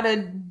people how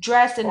to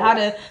dress and how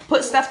to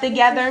put stuff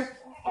together.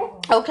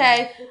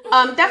 Okay,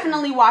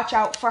 definitely watch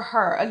out for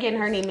her. Again,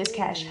 her name is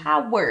Cash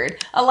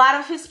Howard. A lot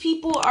of his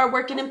people are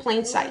working in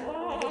plain sight.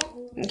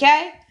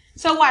 Okay,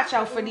 so watch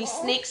out for these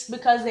snakes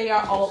because they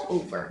are all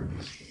over.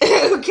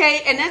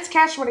 Okay, and that's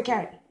Cash with a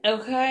K.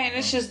 Okay, and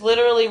it's just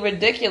literally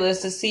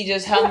ridiculous to see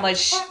just how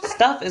much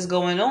stuff is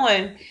going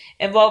on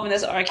involving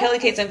this R. Kelly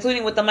case,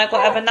 including with the Michael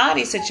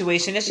Avenatti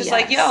situation. It's just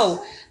like,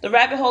 the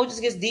rabbit hole just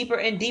gets deeper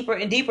and deeper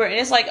and deeper. And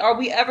it's like, are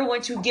we ever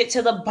going to get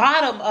to the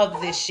bottom of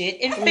this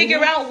shit and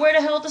figure out where the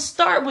hell to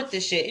start with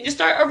this shit and just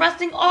start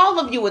arresting all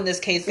of you in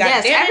this case?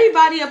 Yes,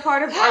 everybody a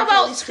part of how R.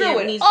 about Kelly's screw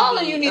it? needs all to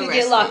of be you need to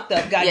arrested. get locked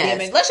up.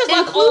 Goddamn it! Let's just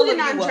lock all of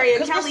you up.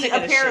 Andrea Kelly,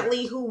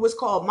 apparently, who was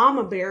called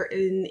Mama Bear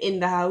in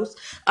the house.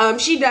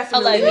 She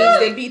definitely needs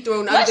to be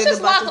thrown under the bus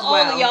as well. Let's just lock all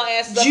of y'all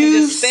asses up and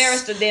just spare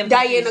us the damn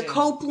Diana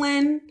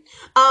Copeland.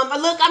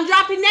 Look, I'm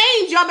dropping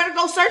names. Y'all better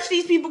go search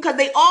these people because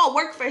they all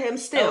work for him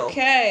still.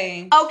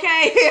 Okay. We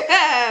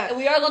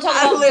are going to talk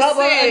about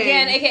Bubba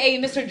again,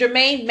 a.k.a. Mr.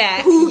 Jermaine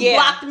Mack. Who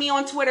blocked me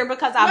on Twitter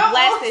because I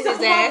blasted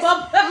his ass.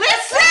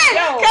 Listen,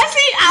 because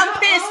I'm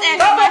pissed at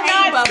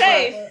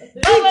him.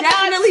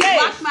 definitely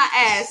blocked my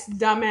ass,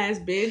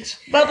 dumbass bitch.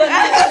 But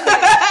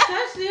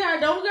Especially her.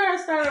 Don't get her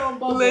started on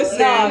Bubba. Listen,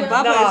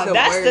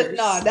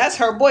 Yeah. that's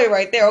her boy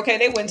right there. Okay,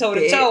 they went toe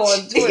to toe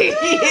on Twitter.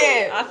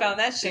 Yeah. I found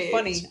that shit Bitch.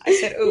 funny. I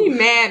said, He "Ooh."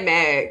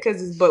 mad because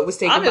his butt was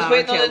taken I'm just by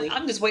R. waiting Kelly.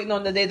 I'm just waiting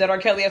on the day that R.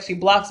 Kelly actually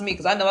blocks me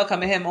because I know I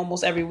come at him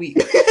almost every week.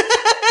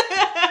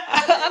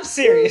 I'm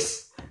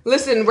serious.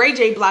 Listen, Ray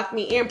J blocked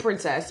me and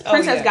Princess.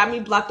 Princess yeah. got me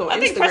blocked on I Instagram.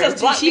 think Princess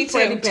blocked she me too.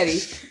 petty petty.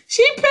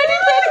 She petty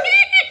petty.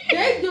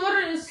 Their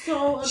daughter is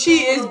so She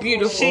is adorable.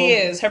 beautiful. She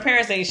is. Her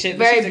parents ain't shit.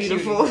 But Very she's a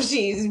beautiful.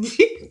 cutie. She's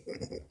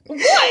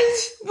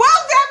What?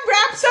 Well, that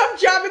wraps up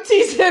Drama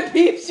Teas and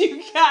Beeps,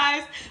 you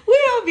guys. We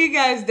hope you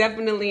guys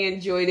definitely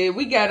enjoyed it.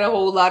 We got a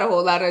whole lot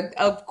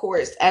of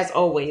course, as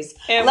always.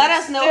 And Let we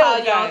us know still how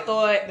y'all got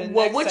thought, the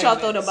what next y'all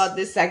thought segments. about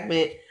this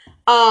segment.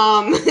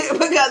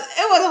 Because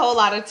it was a whole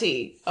lot of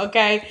tea,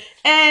 okay?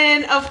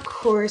 And of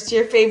course,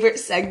 your favorite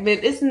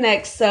segment is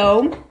next,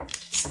 so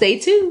stay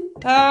tuned.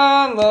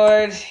 Oh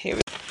Lord. Here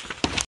we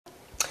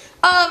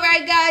All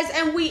right, guys,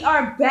 and we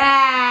are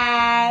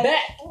back.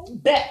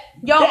 back.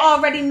 Y'all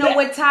already know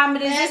what time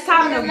it is. It's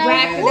time to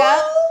wrap it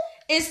up.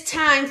 Woo! It's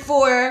time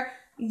for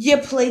You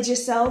Played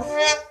Yourself.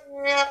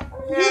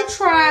 You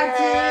tried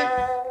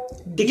it.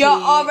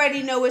 Y'all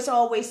already know it's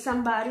always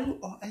somebody.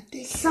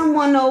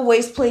 Someone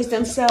always plays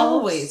themselves.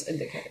 Always a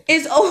dickhead.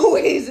 It's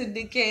always a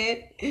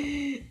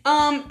dickhead.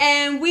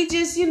 And we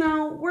just,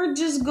 we're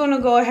just gonna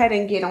go ahead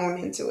and get on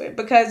into it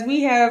because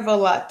we have a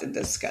lot to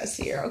discuss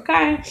here,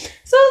 okay?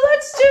 So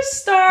let's just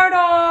start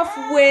off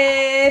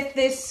with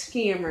this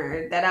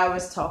scammer that I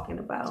was talking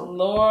about.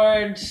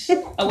 Lord.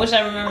 I wish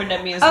I remembered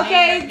that man's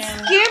Okay, name right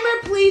now.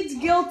 scammer pleads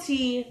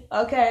guilty,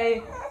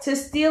 okay, to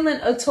stealing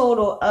a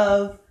total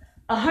of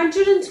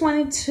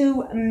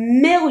 122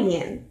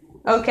 million,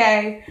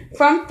 okay,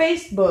 from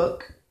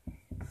Facebook,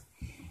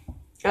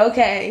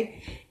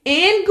 okay,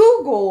 and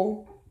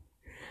Google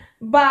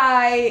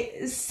by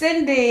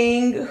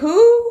sending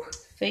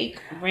Fake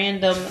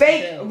random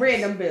bills.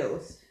 random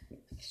bills.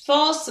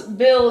 False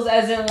bills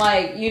as in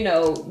like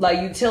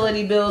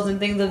utility bills and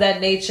things of that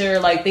nature,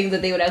 like things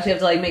that they would actually have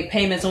to like make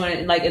payments on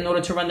it like in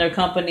order to run their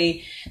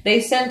company.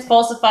 They sent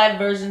falsified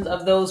versions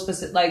of those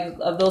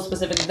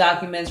specific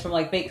documents from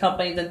like fake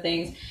companies and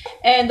things.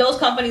 And those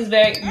companies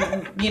must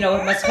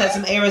have had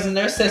some errors in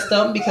their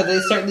system because they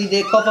certainly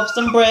did cough up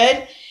some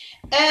bread.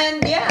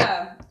 And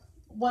yeah,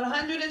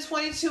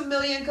 122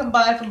 million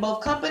combined from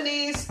both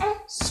companies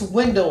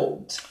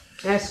swindled.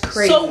 That's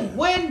crazy. So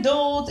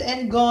dwindled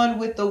and gone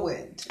with the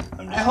wind.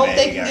 I'm I just hope mad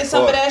they he can got get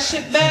some of caught. that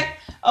shit back.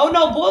 Oh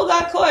no, boy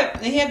got caught.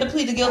 And he had to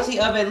plead the guilty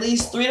of at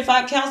least 3 to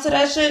 5 counts of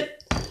that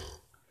shit.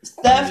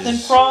 Theft and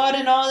fraud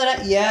and all of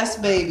that. Yes,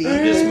 baby.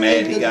 I'm just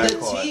mad he got the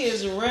caught. tea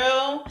is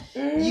real.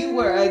 You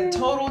were a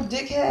total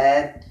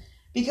dickhead.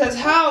 Because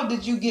how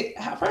did you get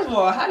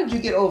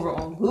over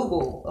on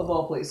Google of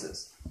all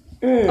places?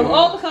 Of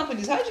all the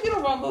companies, how did you get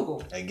over on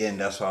Google? Again,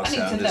 that's why I need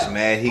I'm to just know.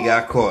 mad he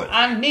got caught.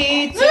 I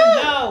need to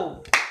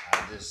know.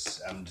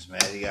 I'm just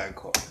mad he got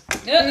caught.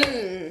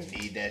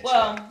 Need that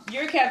Well, check.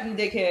 you're Captain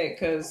Dickhead,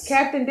 because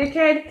Captain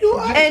Dickhead.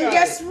 tried And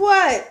guess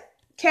what?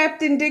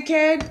 Captain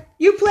Dickhead,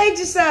 you played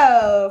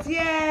yourself.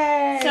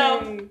 Yay.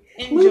 So,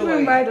 enjoy.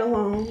 Moving right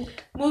along.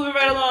 Moving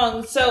right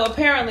along. So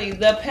apparently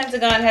the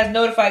Pentagon has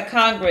notified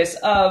Congress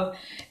of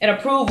an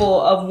approval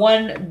of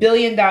 $1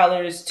 billion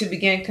to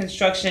begin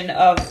construction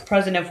of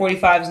President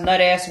 45's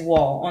nut-ass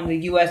wall on the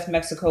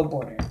U.S.-Mexico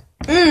border.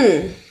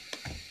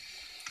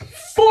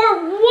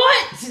 For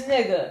what,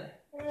 nigga?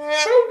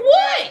 For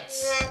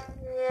what?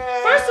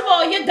 First of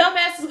all, your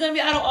dumbass is going to be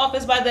out of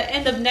office by the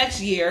end of next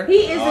year.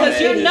 He is Oh, Because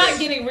that you're is- not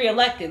getting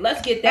reelected.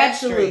 Let's get that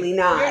Absolutely straight.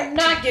 not. You're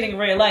not getting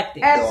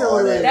reelected.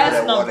 Absolutely.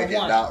 That's number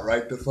one.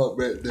 Right the fuck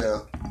back there.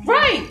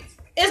 Right.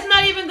 It's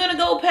not even going to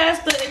go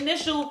past the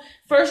initial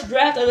first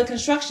draft of the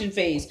construction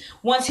phase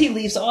once he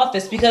leaves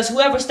office, because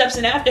whoever steps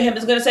in after him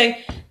is going to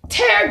say,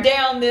 tear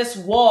down this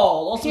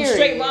wall on some Period.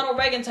 straight Ronald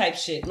Reagan type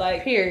shit.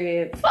 Like,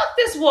 Period. fuck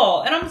this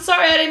wall. And I'm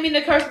sorry I didn't mean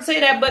to curse and say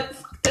that, but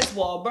fuck this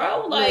wall,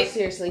 bro. No, Like,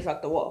 seriously,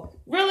 fuck the wall.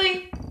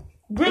 really?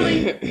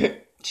 Really?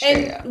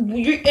 Straight up. And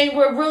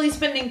we're really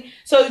spending.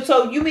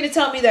 So you mean to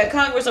tell me that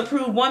Congress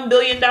approved $1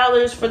 billion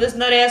for this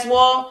nut ass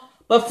wall,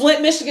 but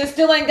Flint, Michigan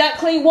still ain't got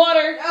clean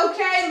water?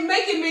 Okay,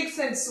 make it make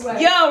sense,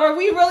 Sweat. Yo, are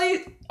we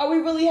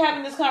really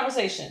having this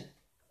conversation?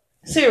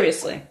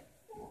 Seriously.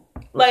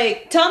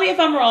 Like, tell me if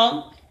I'm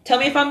wrong. Tell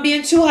me if I'm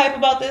being too hype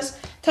about this.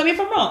 Tell me if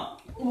I'm wrong.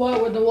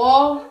 What, with the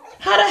wall?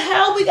 How the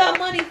hell we got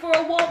money for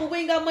a wall, but we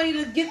ain't got money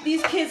to get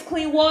these kids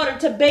clean water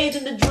to bathe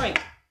and to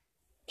drink?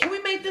 Can we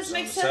make this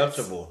make sense?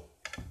 Unacceptable.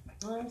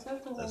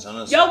 Unacceptable. That's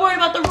unacceptable. Y'all worried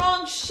about the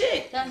wrong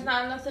shit. That's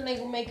not nothing they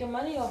can make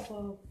money off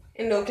of.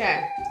 And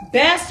okay.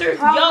 Bastard.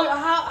 How- Y'all,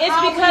 how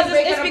it's we because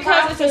making it's a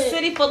because it's a profit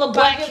city full of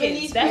by black giving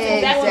kids. these That's people-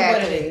 exactly what it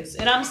Exactly. is.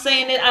 And I'm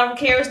saying it, I don't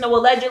care. It's no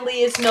allegedly,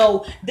 it's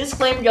no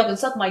disclaimer. Y'all can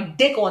suck my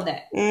dick on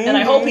that. And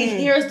I hope he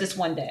hears this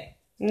one day.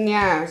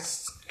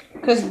 Yes.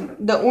 Because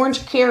the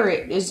orange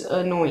carrot is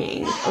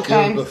annoying.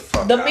 Okay.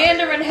 The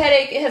Mandarin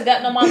headache has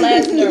gotten on my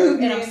last nerve,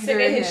 and I'm sick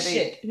of his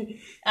shit.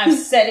 I've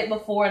said it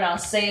before, and I'll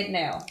say it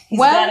now. He's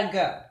gotta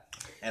go.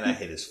 And I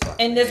hate his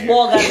fucking And this hair.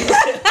 ball got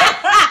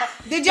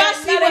to Did y'all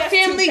see what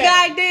Family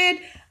Guy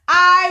did?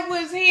 I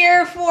was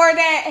here for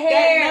that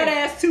hair. That nut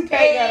ass toupee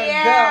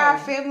Yeah, gotta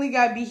go. Family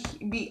Guy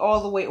be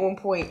all the way on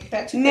point.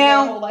 That toupee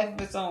got a whole life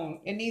of its own.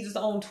 It needs its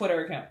own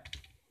Twitter account.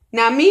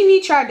 Now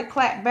Mimi tried to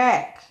clap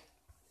back,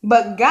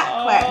 but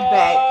got clapped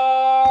back.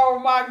 Oh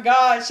my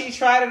God, she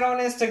tried it on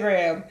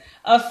Instagram.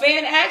 A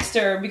fan asked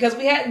her because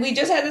we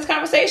just had this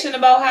conversation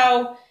about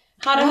how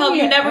the hell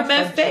you never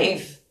met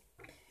Faith.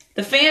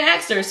 The fan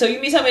asked her, so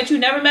you mean tell me that you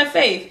never met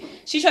Faith?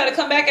 She tried to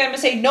come back at him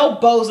and say, no,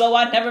 bozo,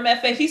 I never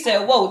met Faith. He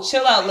said, whoa,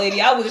 chill out, lady.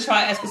 I was just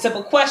trying to ask a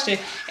simple question.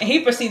 And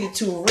he proceeded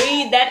to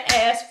read that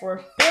ass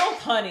for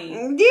filth, honey.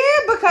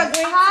 Yeah, because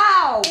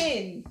how?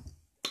 In.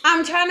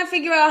 I'm trying to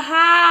figure out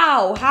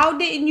how. How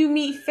didn't you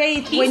meet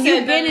Faith He when said,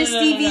 you've been in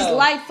Stevie's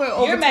life for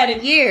over 20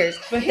 years?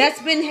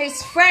 That's been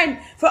his friend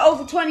for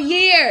over 20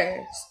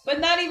 years. But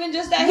not even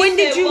just that. When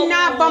did you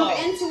not bump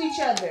into each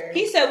other?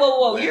 He said,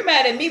 whoa, you're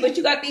mad at me, but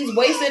you got these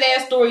wasted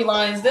ass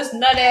storylines, this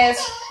nut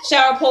ass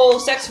shower pole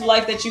sexual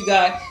life that you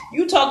got.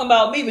 You talking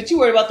about me, but you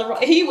worried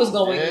about he was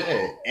going.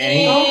 Yeah. And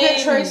he Don't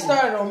get Trey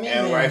started on me,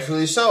 and man.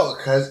 rightfully so,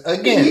 because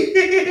again,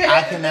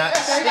 I cannot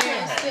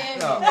stand her.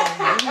 No,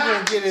 we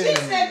gonna get into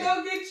it.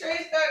 don't get Trey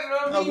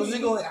started on No,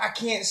 because I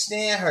can't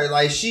stand her.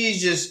 Like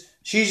she's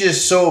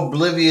just so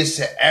oblivious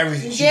to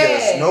everything. She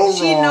does no wrong.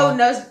 She know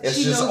nothing. It's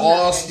She just knows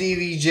all nothing.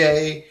 Stevie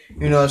J.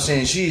 You know what I'm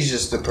saying? She's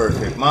just the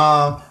perfect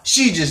mom.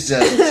 She just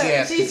does what she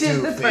has She's to just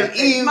do the for perfect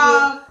evil.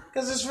 mom.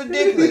 Because it's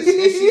ridiculous. And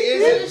she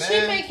isn't, She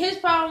man. make his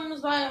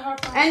problems like her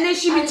problems. And then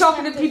she be I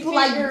talking have to people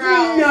like, figure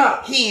out- no.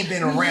 He ain't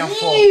been around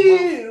for a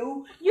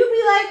month. You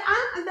be like,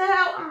 the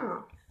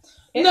hell,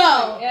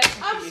 No, Yeah,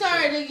 I'm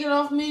sorry to get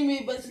off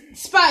Mimi, but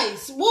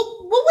Spice,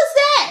 what was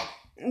that?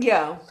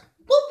 Yo.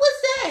 What was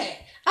that?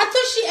 I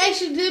thought she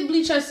actually did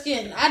bleach her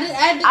skin. I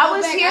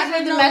was here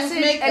for the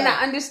message, and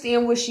I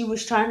understand what she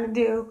was trying to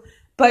do.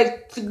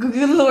 But,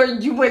 good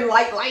Lord, you went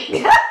light.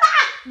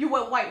 You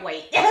went white.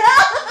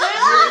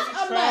 That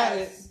was a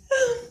mess.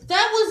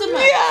 That was a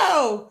mess.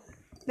 Yo.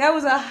 That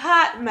was a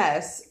hot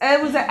mess.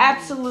 It was an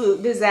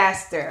absolute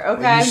disaster, When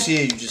okay? you see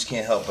it, you just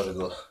can't help but to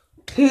go.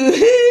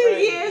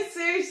 Yeah,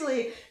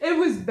 seriously. It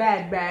was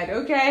bad,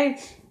 okay?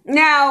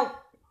 Now,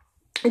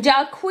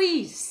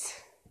 Jacquees.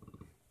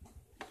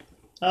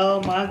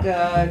 Oh my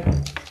God.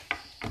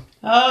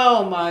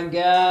 Oh my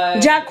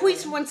God.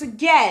 Jacquees once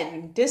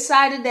again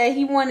decided that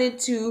he wanted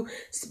to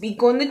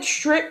speak on the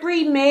Trip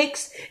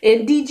remix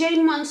and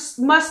DJ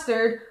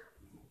Mustard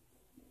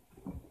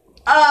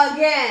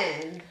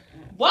again.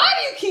 Why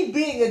do you keep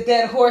being a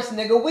dead horse,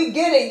 nigga? We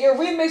get it. Your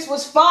remix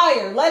was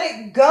fire. Let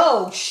it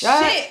go.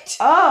 Shit.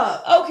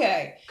 Up.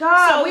 Okay.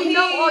 God, So we he-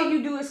 know all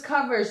you do is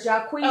covers.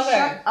 Jacquees, Okay.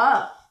 shut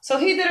up. So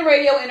he did a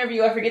radio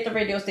interview. I forget the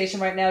radio station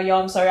right now,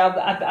 y'all. I'm sorry.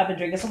 I've been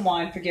drinking some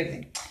wine. Forgive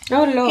me.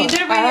 Oh, Lord. He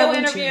did a radio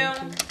interview,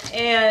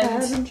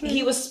 and drinking.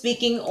 he was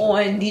speaking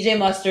on DJ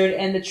Mustard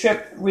and the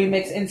Trip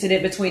remix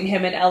incident between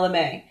him and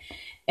LMA,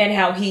 and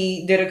how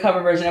he did a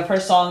cover version of her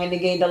song, and it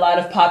gained a lot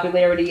of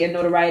popularity and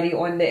notoriety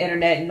on the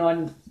internet and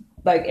on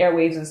like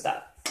airwaves and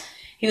stuff.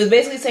 He was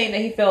basically saying that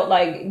he felt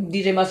like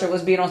DJ Mustard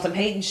was being on some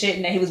hating shit,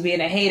 and that he was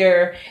being a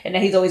hater, and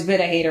that he's always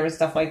been a hater and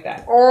stuff like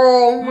that.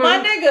 Oh, My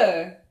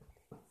nigga.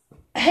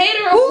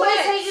 Hater of Who what?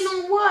 is hating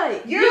on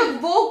what? Your- Your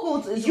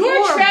vocals is Your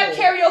horrible. trap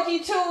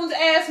karaoke tunes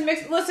ass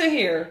mix. Listen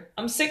here.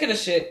 I'm sick of the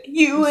shit.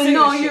 You I'm and sick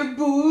of all this your shit.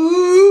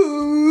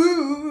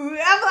 boo.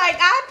 I'm like,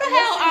 what the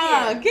hell?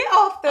 Listen here. Get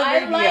off the I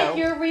radio. like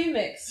your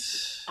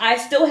remix. I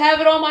still have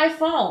it on my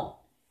phone.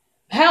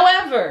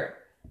 However,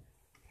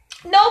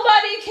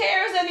 nobody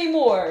cares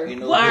anymore. You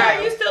know Why what?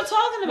 are you still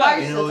talking about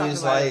it? You know what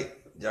he's like?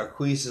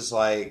 Jacquees is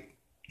like,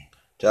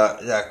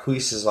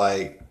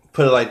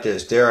 put it like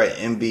this: there are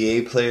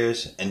NBA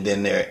players, and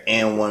then there are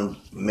N1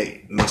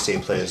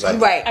 mixtape players. Like,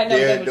 Right. I know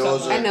they're- what you're talking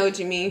those about. I know what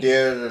you mean.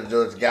 They're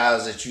those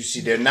guys that you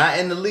see. They're not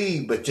in the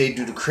league, but they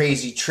do the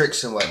crazy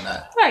tricks and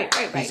whatnot. Right.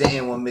 He's an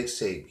N1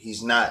 mixtape.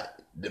 He's not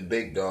the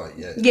big dog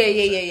yet.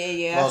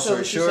 Yeah. Long I saw what story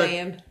you're short,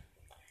 saying.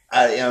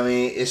 I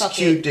mean, it's Fuck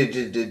cute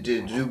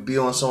to be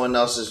on someone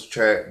else's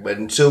track, but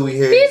until we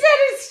hear He said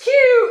it's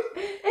cute.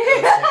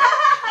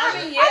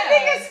 I mean, yeah. I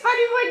think it's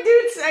funny when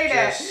dudes say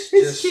that. Just-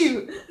 It's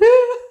cute.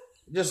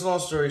 just long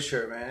story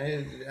short,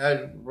 man.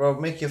 Bro,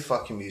 make your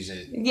fucking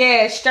music.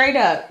 Yeah, straight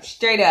up.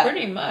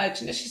 Pretty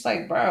much. And it's just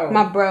like, bro.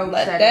 My bro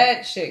let said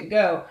that shit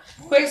go.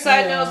 Quick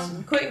side note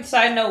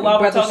while we're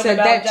brother talking said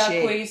about that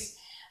shit. Jacquees.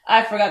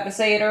 I forgot to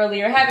say it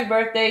earlier. Happy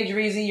birthday,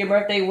 Dreezy. Your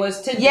birthday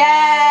was today.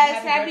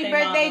 Yes, happy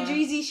birthday, mama.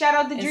 Dreezy. Shout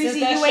out to And Dreezy. since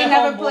that's You ain't your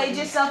never homeboy- played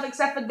yourself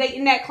except for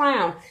dating that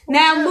clown.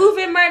 Now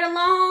moving right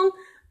along.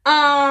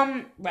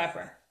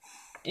 Rapper.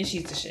 And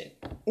she's the shit.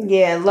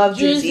 Yeah, love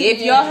Dreezy. Dreezy,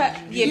 If y'all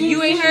if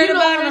you ain't heard know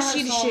about one her, of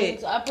she the songs.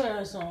 shit. I put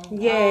her song.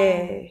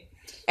 Yeah.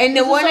 And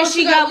the What's the one that song she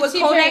she got got with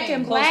with Kodak T-Pain?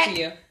 and Close Black. to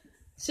you.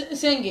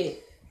 Sing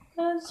it.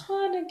 I just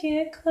want to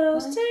get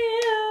close to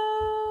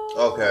you.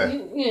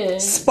 Okay. Yeah.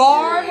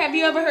 Spar. Have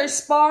you ever heard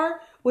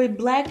Spar with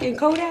Black and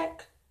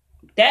Kodak?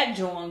 That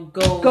joint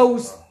goes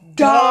Goes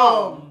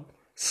dumb.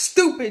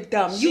 Stupid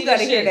dumb. She You gotta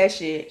the hear shit. that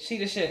shit. She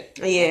the shit.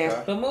 Yeah.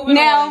 Okay. But moving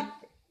Now,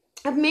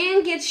 a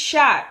man gets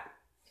shot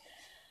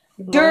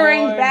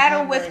during Lord battle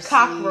have with mercy.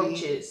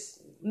 cockroaches.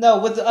 No,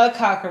 with a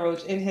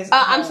cockroach in his.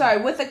 I'm home.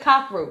 sorry, with a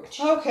cockroach.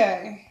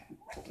 Okay.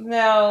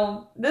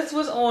 Now, this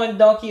was on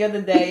Donkey of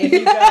the Day, if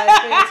you guys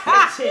pay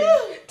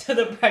attention to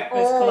the Breakfast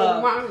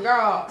Club. my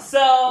god.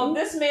 So,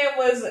 this man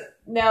was...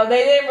 Now,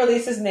 they didn't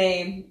release his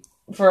name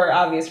for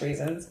obvious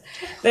reasons.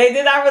 They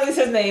did not release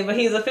his name, but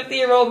he's a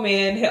 50-year-old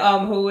man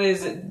who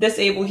is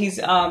disabled. He's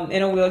in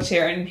a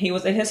wheelchair, and he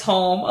was in his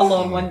home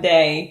alone one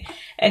day,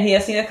 and he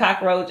had seen a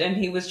cockroach, and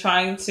he was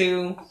trying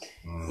to,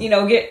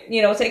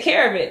 take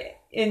care of it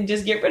and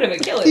just get rid of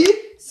it, kill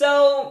it.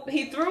 So,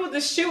 he threw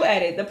the shoe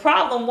at it. The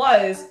problem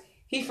was...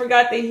 he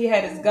forgot that he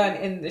had his gun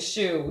in the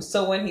shoe.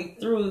 So when he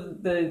threw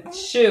the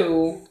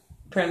shoe,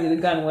 apparently the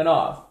gun went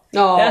off.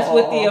 Oh. That's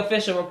what the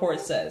official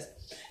report says.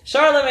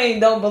 Charlemagne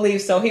don't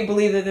believe so. He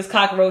believed that this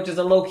cockroach is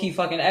a low-key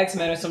fucking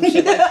X-Men or some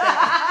shit like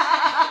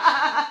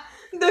that.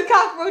 The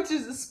cockroach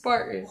is a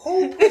Spartan.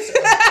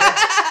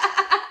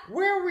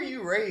 Where were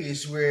you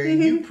raised where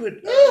you put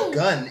a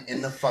gun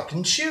in the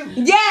fucking shoe?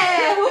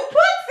 Yeah, who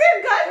puts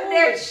their gun in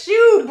their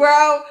shoe,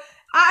 bro?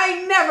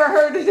 I never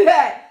heard of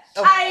that.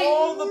 Of I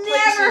all the never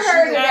places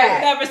heard you of went.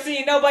 I've that. never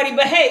seen nobody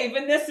behave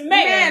in this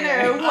manner.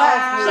 Manner, wow.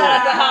 Shout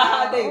out to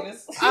Ha Ha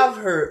Davis. I've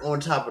heard on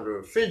top of the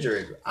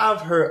refrigerator.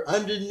 I've heard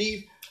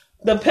underneath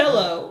The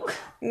pillow.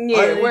 Yeah,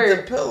 underneath the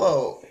where?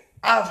 pillow.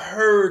 I've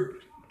heard,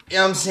 you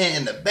know what I'm saying,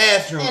 in the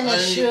bathroom. In the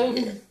underneath-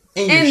 shoe.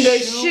 In In your the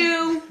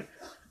shoe. shoe,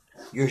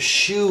 Your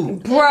shoe.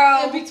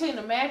 bro. In between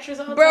the mattress.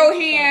 all Bro, types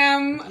of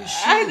he stuff.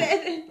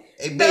 Hey,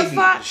 the baby,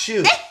 fuck? the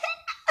shoe.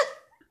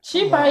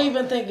 She probably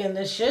even thinking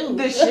the shoe.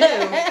 The shoe.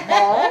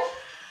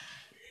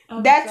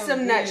 That's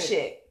some nut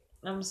shit.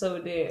 I'm so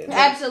dead.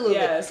 Absolutely.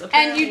 Yes, And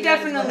apparently you that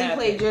is what definitely happened.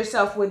 played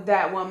yourself with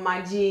that one,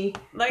 my G.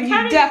 Like, You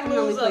how do definitely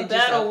you lose a played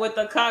battle yourself. with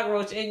a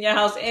cockroach in your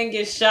house and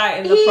get shot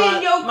in the He front?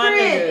 in your My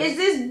crib. nigga. Is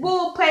this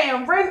bull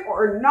paying rent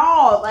or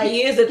no? Like,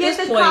 He is at get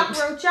this the point.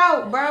 cockroach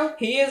out, bro.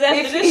 He is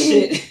after If this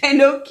he- shit.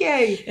 And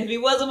okay. If he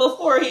wasn't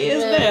before, he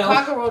is Yeah, now.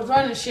 cockroach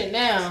running shit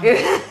now.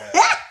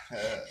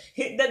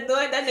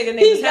 That nigga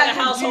He niggas got had a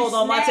the household juice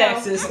on my now.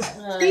 taxes.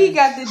 He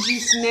got the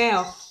juice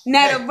now.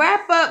 Now to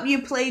wrap up,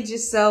 you played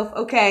yourself,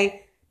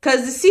 okay?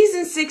 Because the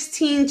season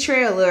 16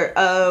 trailer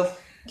of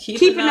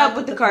Keeping Up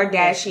with the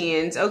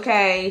Kardashians,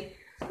 okay,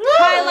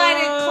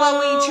 highlighted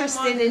Khloe,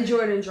 Tristan, and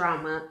Jordan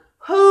drama.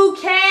 Who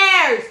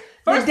cares?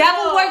 First The of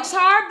devil all- works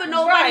hard, but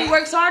nobody Right.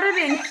 works harder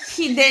than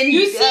he. Than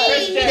You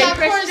see, he got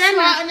Kris Chris Jenner.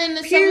 slotting in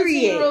the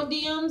Period. 17-year-old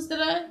DMs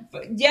today.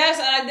 Yes,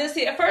 and I did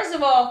see it. First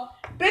of all,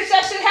 bitch,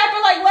 that shit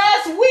happened like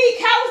last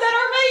week. How was that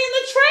already in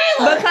the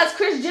trailer? Because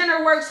Kris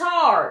Jenner works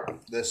hard.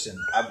 Listen,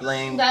 I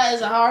blame. That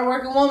is a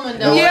hard-working woman,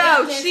 though. Yo, You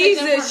can't she's take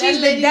them the- from- she's that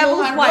the lady know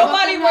devil's how to wife.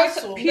 Nobody fucking works.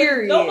 hustle.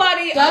 Period.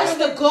 Nobody. That's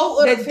the goat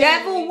of The the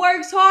devil family.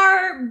 works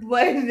hard,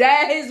 but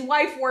that his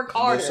wife work You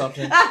know harder.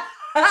 something?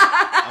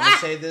 I'm gonna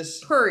say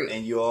this, Period.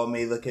 and you all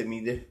may look at me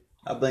different.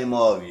 I blame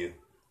all of you.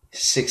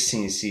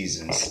 16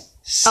 seasons.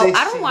 Oh, I 16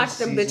 don't watch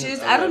them seasons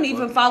bitches. of I don't that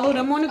even book. follow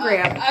them on the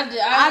gram. I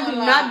do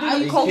not do I the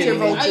used culture to-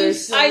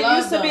 vultures. I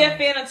used to be a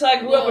fan until I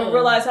grew up and Yeah.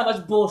 realized how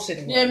much bullshit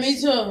it was. Yeah, me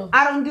too.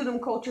 I don't do them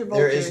culture vultures.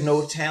 There is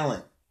no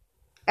talent.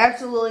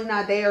 Absolutely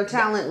not. They are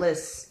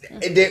talentless.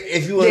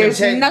 If you want There's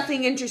to check,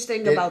 nothing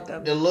interesting about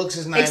them. The looks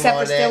is not Except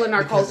all for still that in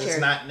our because culture.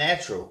 It's not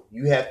natural.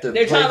 You have to.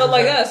 They're play trying to look for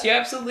like that. us. You're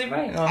absolutely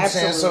right. You know what I'm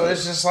saying? So Absolutely.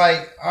 it's just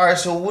like, all right.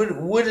 So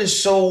what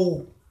is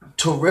so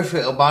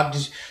terrific about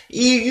this?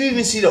 You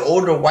even see the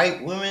older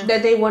white women.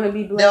 That they want to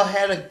be They'll black.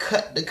 have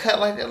the cut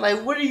like that.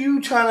 Like, what are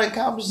you trying to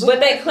accomplish? But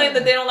they claim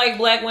that they don't like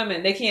black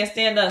women. They can't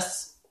stand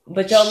us.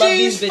 But y'all love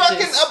these She's bitches.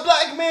 fucking a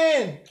black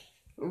man.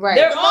 Right.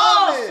 They're The mom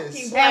all is.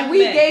 fucking black And we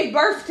men. gave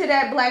birth to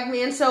that black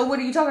man, so what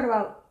are you talking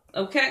about?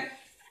 Okay.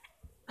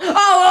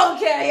 Oh,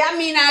 okay. I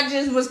mean, I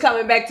just was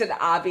coming back to the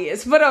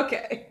obvious, but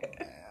okay.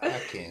 I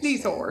can't.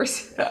 These stand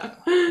whores.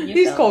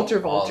 These don't.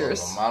 culture all of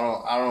vultures. them.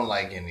 I don't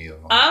like any of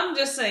them. I'm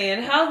just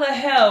saying, how the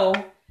hell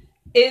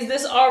is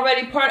this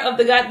already part of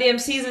the goddamn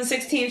season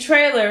 16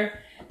 trailer?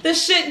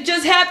 This shit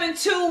just happened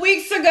 2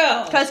 weeks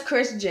ago. Because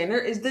Kris Jenner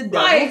is the devil's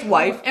Right.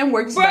 wife and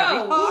works very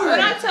Bro, hard. when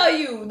I tell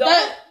you,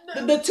 That-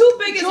 the two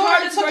biggest Jordan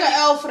hardest took an working,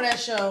 L for that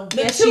show. the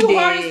Yes, two she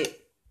hardest, did.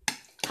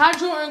 How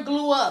Jordan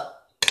glue up.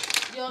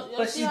 Y'all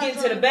but see she's how getting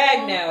to the Jordan bag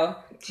grew up? now.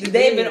 She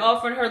They've did. been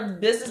offering her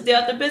business deal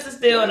after business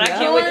deal, and I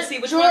can't wait to see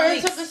which one Jordan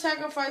leaks. took the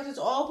sacrifices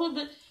all put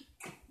the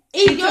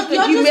She took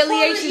the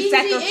humiliation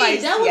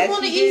sacrifice. That was Yes, one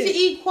of the she did. easy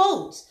E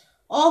quotes.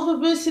 All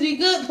publicity,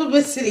 good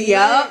publicity.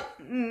 Yup.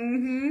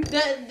 Mm-hmm.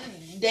 That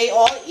they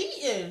all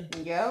eating.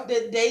 Yep.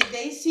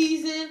 They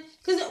season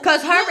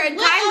Because her and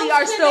Kylie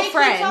are still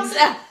friends.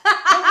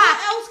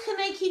 What else can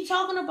they keep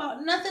talking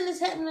about? Nothing is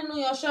happening on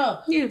your show.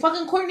 Yeah.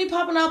 Fucking Courtney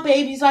popping out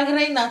babies like it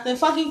ain't nothing.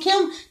 Fucking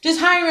Kim just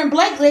hiring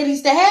black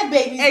ladies to have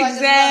babies like it's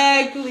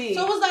Exactly. nothing.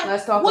 So it was like,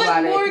 Let's talk what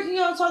about more it. can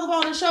y'all talk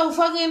about on the show?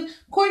 Fucking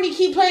Courtney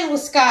keep playing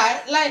with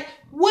Scott. Like,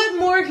 what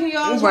more can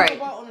y'all talk Right.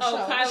 about on the Oh,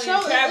 show? Kylie The show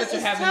and Travis is are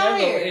having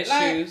tired. their little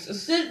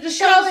issues. Like, the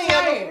show is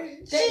tired.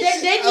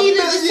 They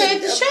needed to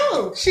save the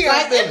show. She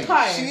like Billy.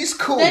 Empire. She's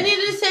cool. They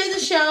needed to save the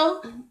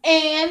show,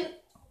 and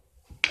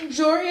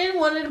Jordan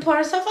wanted to put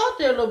herself out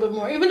there a little bit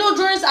more. Even though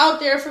Jordan's out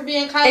there for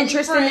being Kylie's And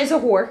Tristan friend, is a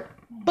whore.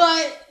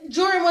 but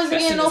Jordan wasn't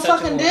Tristan getting no is such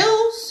a fucking whore.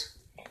 deals.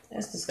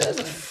 That's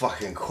disgusting.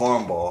 Fucking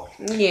cornball.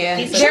 Yeah,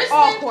 He's they're Tristan-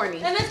 all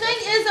corny. And the thing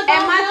is about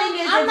And my him,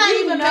 thing is, I'm if not you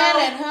even know mad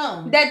at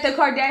him. That the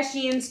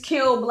Kardashians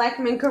kill black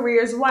men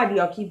careers. Why do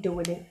y'all keep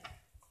doing it?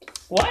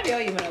 Why do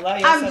y'all even allow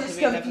yourself I'm to just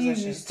be in that position?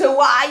 confused to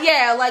why.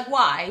 Yeah, like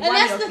why? And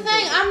Why that's do the y'all keep thing.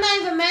 doing it? I'm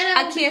not even mad at him.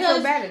 I can't feel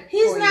because bad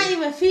he's for not you.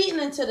 even feeding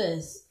into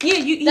this. Yeah,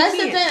 you. That's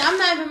the can't. thing. I'm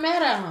not even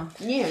mad at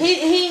him. Yeah.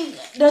 He.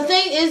 The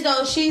thing is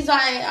though, she's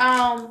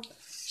like,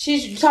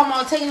 she's talking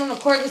about taking him to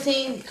court and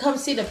saying, come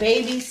see the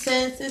baby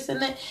since this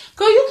and that.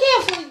 Girl, you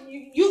can't.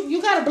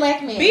 You got a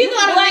black man. Be you the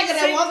got a black nigga that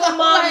single walk up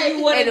mom like-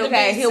 you wanted Ain't to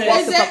okay, be, he'll sis.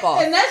 walk the fuck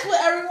off. And that's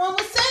what everyone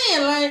was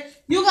saying. Like,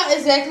 you got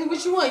exactly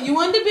what you want. You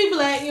wanted to be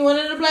black. You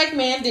wanted a black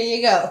man. There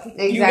you go.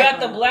 Exactly. You got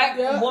the black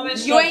Yeah. woman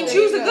You ain't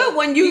struggle. choose a good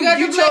one. You got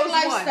the chose black one.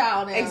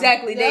 lifestyle now.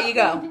 Exactly. There Yeah. you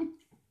go.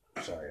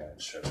 Sorry, I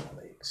stretched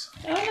my legs.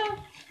 I don't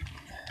know.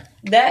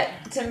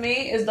 That to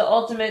me is the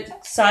ultimate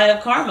sign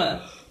of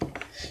karma.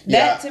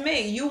 Yeah. That to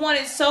me, you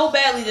wanted so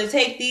badly to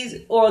take these,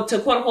 or to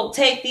quote unquote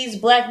take these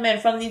black men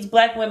from these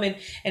black women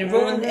and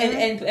ruin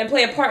and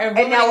play a part in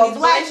ruining And now a these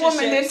black woman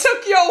that relationships.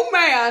 took your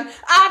man,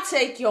 I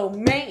take your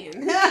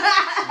man.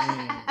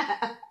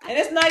 And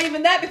it's not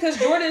even that, because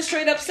Jordan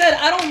straight up said,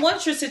 "I don't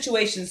want your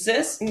situation,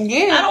 sis.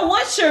 Yeah. I don't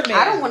want your man.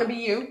 I don't want to be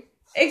you.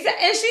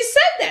 Exactly." And she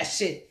said that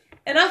shit.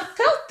 And I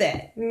felt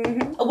that.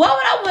 Mm-hmm. Why would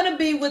I want to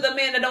be with a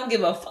man that don't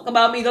give a fuck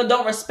about me,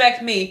 don't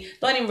respect me,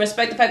 don't even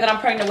respect the fact that I'm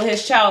pregnant with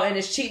his child and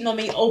is cheating on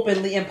me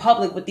openly in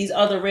public with these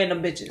other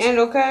random bitches? And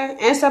okay,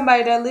 and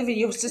somebody that live in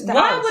your sister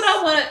Why house. would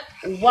I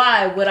want?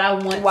 Why would I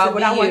want? Why to would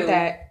be I want you?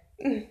 that?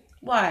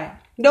 Why?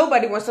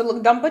 Nobody wants to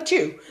look dumb but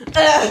you.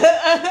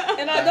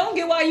 And I don't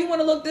get why you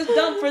want to look this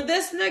dumb for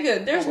this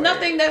nigga. There's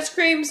nothing that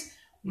screams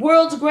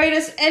world's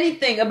greatest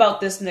anything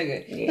about this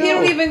nigga. He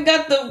don't even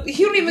got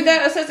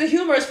a sense of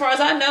humor as far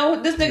as I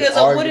know. This nigga is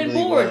a wooden Arguably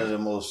board. one of the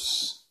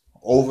most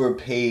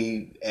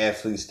overpaid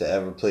athletes to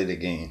ever play the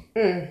game.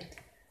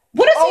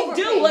 What does he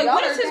Overpaid. do? Like, Y'all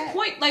what is heard his that?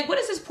 point? Like, what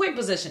is his point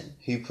position?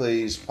 He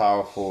plays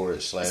power forward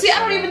 / See, I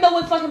don't even know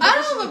what fucking I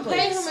position don't he even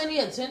pay plays. him any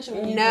attention.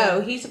 When he No,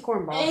 plays. he's a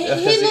cornball. And That's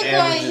he 'cause he looked like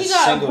he averages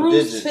got a single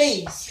bruised digits.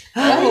 face.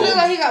 Like, he looked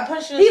like he got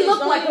punched in the He face. looked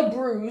Don't like he? a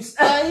bruise.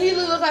 He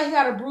looked like he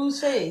got a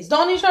bruised face.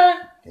 Don't he, Trey?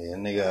 Yeah,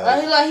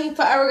 nigga. He like he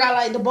forever got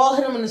like the ball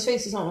hit him in his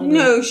face or something.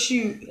 No,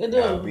 shoot. It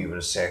Gotta do. be with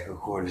a sack of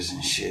quarters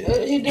and shit.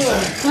 He do.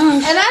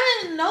 And I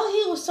didn't know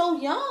he was so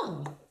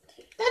young.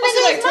 That Was he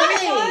nigga like was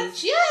 25? my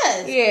age.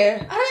 Yes.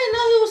 Yeah. I didn't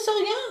know he was so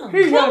young.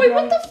 Chloe,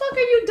 what the fuck are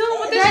you doing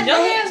with this That-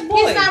 young ass boy?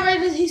 He's not ready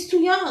to, he's too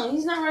young.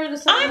 He's not ready to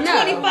settle I'm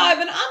down. 25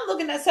 and I'm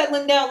looking at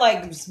settling down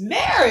like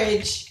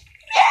marriage.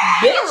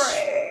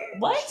 Bitch.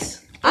 What?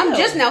 I'm Ew.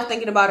 just now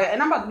thinking about it,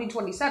 and I'm about to be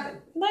 27.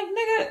 Like,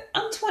 nigga,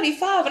 I'm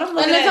 25 and I'm And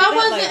looking if at I that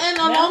wasn't like, in a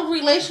now- long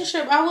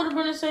relationship, I would have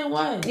been the same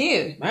way.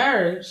 Yeah.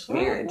 Marriage.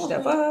 Marriage, the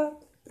Mhm. fuck?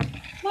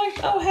 Like,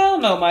 oh, hell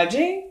no, my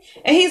G.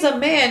 And he's a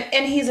man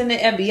and he's in the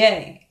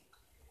NBA.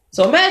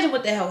 So imagine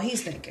what the hell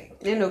he's thinking.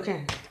 And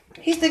okay.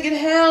 He's thinking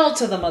hell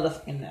to the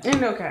motherfucking no.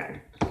 And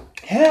okay.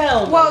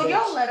 Hell no, Well, bitch.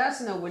 y'all let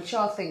us know what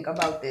y'all think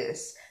about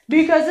this.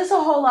 Because it's a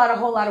whole lot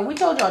of. We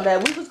told y'all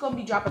that we was going to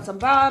be dropping some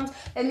bombs,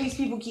 and these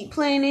people keep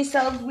playing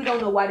themselves. We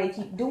don't know why they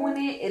keep doing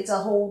it. It's a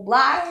whole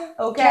lot,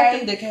 okay?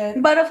 Captain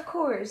Dickhead. But of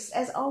course,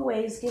 as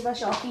always, give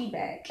us your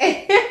feedback.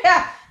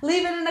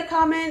 Leave it in the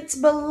comments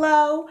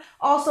below.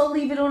 Also,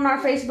 leave it on our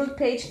Facebook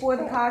page for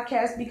the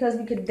podcast, because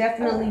we could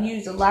definitely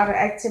use a lot of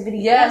activity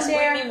Yes, on we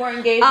there. need more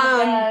engagement,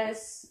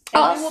 guys.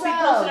 And we will be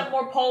also- posting up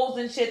more polls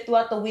and shit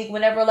throughout the week.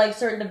 Whenever like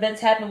certain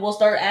events happen, we'll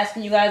start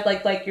asking you guys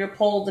like your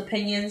polls,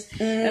 opinions,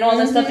 and all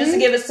that stuff, just to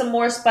give it some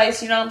more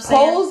spice. You know what I'm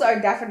saying? Polls are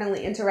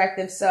definitely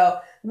interactive, so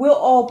we'll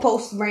all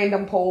post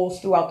random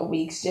polls throughout the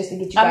weeks just to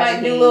get you guys I might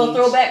do engaged. little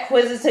throwback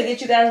quizzes to get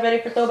you guys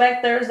ready for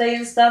Throwback Thursday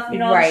and stuff. You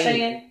know what I'm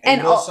saying? And And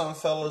you know all- something,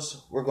 fellas?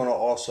 We're gonna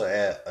also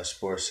add a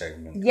sports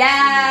segment.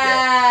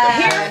 Yeah,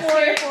 We need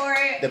Here for it.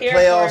 it. The Here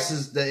playoffs for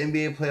is the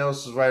NBA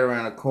playoffs is right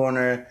around the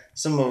corner.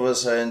 Some of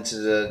us are into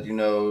the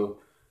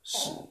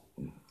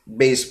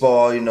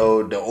baseball.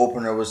 The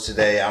opener was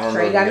today. I don't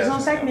Trey know. got if his you own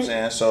guys know what I'm segment.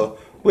 saying? So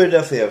we'll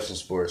definitely have some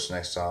sports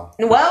next time.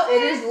 Well,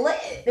 it is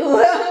lit.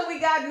 We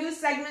got new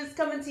segments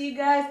coming to you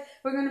guys.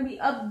 We're going to be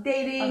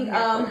updating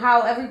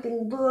how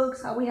everything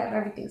looks, how we have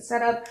everything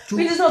set up.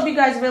 We just hope you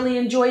guys really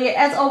enjoy it.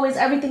 As always,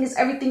 everything is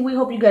everything. We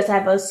hope you guys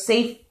have a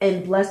safe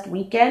and blessed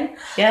weekend.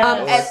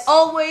 Yes. As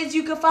always,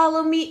 you can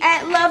follow me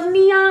at Love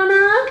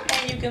Niana.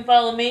 And you can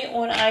follow me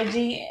on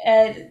IG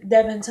at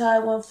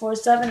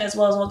DevonTy147, as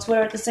well as on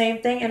Twitter at the same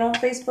thing, and on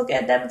Facebook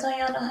at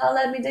DevonTyana.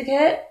 Holla at me,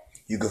 dickhead.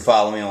 You can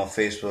follow me on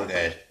Facebook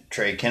at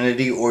Trey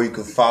Kennedy, or you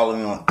can follow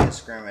me on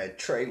Instagram at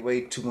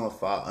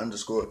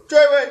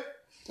Treyway215_Treyway.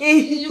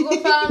 You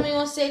can follow me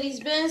on Sadie's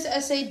Benz,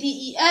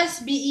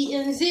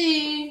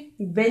 SADESBENZ.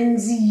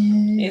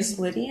 Benzie. It's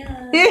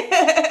Lydia.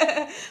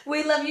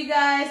 We love you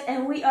guys,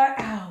 and we are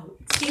out.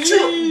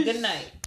 Good night.